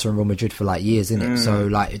up of Barca and Real Madrid for like years, innit? So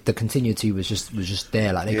like the continuity was just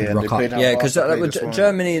there, like they could rock up. Yeah, because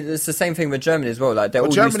Germany, it's the same thing with Germany as well. Like they're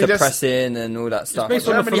all used to pressing and all that stuff.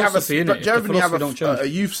 Germany have a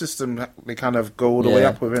youth system that they kind of go all the way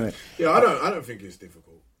up with, innit? Yeah, I don't think it's difficult.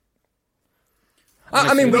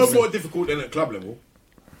 I mean, no more difficult than at club level.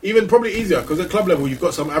 Even probably easier because at club level you've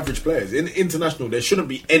got some average players. In international, there shouldn't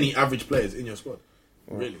be any average players in your squad.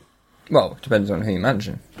 Really? Well, depends on who you're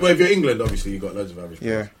managing. Well, if you're England, obviously you've got loads of average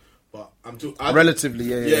players. Yeah. But relatively,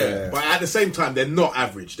 yeah. But at the same time, they're not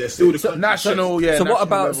average. They're still the national. Yeah. So national what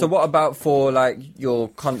about level. so what about for like your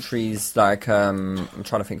countries? Like I'm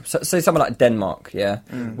trying to think. So, say someone like Denmark,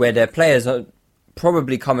 where their players are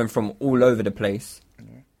probably coming from all over the place.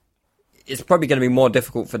 It's probably going to be more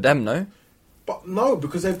difficult for them, no? But no,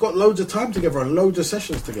 because they've got loads of time together and loads of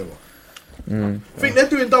sessions together. I think they're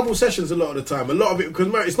doing double sessions a lot of the time. A lot of it, because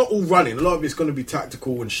it's not all running. A lot of it's going to be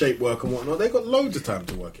tactical and shape work and whatnot. They've got loads of time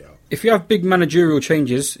to work it out. If you have big managerial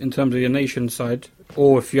changes in terms of your nation side,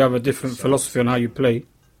 or if you have a different philosophy on how you play,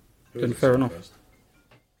 then fair enough.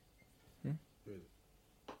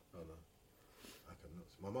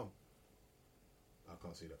 My mum. I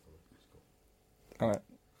can't see that from it. All right.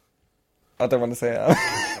 I don't want to say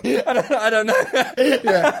it. I don't know.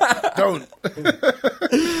 Yeah, don't.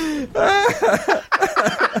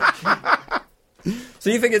 So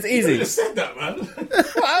you think it's easy? You just said that, man.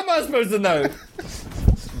 What am I supposed to know?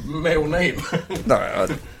 Male name. No,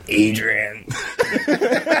 Adrian.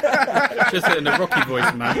 Just hitting the Rocky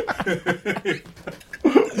voice, man.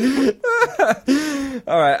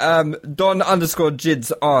 All right.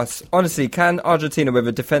 Don_Jids asks, honestly, can Argentina with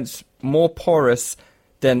a defence more porous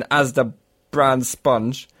than Asda brand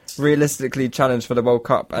sponge realistically challenge for the World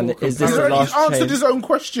Cup? And is this the last He's answered chance? his own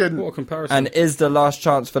question. What a comparison. And is the last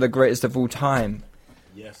chance for the greatest of all time?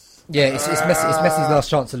 Yes. Yeah, it's Messi's last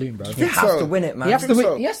chance saloon, bro. You have to win it, man. He has to win.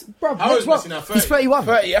 so? Yes, bro. How Next old is Messi World- now? 30? He's 31.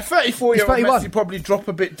 34 year old 31. Messi probably drop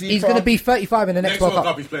a bit deeper. He's going to be 35 in the next Next World World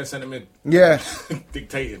Cup. Cup, he's playing centre mid. Yeah.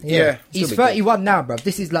 Dictating. Yeah. He's 31 now, bro.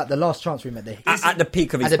 This is like the last chance we met there. At the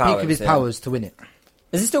peak of his At the powers. peak of his powers to win it.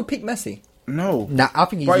 Is he still peak Messi? No. Nah, I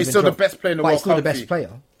think he's But he's even still the dropped. best player in the But world. he's still the can't best he? player.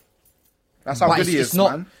 That's how But good he it's is,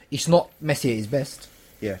 not, man. It's not Messi at his best.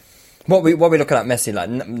 Yeah. What we looking at Messi, like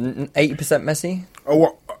 80% Messi? Oh,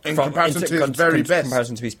 what? In comparison to his very best.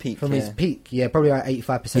 comparison to his peak. From his peak, yeah, probably like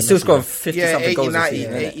 85%. He still Messi. scored 50 Yeah, something 80, goals 90, this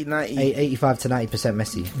season. 80, 90. 85 to 90%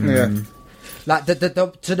 Messi. Yeah. Like the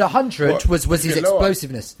to the 100 What? was his Is it lower?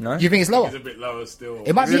 explosiveness. No? You think it's lower? He's a bit lower still.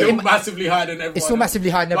 It might be- He's still it- massively higher than everyone. It's still massively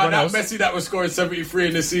higher than everyone But that else. Messi that was scoring 73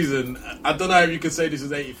 in this season, I don't know if you could say this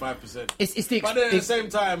is 85%. It's the But then at the same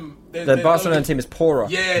time, The Barcelona team is poorer.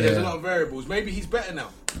 Yeah, there's a lot of variables. Maybe he's better now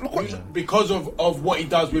because of what he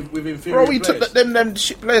does with inferior Bro, he players. took them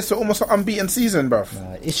shit players to almost an unbeaten season, bro.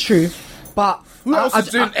 It's true, but Who else is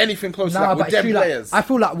doing anything close to that with it's them true, players? Like, I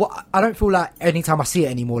feel like I don't feel like anytime I see it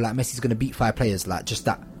anymore, like Messi's going to beat 5 players, like just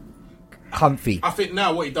that comfy. I think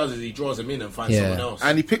now what he does is he draws them in and finds Yeah. someone else.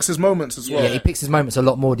 And he picks his moments as well. Yeah, he picks his moments a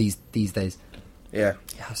lot more these days. Yeah.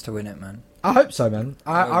 He has to win it, man. I hope so, man.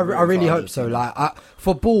 I really hope so. Like,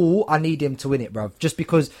 for ball, I need him to win it, bruv. Just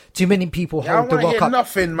because too many people hold the World Cup.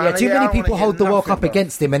 Nothing, man. Yeah, too many people hold the World Cup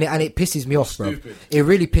against him, and it pisses me off, bruv. It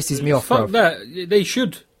really pisses me off, bruv. Fuck that. They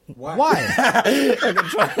should. Why?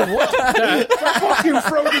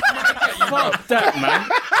 Fuck that, man.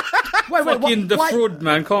 Fucking the fraud,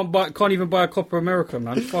 man. Can't even buy a Copa America,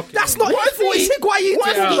 man. Fuck it. That's not his fault. Why are you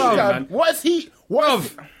man? What is he?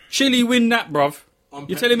 Bruv, Chile win that, bruv.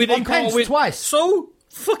 You're telling me they can't win twice? So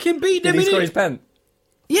fucking beat them. Did he score his pen?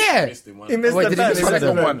 Yeah. He missed the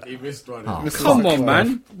pen. He missed one. Come on,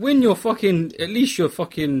 man. Win your fucking. At least your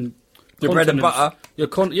fucking. Your bread and butter.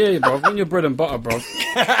 Yeah, bro. Win your bread and butter, bro.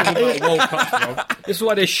 World Cups, bro. This is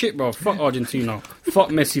why they're shit, bro. Fuck Argentina. Fuck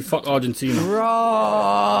Messi. Fuck Argentina.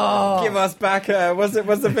 Bro. Give us back. What's the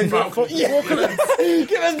thing? Falklands.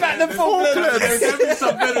 Give us back the Falklands. Give me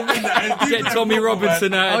some better than that. Get Tommy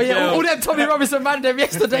Robinson out. Oh yeah, all them Tommy Robinson man them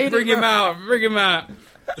yesterday. Bring him out.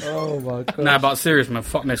 Oh my god. Nah, but serious, man.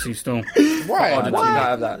 Fuck Messi still. Why?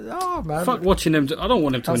 Have that. Oh man. Fuck watching them. I don't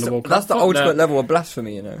want them to win the World Cup. That's the Fuck ultimate that. level of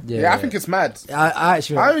blasphemy, you know. Yeah, I think it's mad. I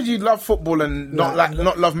actually. How would you love football and not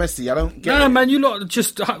love Messi? I don't get Nah, it. man, you lot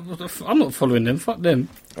just. I'm not following them. Fuck them.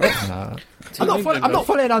 I'm not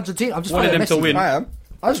following Argentina. I'm just Wanted following them Messi. to win. I am.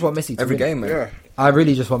 I just want Messi to Every win. game, man. Yeah, I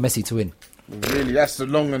really just want Messi to win. really, that's the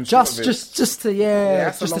long and short of it. Just to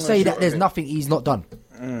that's the just to long say and that short there's of it. nothing he's not done.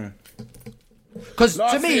 Because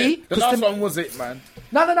to me, the last one was it, man.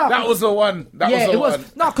 no, That was the one. it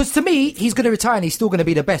was. No, because to me, he's going to retire and he's still going to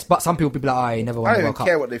be the best. But some people be like, "Oh, he never won I the don't World even Cup."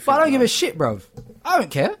 care what they But I think, don't give man. a shit, bro. I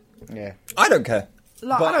don't care. Yeah. I don't care.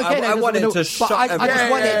 Like, But I don't care. I that he want doesn't him to win the- shut but I everyone- just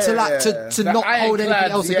want it to The not hold anything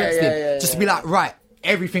ironclad, else against him. Just to be like, right,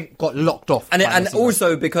 everything got locked off. And by Messi, bro.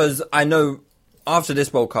 also because I know after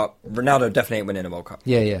this World Cup, Ronaldo definitely ain't winning a World Cup.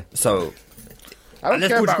 yeah. So I don't unless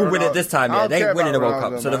care about Portugal win it Ronaldo. this time, I yeah, don't they care ain't winning a about World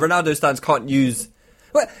Cup. Ronaldo, So the man. Ronaldo stands can't use.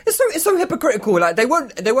 Well, it's so hypocritical. Like they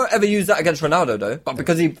won't ever use that against Ronaldo though. But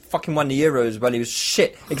because he fucking won the Euros, well, he was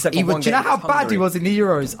shit. Except for one Do you know game how against bad Hungary. he was in the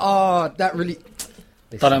Euros? Oh, that really.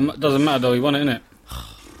 Doesn't matter though. He won it, innit?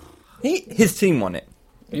 His team won it.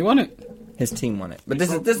 He won it. His team won it. But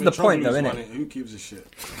this is the point, though, isn't it? Who gives a shit?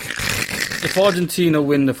 If Argentina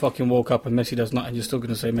win the fucking World Cup and Messi does nothing, you're still going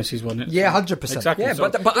to say Messi's won it. Yeah, 100%. Exactly. Yeah, So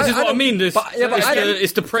but this is what I mean. It's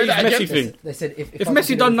the praise that Messi again. thing. They said if If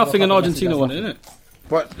Messi done nothing and Argentina won it, innit?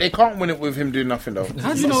 But they can't win it with him doing nothing, though.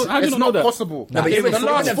 How do you know? How do you It's know not that? possible. No, but you the wouldn't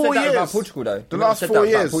last have 4 said that years. about Portugal, though. The last 4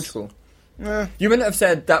 years. Portugal. Yeah. You wouldn't have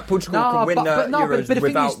said that Portugal can win the Euros but the thing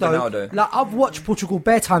without is, though, Ronaldo. like I've watched Portugal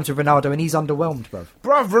bare times with Ronaldo and he's underwhelmed, bro.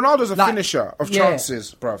 Bruv, Ronaldo's a Like, finisher of yeah.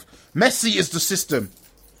 chances, bruv. Messi is the system.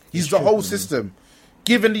 He's the whole system.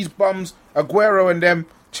 Giving these bums, Aguero and them,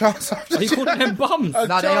 chance after Are you calling them bums? a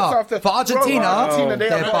No, they chance are. after- For Argentina, Bro, they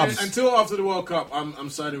they're are bums. Until after the World Cup, I'm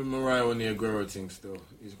siding with Mariah on the Aguero thing. Still,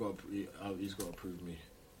 he's got to prove me.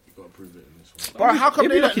 He's got to prove it in this one. But how come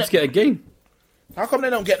He'd they be lucky don't, to get a game. how come they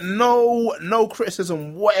don't get no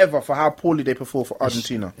criticism whatever for how poorly they perform for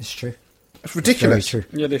Argentina? It's true. It's ridiculous. Very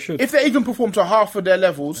true. Yeah, they should. If they even performed to half of their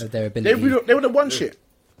levels, Of their ability. they would have won shit.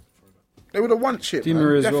 They would have won shit. Di man,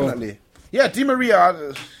 Maria as well. definitely. Yeah, Di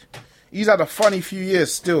Maria. He's had a funny few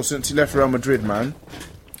years still since he left Real Madrid, man.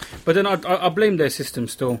 But then I blame their system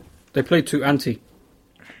still. They play too anti.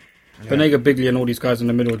 Banega, Bigley and all these guys in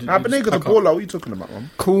the middle. Benega's a baller. What are you talking about, man?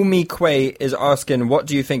 Call Me Quay is asking, what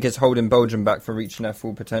do you think is holding Belgium back from reaching their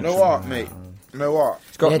full potential? No art, mate. No art.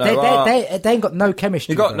 He's got Yeah, no art. they ain't got no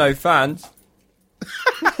chemistry. He got bro. no fans.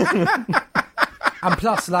 And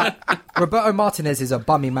plus, like Roberto Martinez is a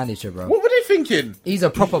bummy manager, bro. What were they thinking? He's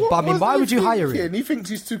a proper What bummy. was Why he would you hire thinking? him? He thinks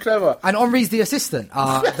he's too clever. And Henri's the assistant.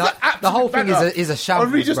 The whole thing is a shambles,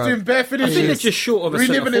 Henri just bro. doing bare I finishes. think they're just short of a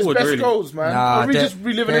reliving centre his forward, best really. goals, man. Nah, Henri their- just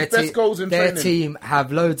reliving their his best goals in Their training. team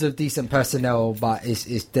have loads of decent personnel, but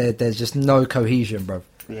there's just no cohesion, bro.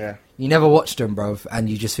 Yeah. You never watch them, bro, and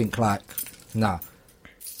you just think like, nah.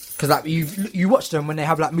 Because like you watch them when they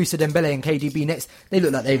have like Moussa Dembele and KDB next, they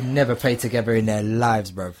look like they've never played together in their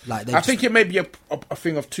lives, bro. Like I think it may be a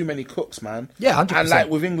thing of too many cooks, man. Yeah, 100%. And like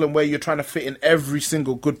with England, where you're trying to fit in every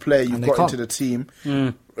single good player you've And they got can't. into the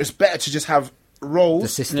team, it's better to just have roles, The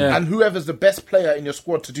system. Yeah. and whoever's the best player in your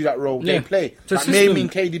squad to do that role, Yeah. they play. It's a Like system. naming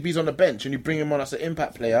KDB's on the bench and you bring him on as an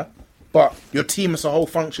impact player, but your team as a whole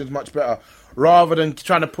functions much better, rather than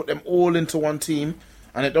trying to put them all into one team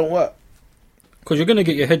and it don't work. Because you're going to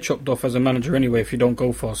get your head chopped off as a manager anyway if you don't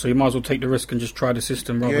go far. So you might as well take the risk and just try the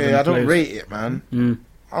system rather than Yeah, I don't players. rate it, man.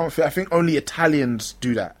 I think only Italians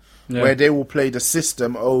do that, Yeah. where they will play the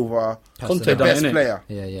system over Conte the done best it, innit? player.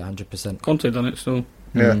 Yeah, 100%. Conte done it still.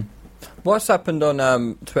 Yeah. What's happened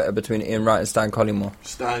on Twitter between Ian Wright and Stan Collymore?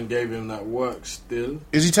 Stan gave him that work still.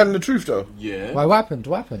 Is he telling the truth though? Yeah. Why, what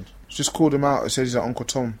happened? Just called him out. It says he's like Uncle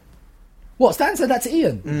Tom. What, Stan said that to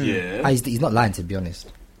Ian? Yeah. He's not lying, to be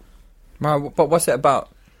honest. Right, but what's it about?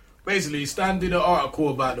 Basically, Stan did an article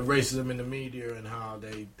about the racism in the media and how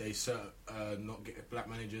they not get black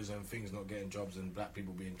managers and things not getting jobs and black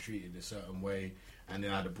people being treated a certain way, and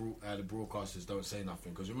then how the broadcasters don't say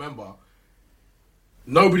nothing. Because remember,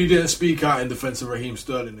 nobody didn't speak out in defence of Raheem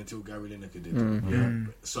Sterling until Gary Lineker did.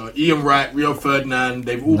 Yeah. So Ian Wright, Rio Ferdinand,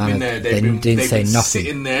 they've all been there. They've been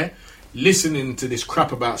sitting there, listening to this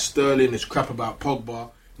crap about Sterling, this crap about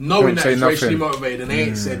Pogba, knowing that it's racially motivated, and they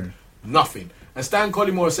ain't said nothing. And Stan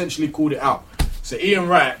Collymore essentially called it out. So Ian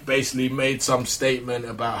Wright basically made some statement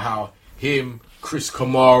about how him, Chris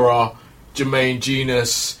Kamara, Jermaine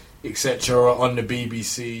Genius, etc. are on the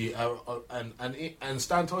BBC, and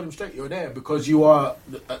Stan told him straight, "You're there because you are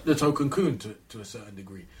the token coon to a certain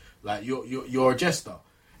degree. Like you're a jester."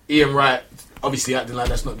 Ian Wright obviously acting like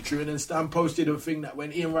that's not true, and then Stan posted a thing that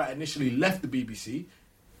when Ian Wright initially left the BBC,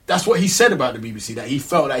 that's what he said about the BBC, that he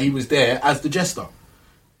felt that he was there as the jester,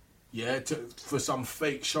 for some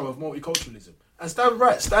fake show of multiculturalism. And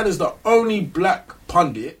Stan is the only black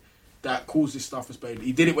pundit that calls this stuff a spade.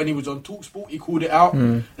 He did it when he was on TalkSport, he called it out,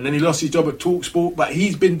 and then he lost his job at TalkSport, but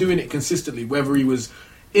he's been doing it consistently, whether he was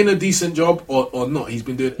in a decent job or not. He's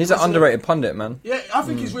been doing it. He's an underrated pundit, man. Yeah, I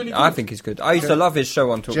think he's really good. I think he's good. I used to love his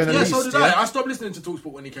show on TalkSport. Yeah, so did I. I stopped listening to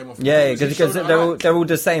TalkSport when he came off. Yeah, because they're all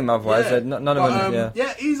the same otherwise. Yeah. None of them,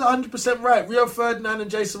 yeah, he's 100% right. Rio Ferdinand and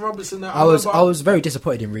Jason Robertson. I was very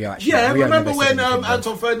disappointed in Rio, actually. Yeah, Rio remember when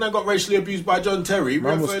Anton Ferdinand got racially abused by John Terry?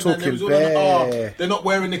 Rio was Ferdinand, talking was all like, they're not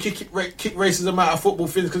wearing the kick racism out of football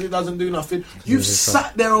things because it doesn't do nothing. You've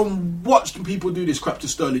sat there and watched people do this crap to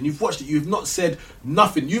Sterling. You've watched it. You've not said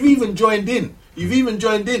nothing. You've even joined in.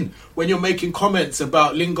 When you're making comments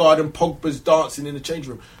about Lingard and Pogba's dancing in the change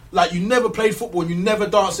room. Like, you never played football and you never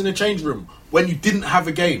danced in the change room when you didn't have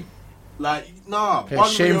a game. Like, nah. Yeah,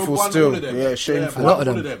 shameful still. Yeah, shameful. A lot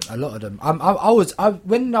of them.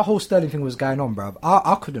 When the whole Sterling thing was going on, bruv,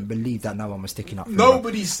 I couldn't believe that no one was sticking up for him.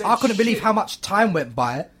 Nobody said I couldn't believe how much time went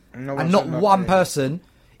by and not one person...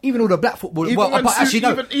 Even all the black footballers. Actually,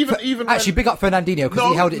 big up Fernandinho because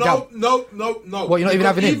he held it down. No. What, you're not even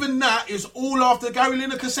having him? Even that is all after Gary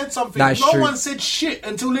Lineker said something. No one said shit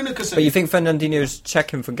until Lineker said. But you think Fernandinho's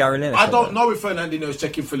checking for Gary Lineker? I don't know if Fernandinho's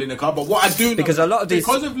checking for Lineker, but what I do know, because a lot of these,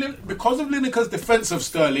 because of Lineker's defence of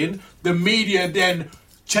Sterling, the media then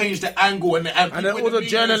changed the angle and then all the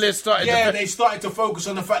journalists started. They started to focus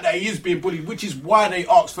on the fact that he is being bullied, which is why they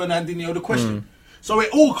asked Fernandinho the question. So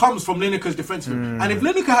it all comes from Lineker's defence of him. And if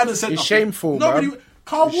Lineker hadn't said nothing, shameful,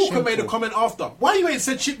 Carl Walker made a comment after. Why you ain't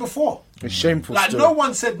said shit before? It's shameful. Like, no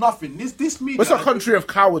one said nothing. This media... What's a country of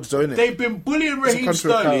cowards, though, isn't it? They've been bullying Raheem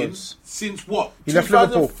Sterling since what? He left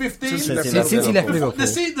Liverpool. 2015? Since he left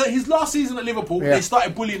Liverpool. His last season at Liverpool, they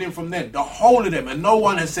started bullying him from then. The whole of them. And no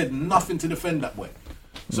one has said nothing to defend that way.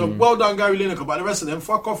 So well done, Gary Lineker, but the rest of them,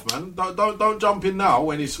 fuck off, man. Don't jump in now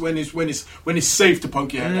when it's safe to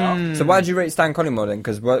poke your head out. So why did you rate Stan Collymore then?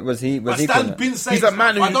 Because was he? Stan's been saying. He's a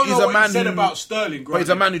man who. I don't know what he said who, about Sterling, but he's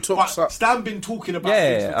a man who talks. Stan been talking about.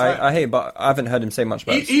 Yeah, I hear, but I haven't heard him say much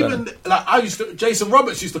about Sterling. Even like Jason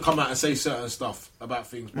Roberts used to come out and say certain stuff about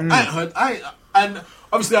things, but I ain't heard. And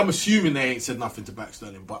obviously, I'm assuming they ain't said nothing to back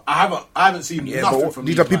Sterling, but I haven't seen nothing from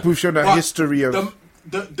these are people who've shown a history of.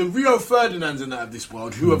 The Rio Ferdinands and that of this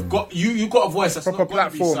world who have got you got a voice that's proper not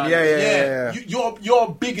platform. Yeah. You're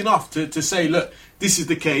big enough to say, look, this is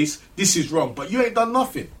the case, this is wrong, but you ain't done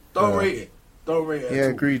nothing. Don't rate it. Don't rate it. Yeah,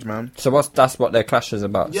 agreed, man. So that's what their clash is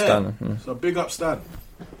about. Yeah. Stan. So big up Stan.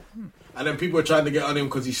 And then people are trying to get on him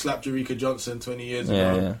because he slapped Eureka Johnson 20 years ago.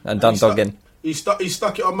 Yeah, and done dogging. He stuck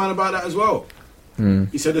it on man about that as well.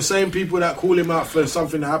 He said the same people that call him out for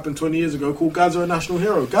something that happened 20 years ago call Gaza a national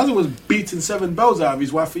hero. Gaza was beating 7 bells out of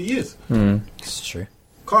his wife for years. It's true.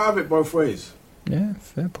 Can't have it both ways. Yeah,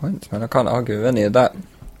 fair points, man. I can't argue with any of that.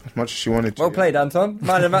 As much as she wanted to. Well played, Anton.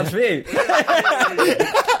 Man of the match for you.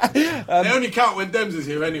 They only count when Dems is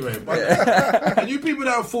here anyway. But, and you people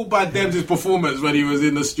that are fooled by Dems' performance when he was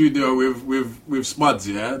in the studio with Smuds,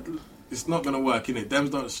 it's not going to work, innit?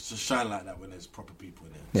 Dems don't shine like that when there's proper people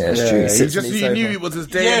in it. Yeah, it's true. He knew it was his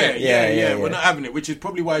day. Yeah. We're not having it, which is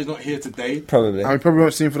probably why he's not here today. Probably. And we probably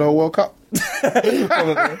won't see him for the whole World Cup.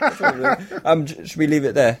 Probably. Should we leave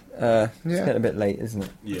it there? It's getting a bit late, isn't it?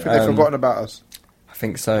 Yeah. I think they've forgotten about us. I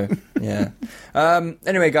think so, yeah.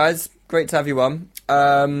 Anyway, guys, great to have you on.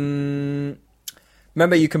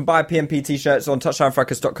 Remember, you can buy PMP t-shirts on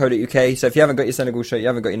touchdownfracas.co.uk. So if you haven't got your Senegal shirt, you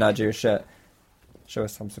haven't got your Nigeria shirt, show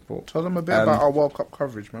us some support. Tell them a bit about our World Cup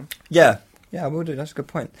coverage, man. Yeah, I will do. That's a good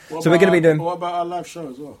point. What So we're going to be doing... What about our live show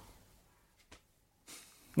as well?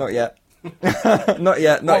 Not yet. Not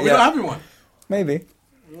yet. We're not having one? Maybe.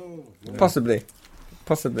 Oh, Possibly.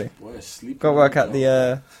 Well, sleeping. Got to work out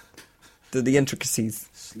the intricacies.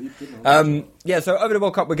 So over the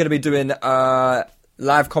World Cup, we're going to be doing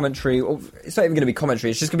live commentary. Or it's not even going to be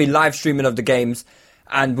commentary. It's just going to be live streaming of the games,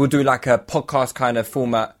 and we'll do like a podcast kind of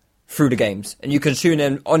format through the games. And you can tune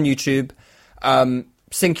in on YouTube,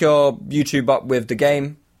 sync your YouTube up with the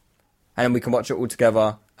game, and then we can watch it all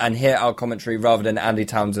together and hear our commentary rather than Andy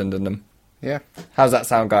Townsend and them. Yeah. How's that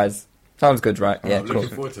sound, guys? Sounds good, right? Yeah, I'm looking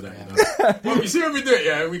forward to that. Well, you see when we do it,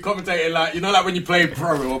 yeah? We commentate it like, like when you played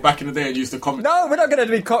pro or back in the day and you used to commentate. No, we're not going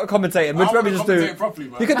to be commentating. We'd rather just do... properly,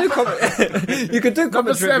 man. You can do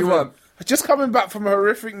commentary if you want. Just coming back from a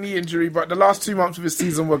horrific knee injury, but the last 2 months of his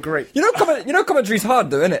season were great. You know commentary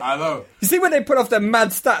hard though, isn't it? I know. You see when they put off their mad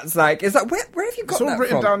stats, like, it's like, where have you got It's all that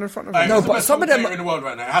written from? down in front of Hey, him. No, who's the but best some of them- commentator in the world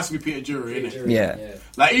right now. It has to be Peter Drury, innit? Yeah.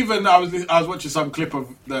 Like, even I was watching some clip of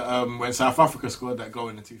the when South Africa scored that goal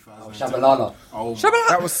in the 2000. Shabalala. Oh,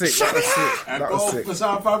 That was sick. That was sick. a That goal was sick. for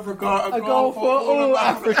South Africa, a goal for all of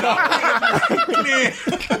Africa.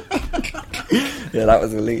 Yeah, that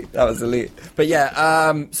was elite. But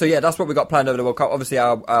yeah, that's what we got planned over the World Cup. Obviously,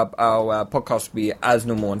 our podcast will be as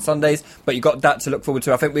normal on Sundays, but you got that to look forward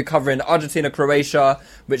to. I think we're covering Argentina-Croatia,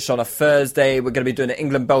 which is on a Thursday. We're going to be doing an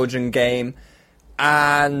England-Belgium game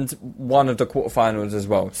and one of the quarterfinals as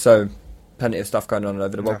well. So plenty of stuff going on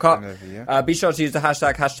over the World Cup. Definitely, Be sure to use the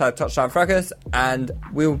hashtag TouchdownFracas, and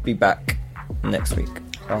we'll be back next week.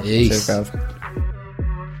 Peace. Cheers, guys.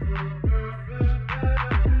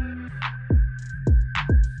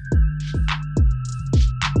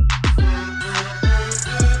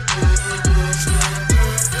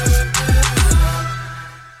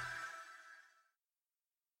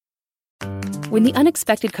 When the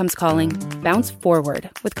unexpected comes calling, bounce forward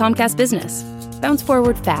with Comcast Business. Bounce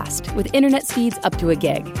forward fast with internet speeds up to 1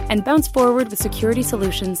 gig. And bounce forward with security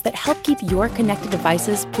solutions that help keep your connected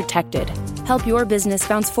devices protected. Help your business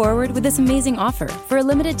bounce forward with this amazing offer. For a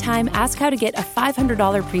limited time, ask how to get a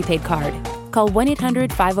 $500 prepaid card. Call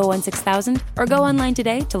 1-800-501-6000 or go online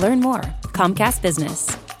today to learn more. Comcast Business.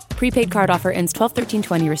 Prepaid card offer ends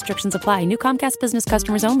 12/13/20. Restrictions apply. New Comcast Business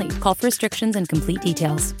customers only. Call for restrictions and complete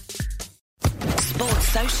details. Sports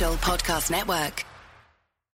Social Podcast Network.